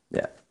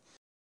 Yeah.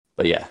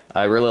 But yeah,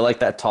 I really like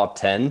that top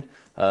 10.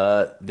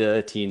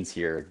 The teens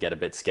here get a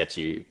bit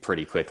sketchy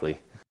pretty quickly.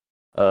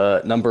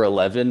 Number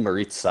 11,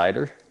 Moritz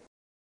Seider.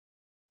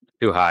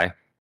 Too high.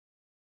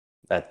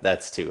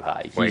 That's too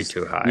high. Way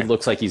too He high.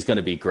 looks like he's going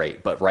to be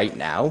great, but right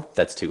now,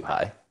 that's too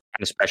high.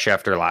 And especially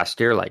after last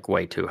year, like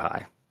way too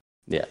high.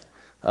 Yeah.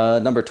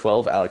 Number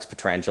 12, Alex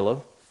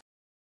Petrangelo.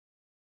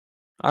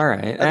 All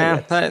right. I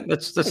think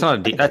That's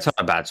not that's not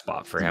a bad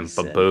spot for him.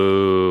 But decent.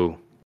 boo.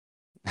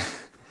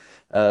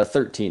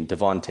 13,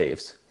 Devon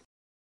Taves.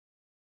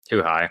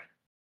 Too high.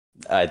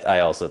 I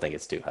also think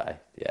it's too high.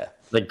 Yeah.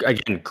 Like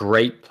again,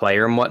 great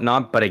player and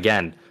whatnot, but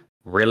again,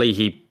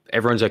 really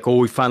everyone's like,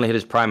 oh, he finally hit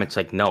his prime. It's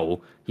like,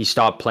 no, he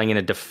stopped playing in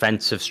a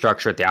defensive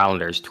structure at the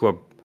Islanders to a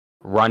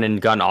run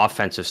and gun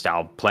offensive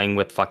style, playing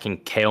with fucking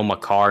Cale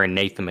Makar and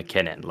Nathan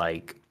McKinnon.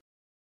 Like,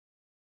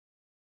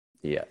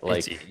 Yeah,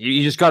 like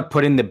you just got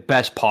put in the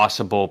best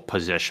possible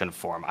position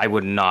for him. I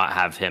would not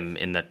have him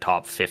in the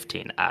top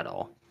 15 at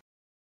all.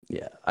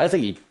 yeah, I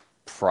think he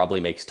probably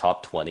makes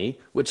top 20,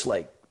 which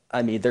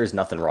I mean, there's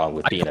nothing wrong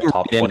with being a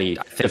top 20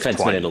 defenseman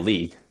 20. in the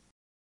league.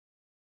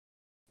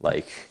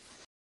 Like,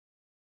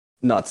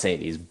 not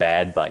saying he's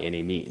bad by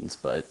any means,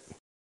 but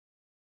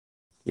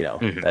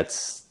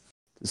that's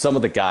some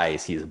of the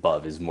guys he's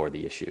above is more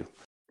the issue.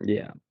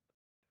 Yeah.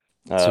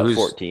 So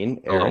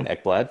 14, Aaron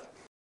Ekblad.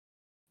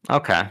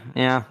 Okay,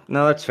 yeah,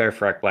 no, that's fair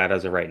for Ekblad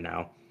as of right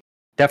now.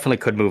 Definitely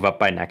could move up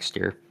by next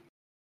year.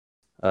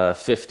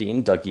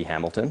 15, Dougie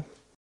Hamilton.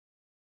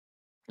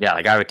 Yeah,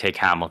 like I would take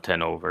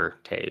Hamilton over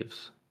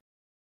Taves.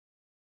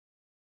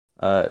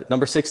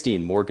 Number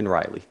 16, Morgan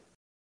Riley.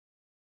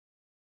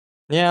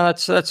 Yeah,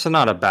 that's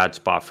not a bad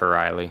spot for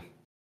Riley.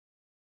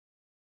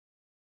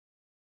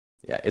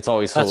 Yeah, it's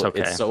always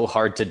okay. It's so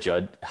hard to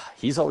judge.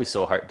 He's always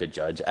so hard to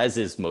judge, as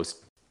is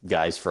most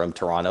guys from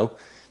Toronto,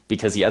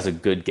 because he has a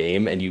good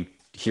game and you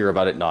hear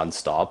about it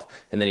nonstop,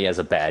 and then he has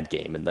a bad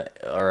game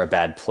or a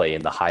bad play,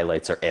 and the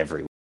highlights are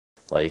everywhere.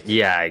 Like,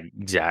 yeah,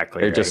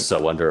 exactly. They're just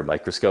so under a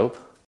microscope.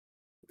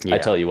 Yeah. I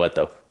tell you what,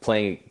 though,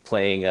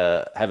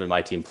 having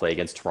my team play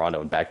against Toronto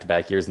in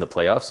back-to-back years in the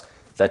playoffs,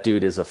 that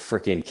dude is a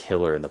freaking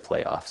killer in the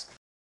playoffs.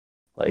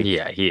 Like,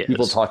 yeah, he is.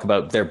 People talk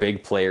about their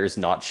big players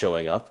not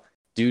showing up.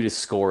 Dude is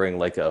scoring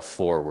like a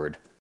forward,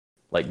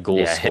 like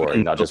goal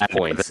scoring, not just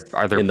points.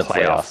 Are there in the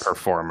playoffs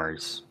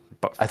performers?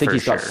 But I think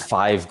he's got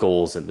 5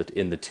 goals in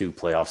the 2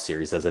 playoff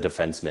series as a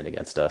defenseman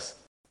against us.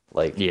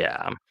 Like,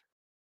 yeah.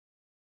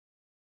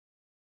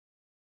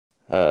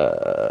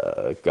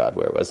 God,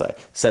 where was I?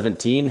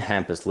 17,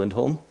 Hampus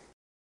Lindholm.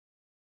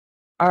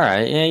 All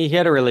right, yeah, he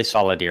had a really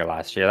solid year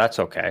last year. That's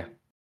okay.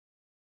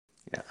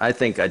 Yeah, I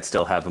think I'd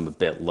still have him a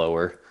bit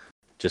lower,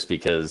 just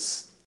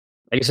because.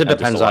 I guess it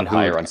depends on who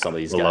higher on some of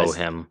these below guys.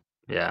 him.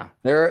 Yeah,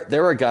 there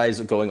are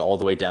guys going all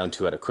the way down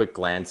to, at a quick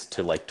glance,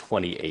 to like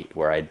 28,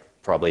 where I'd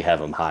probably have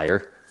him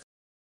higher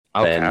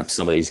than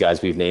some of these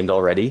guys we've named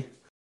already.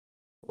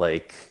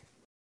 Like,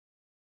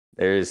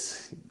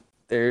 there's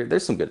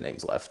some good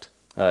names left.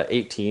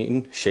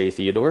 18, Shea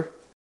Theodore.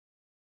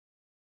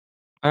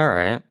 All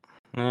right.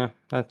 Yeah,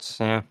 that's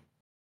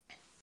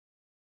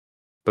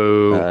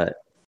Boo.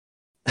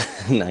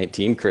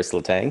 19, Chris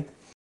Letang.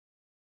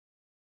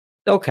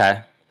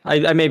 Okay.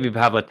 I maybe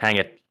have Letang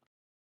at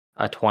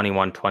a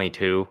 21,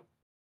 22,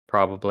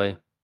 probably,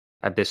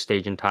 at this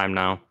stage in time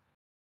now.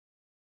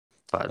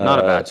 But not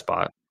a bad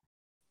spot.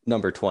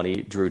 Number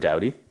 20, Drew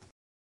Doughty.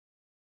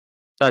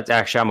 That's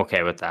actually, I'm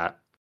okay with that.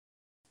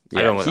 Yeah,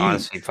 I don't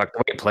honestly, fuck the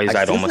way he plays,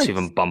 I'd almost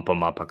even bump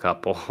him up a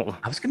couple.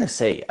 I was going to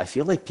say, I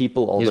feel like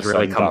people all of a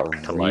sudden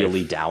got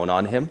really down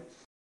on him,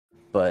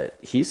 but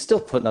he's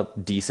still putting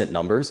up decent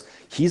numbers.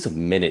 He's a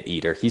minute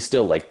eater. He's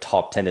still like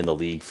top 10 in the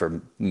league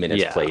for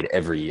minutes played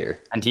every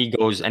year. And he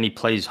goes and he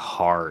plays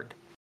hard.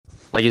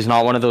 Like, he's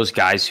not one of those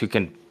guys who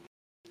can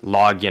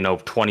log,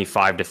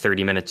 25 to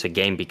 30 minutes a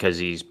game because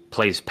he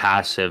plays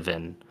passive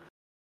and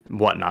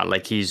whatnot.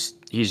 Like, he's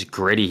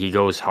gritty. He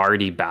goes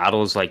hard. He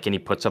battles, like, and he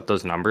puts up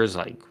those numbers.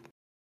 Like,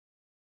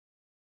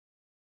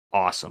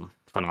 awesome.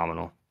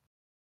 Phenomenal.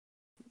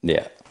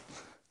 Yeah.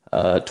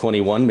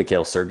 21,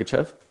 Mikhail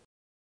Sergachev.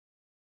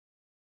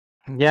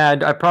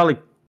 Yeah,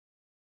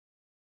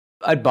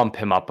 I'd bump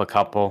him up a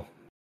couple.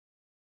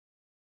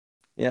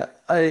 Yeah,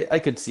 I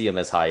could see him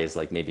as high as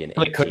like maybe an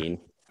 18.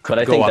 Could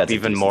I think that's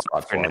even more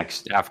after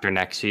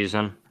next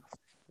season.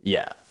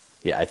 Yeah,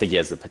 I think he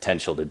has the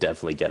potential to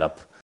definitely get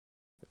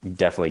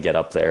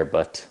up there,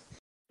 but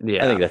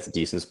yeah, I think that's a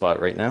decent spot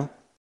right now.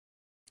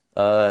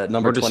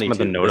 Number 22. Some of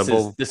the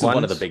notable this is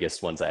one of the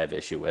biggest ones I have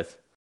issue with.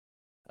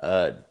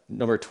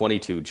 Number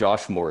 22,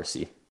 Josh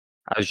Morrissey.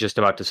 I was just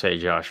about to say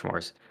Josh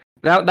Morrissey.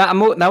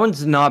 That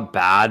one's not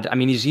bad. I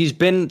mean, he's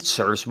been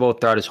serviceable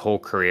throughout his whole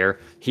career.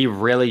 He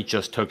really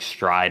just took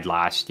stride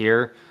last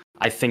year.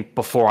 I think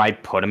before I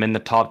put him in the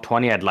top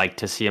 20, I'd like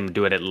to see him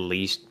do it at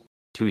least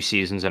 2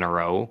 seasons in a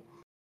row.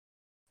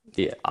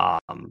 Yeah. But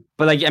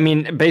like, I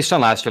mean, based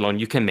on last year alone,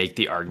 you can make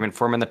the argument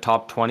for him in the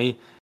top 20.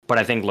 But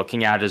I think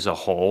looking at it as a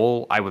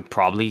whole, I'm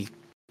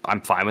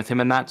fine with him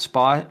in that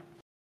spot.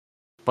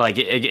 But like,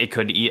 it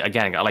could,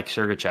 again, like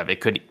Sergachev, it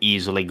could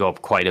easily go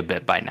up quite a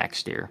bit by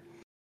next year.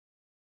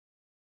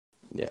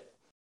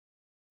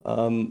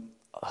 Um,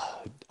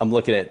 I'm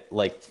looking at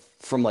like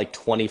from like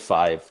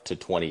 25 to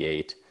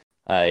 28.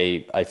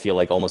 I feel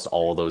like almost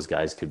all of those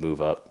guys could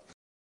move up.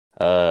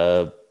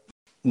 Uh,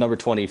 Number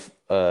 20,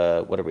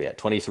 what are we at?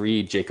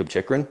 23, Jacob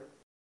Chikrin.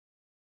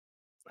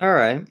 All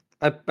right.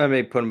 I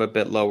may put him a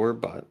bit lower,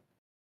 but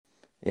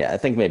Yeah, I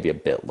think maybe a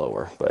bit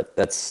lower, but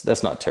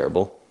that's not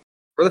terrible.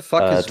 where the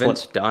fuck is 20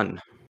 Vince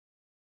Dunn?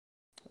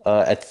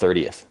 at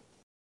 30th.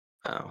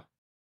 Oh,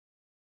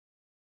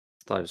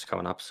 thought he was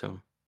coming up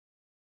soon.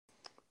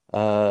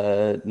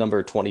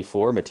 Number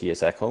 24,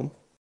 Matthias Ekholm.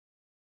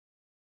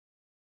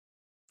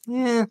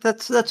 Yeah,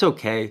 that's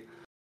okay.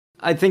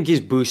 I think he's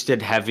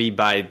boosted heavy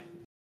by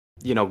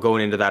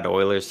going into that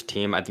Oilers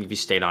team. I think if he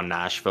stayed on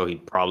Nashville, he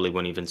probably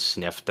wouldn't even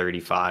sniff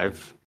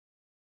 35.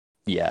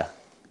 Yeah,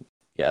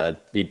 yeah,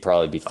 he'd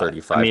probably be But I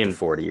 35 to mean,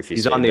 40 if he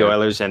he's on stayed the there.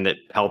 Oilers, and it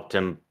helped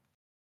him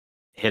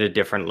hit a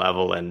different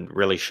level and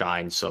really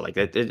shine. So, like,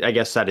 I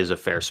guess that is a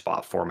fair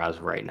spot for him as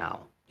of right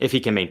now, if he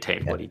can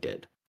maintain Yeah. what he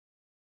did.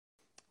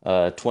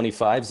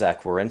 25,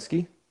 Zach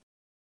Werenski.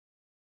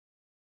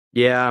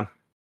 Yeah,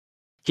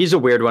 he's a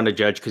weird one to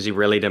judge because he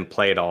really didn't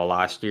play at all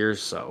last year.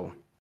 So,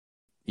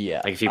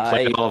 Yeah, like, if he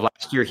played all of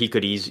last year, he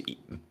could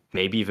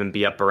maybe even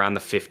be up around the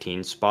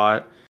 15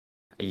 spot.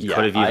 He could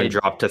yeah, have even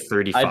dropped to I'd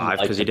 35 like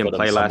because to he put didn't him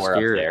play last somewhere up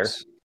year. there.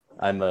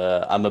 I'm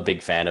a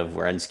big fan of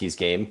Werenski's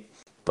game,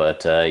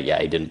 but yeah,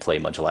 he didn't play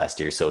much last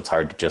year, so it's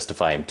hard to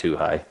justify him too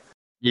high.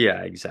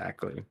 Yeah,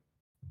 exactly.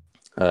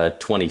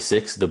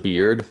 26, the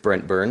Beard,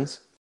 Brent Burns.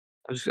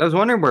 I was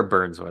wondering where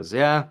Burns was.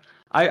 Yeah,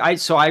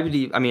 so I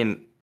would. I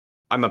mean,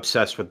 I'm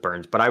obsessed with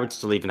Burns, but I would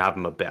still even have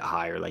him a bit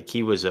higher. Like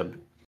he was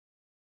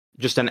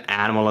just an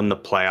animal in the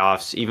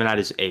playoffs. Even at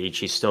his age,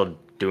 he's still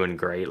doing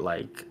great.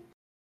 Like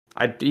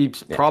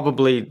he's Yeah,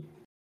 probably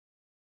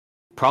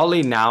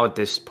now at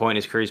this point in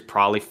his career, he's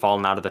probably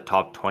fallen out of the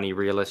top 20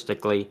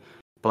 realistically.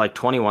 But like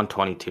 21,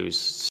 22 is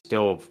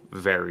still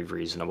very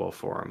reasonable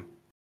for him.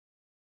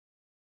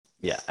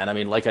 yeah, and I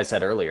mean, like I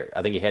said earlier,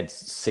 I think he had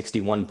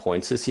 61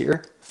 points this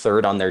year,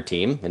 third on their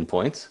team in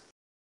points.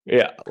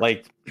 Yeah,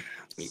 like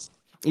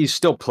he's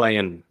still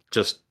playing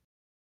just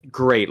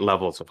great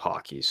levels of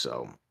hockey.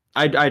 So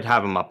I'd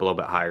have him up a little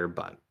bit higher,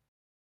 but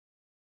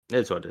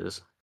it's what it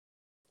is.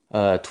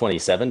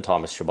 27,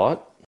 Thomas Chabot.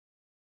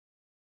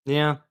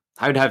 Yeah,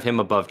 I'd have him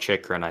above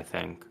Chikrin, I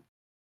think,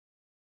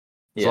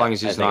 as Yeah, long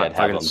as I he's think I'd not have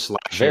fucking him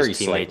slashing his very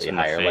teammates slightly in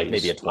the higher, like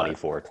maybe a face. But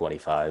 24,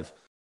 25.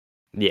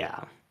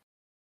 yeah,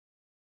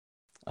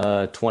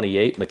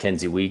 28,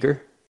 Mackenzie Weegar.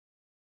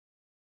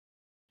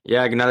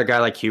 yeah, another guy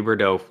like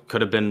Huberdeau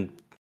could have been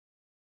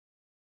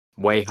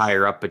way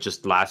higher up, but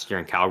just last year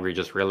in Calgary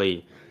just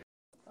really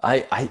He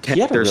had tanked a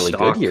their really good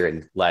stock. year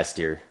in last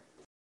year.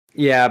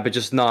 Yeah, but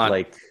just not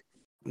Like,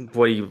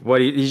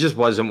 he just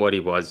wasn't what he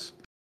was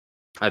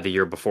the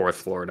year before with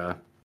Florida.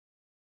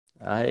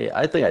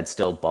 I think I'd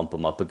still bump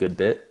him up a good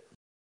bit,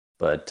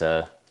 but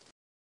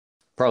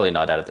probably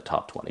not out of the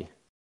top 20,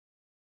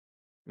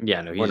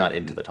 Yeah, no, or he's not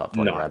into the top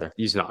 20 rather.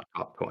 he's not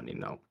top 20.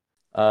 No.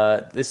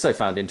 This I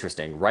found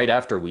interesting. Right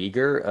after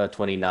Uyghur,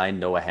 29,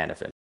 Noah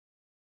Hannafin.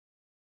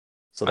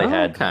 So they Oh,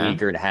 had okay.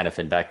 Uyghur and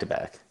Hannafin back to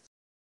back.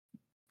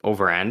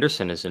 Over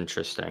Anderson is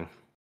interesting.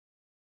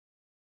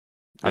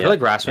 I feel Yeah,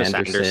 like Rasmus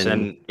Anderson.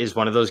 Anderson is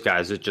one of those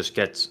guys that just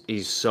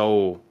he's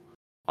so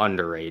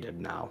underrated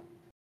now.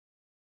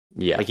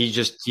 Yeah, Like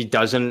he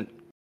doesn't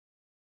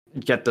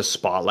get the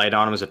spotlight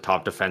on him as a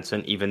top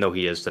defenseman, even though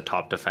he is the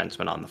top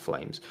defenseman on the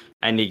Flames.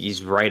 And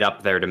he's right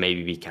up there to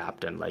maybe be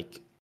captain.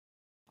 Like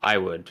I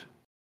would.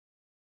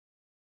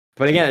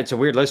 But again, it's a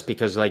weird list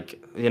because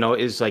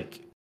is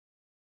like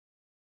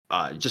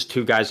just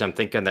two guys I'm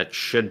thinking that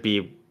should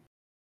be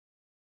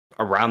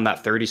around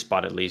that 30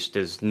 spot at least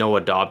is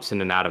Noah Dobson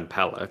and Adam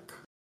Pelech.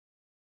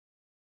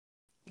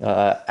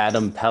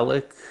 Adam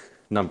Pelech,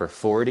 number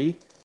 40.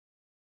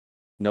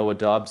 Noah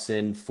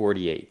Dobson,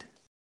 48.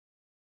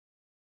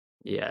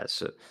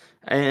 Yes.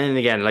 And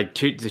again, like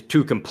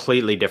two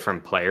completely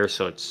different players.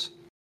 So it's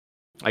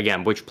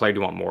again, which player do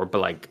you want more? But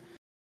like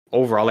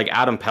overall, like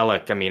Adam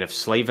Pelech, I mean, if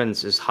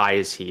Slavin's as high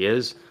as he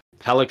is,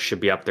 Pelech should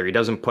be up there. He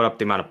doesn't put up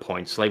the amount of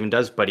points Slavin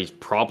does, but he's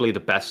probably the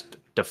best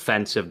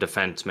defensive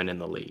defenseman in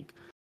the league.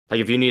 Like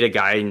if you need a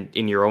guy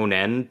in your own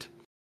end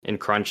in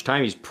crunch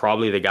time, he's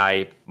probably the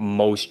guy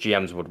most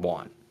GMs would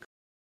want.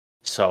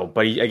 So,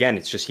 but again,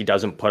 it's just he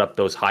doesn't put up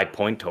those high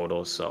point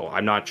totals. So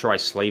I'm not sure why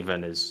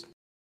Slavin is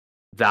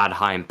that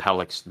high and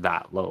Pelech's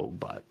that low,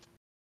 but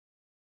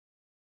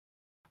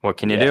what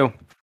can you Yeah. do?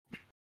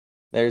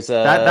 There's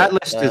That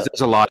list is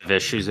there's a lot of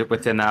issues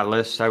within that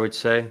list, I would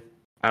say,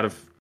 out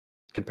of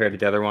compared to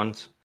the other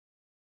ones.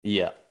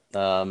 yeah.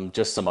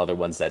 Just some other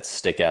ones that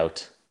stick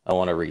out I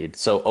want to read.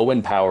 So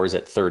Owen Powers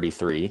at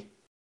 33.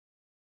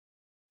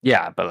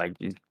 Yeah, but like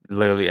he's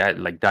literally had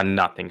like done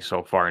nothing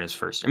so far in his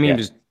first. I mean, Yeah. he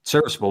was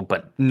serviceable,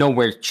 but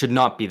nowhere should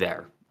not be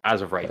there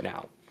as of right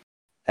now.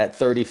 At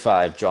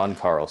 35, John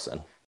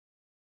Carlson.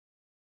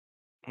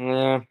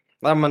 Yeah,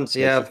 that one's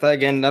Like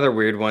again another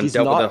weird one. he's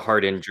Dealt with a not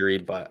heart injury,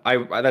 but I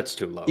that's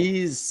too low.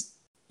 he's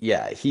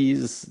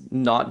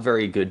not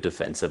very good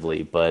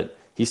defensively, but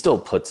he still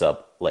puts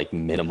up like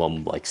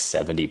minimum like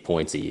 70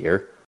 points a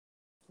year.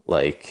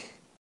 Like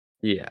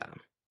Yeah.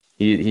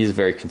 he's a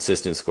very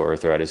consistent scorer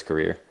throughout his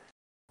career.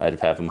 I'd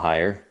have him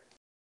higher.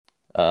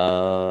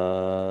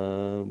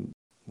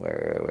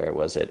 Where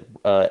was it?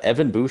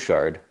 Evan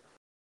Bouchard,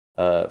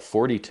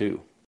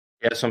 42.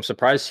 Yeah, so I'm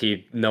surprised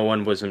no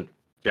one wasn't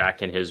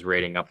jacking his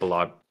rating up a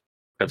lot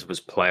because of his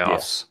Yeah.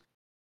 playoffs.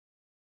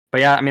 But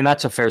yeah, I mean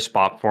that's a fair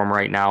spot for him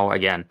right now.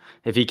 Again,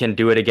 if he can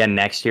do it again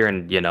next year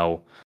and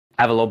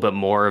have a little bit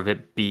more of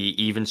it be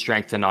even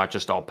strength and not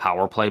just all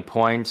power play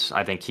points,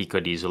 I think he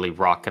could easily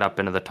rocket up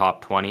into the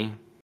top 20.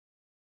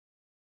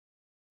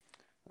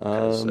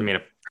 Because I mean,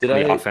 the Did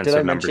I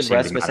offensive numbers mention seem to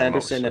Rasmus matter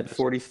most. Anderson So at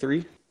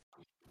 43?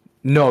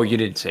 no, you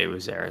didn't say it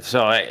was there.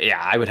 So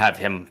yeah, I would have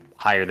him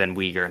higher than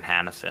Uyghur and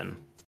Hannafin.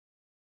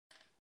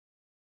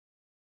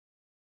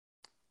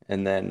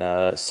 And then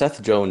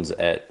Seth Jones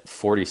at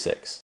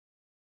 46.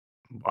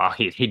 Wow,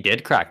 he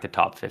did crack the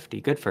top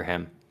 50. Good for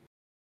him.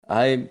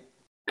 I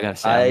I gotta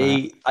say on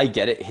that. I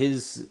get it.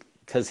 His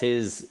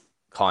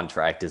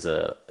contract is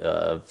a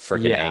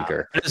freaking Yeah,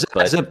 anchor, as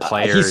a but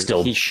player,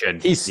 he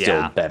should. he's still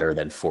Yeah. better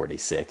than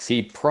 46.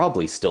 He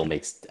probably still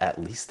makes at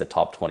least the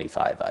top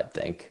 25, I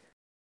think.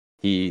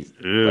 He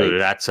Ooh, like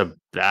that's a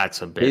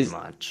bit his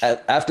much.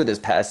 after this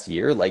past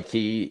year, like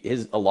a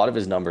lot of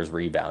his numbers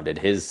rebounded.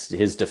 His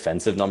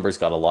defensive numbers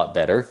got a lot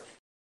better.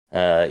 He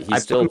I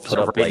put still him as put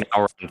of up right like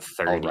now around all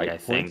 30, I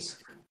right think. points.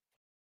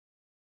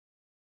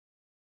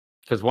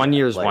 Because one Yeah,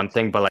 year is one like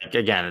thing, but like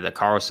again, the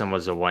Carlson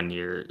was a 1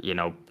 year.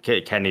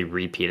 Can he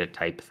repeat it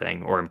type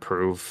thing or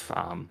improve?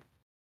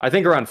 I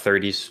think around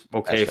 30's that's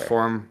okay fair.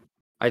 for him.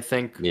 I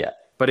think, Yeah.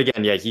 but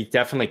again, yeah, he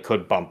definitely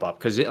could bump up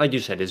because, like you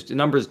said, his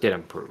numbers did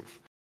improve.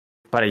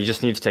 But he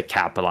just needs to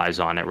capitalize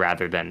on it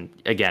rather than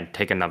again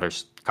take another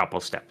couple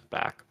steps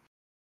back.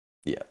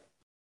 Yeah.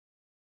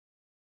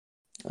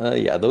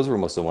 Yeah, those were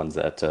most of the ones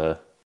that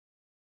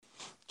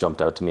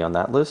jumped out to me on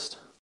that list.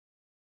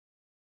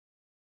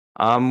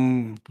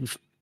 We've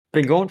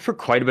been going for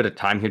quite a bit of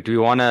time here. Do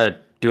you want to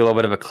do a little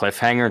bit of a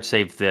cliffhanger and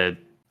save the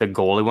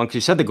goalie one? Because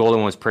you said the goalie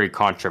one was pretty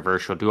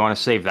controversial. Do you want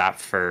to save that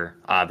for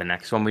the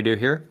next one we do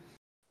here?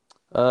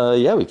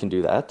 Yeah, we can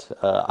do that.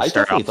 We'll I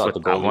start definitely off thought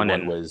with the that goalie one, one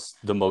and was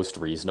the most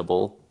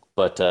reasonable,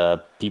 but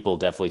people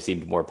definitely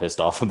seemed more pissed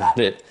off about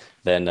it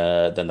than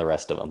the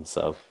rest of them.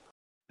 So,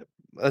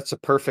 that's a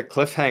perfect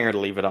cliffhanger to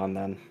leave it on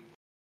then.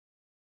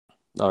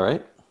 all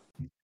right.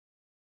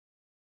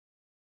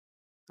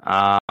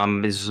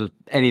 Is there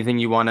anything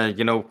you want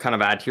to kind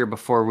of add here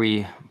before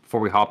we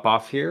hop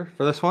off here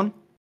for this one?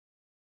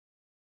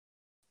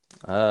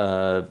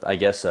 I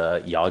guess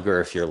Yager,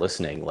 if you're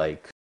listening,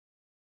 like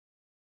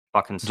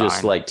Fucking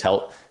just sign. like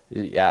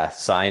yeah,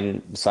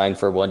 sign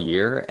for 1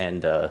 year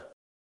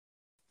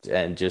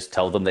and just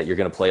tell them that you're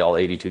going to play all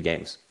 82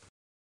 games.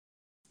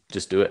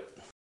 Just do it.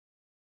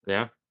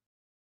 Yeah.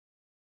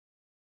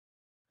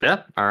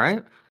 Yeah. All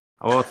right.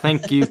 Well,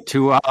 thank you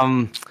to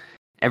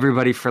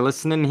everybody for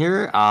listening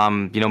here.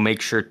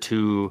 Make sure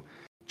to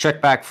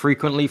check back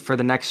frequently for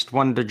the next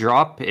one to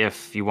drop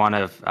if you want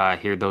to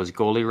hear those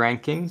goalie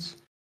rankings.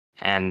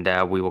 And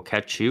we will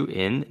catch you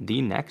in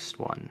the next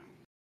one.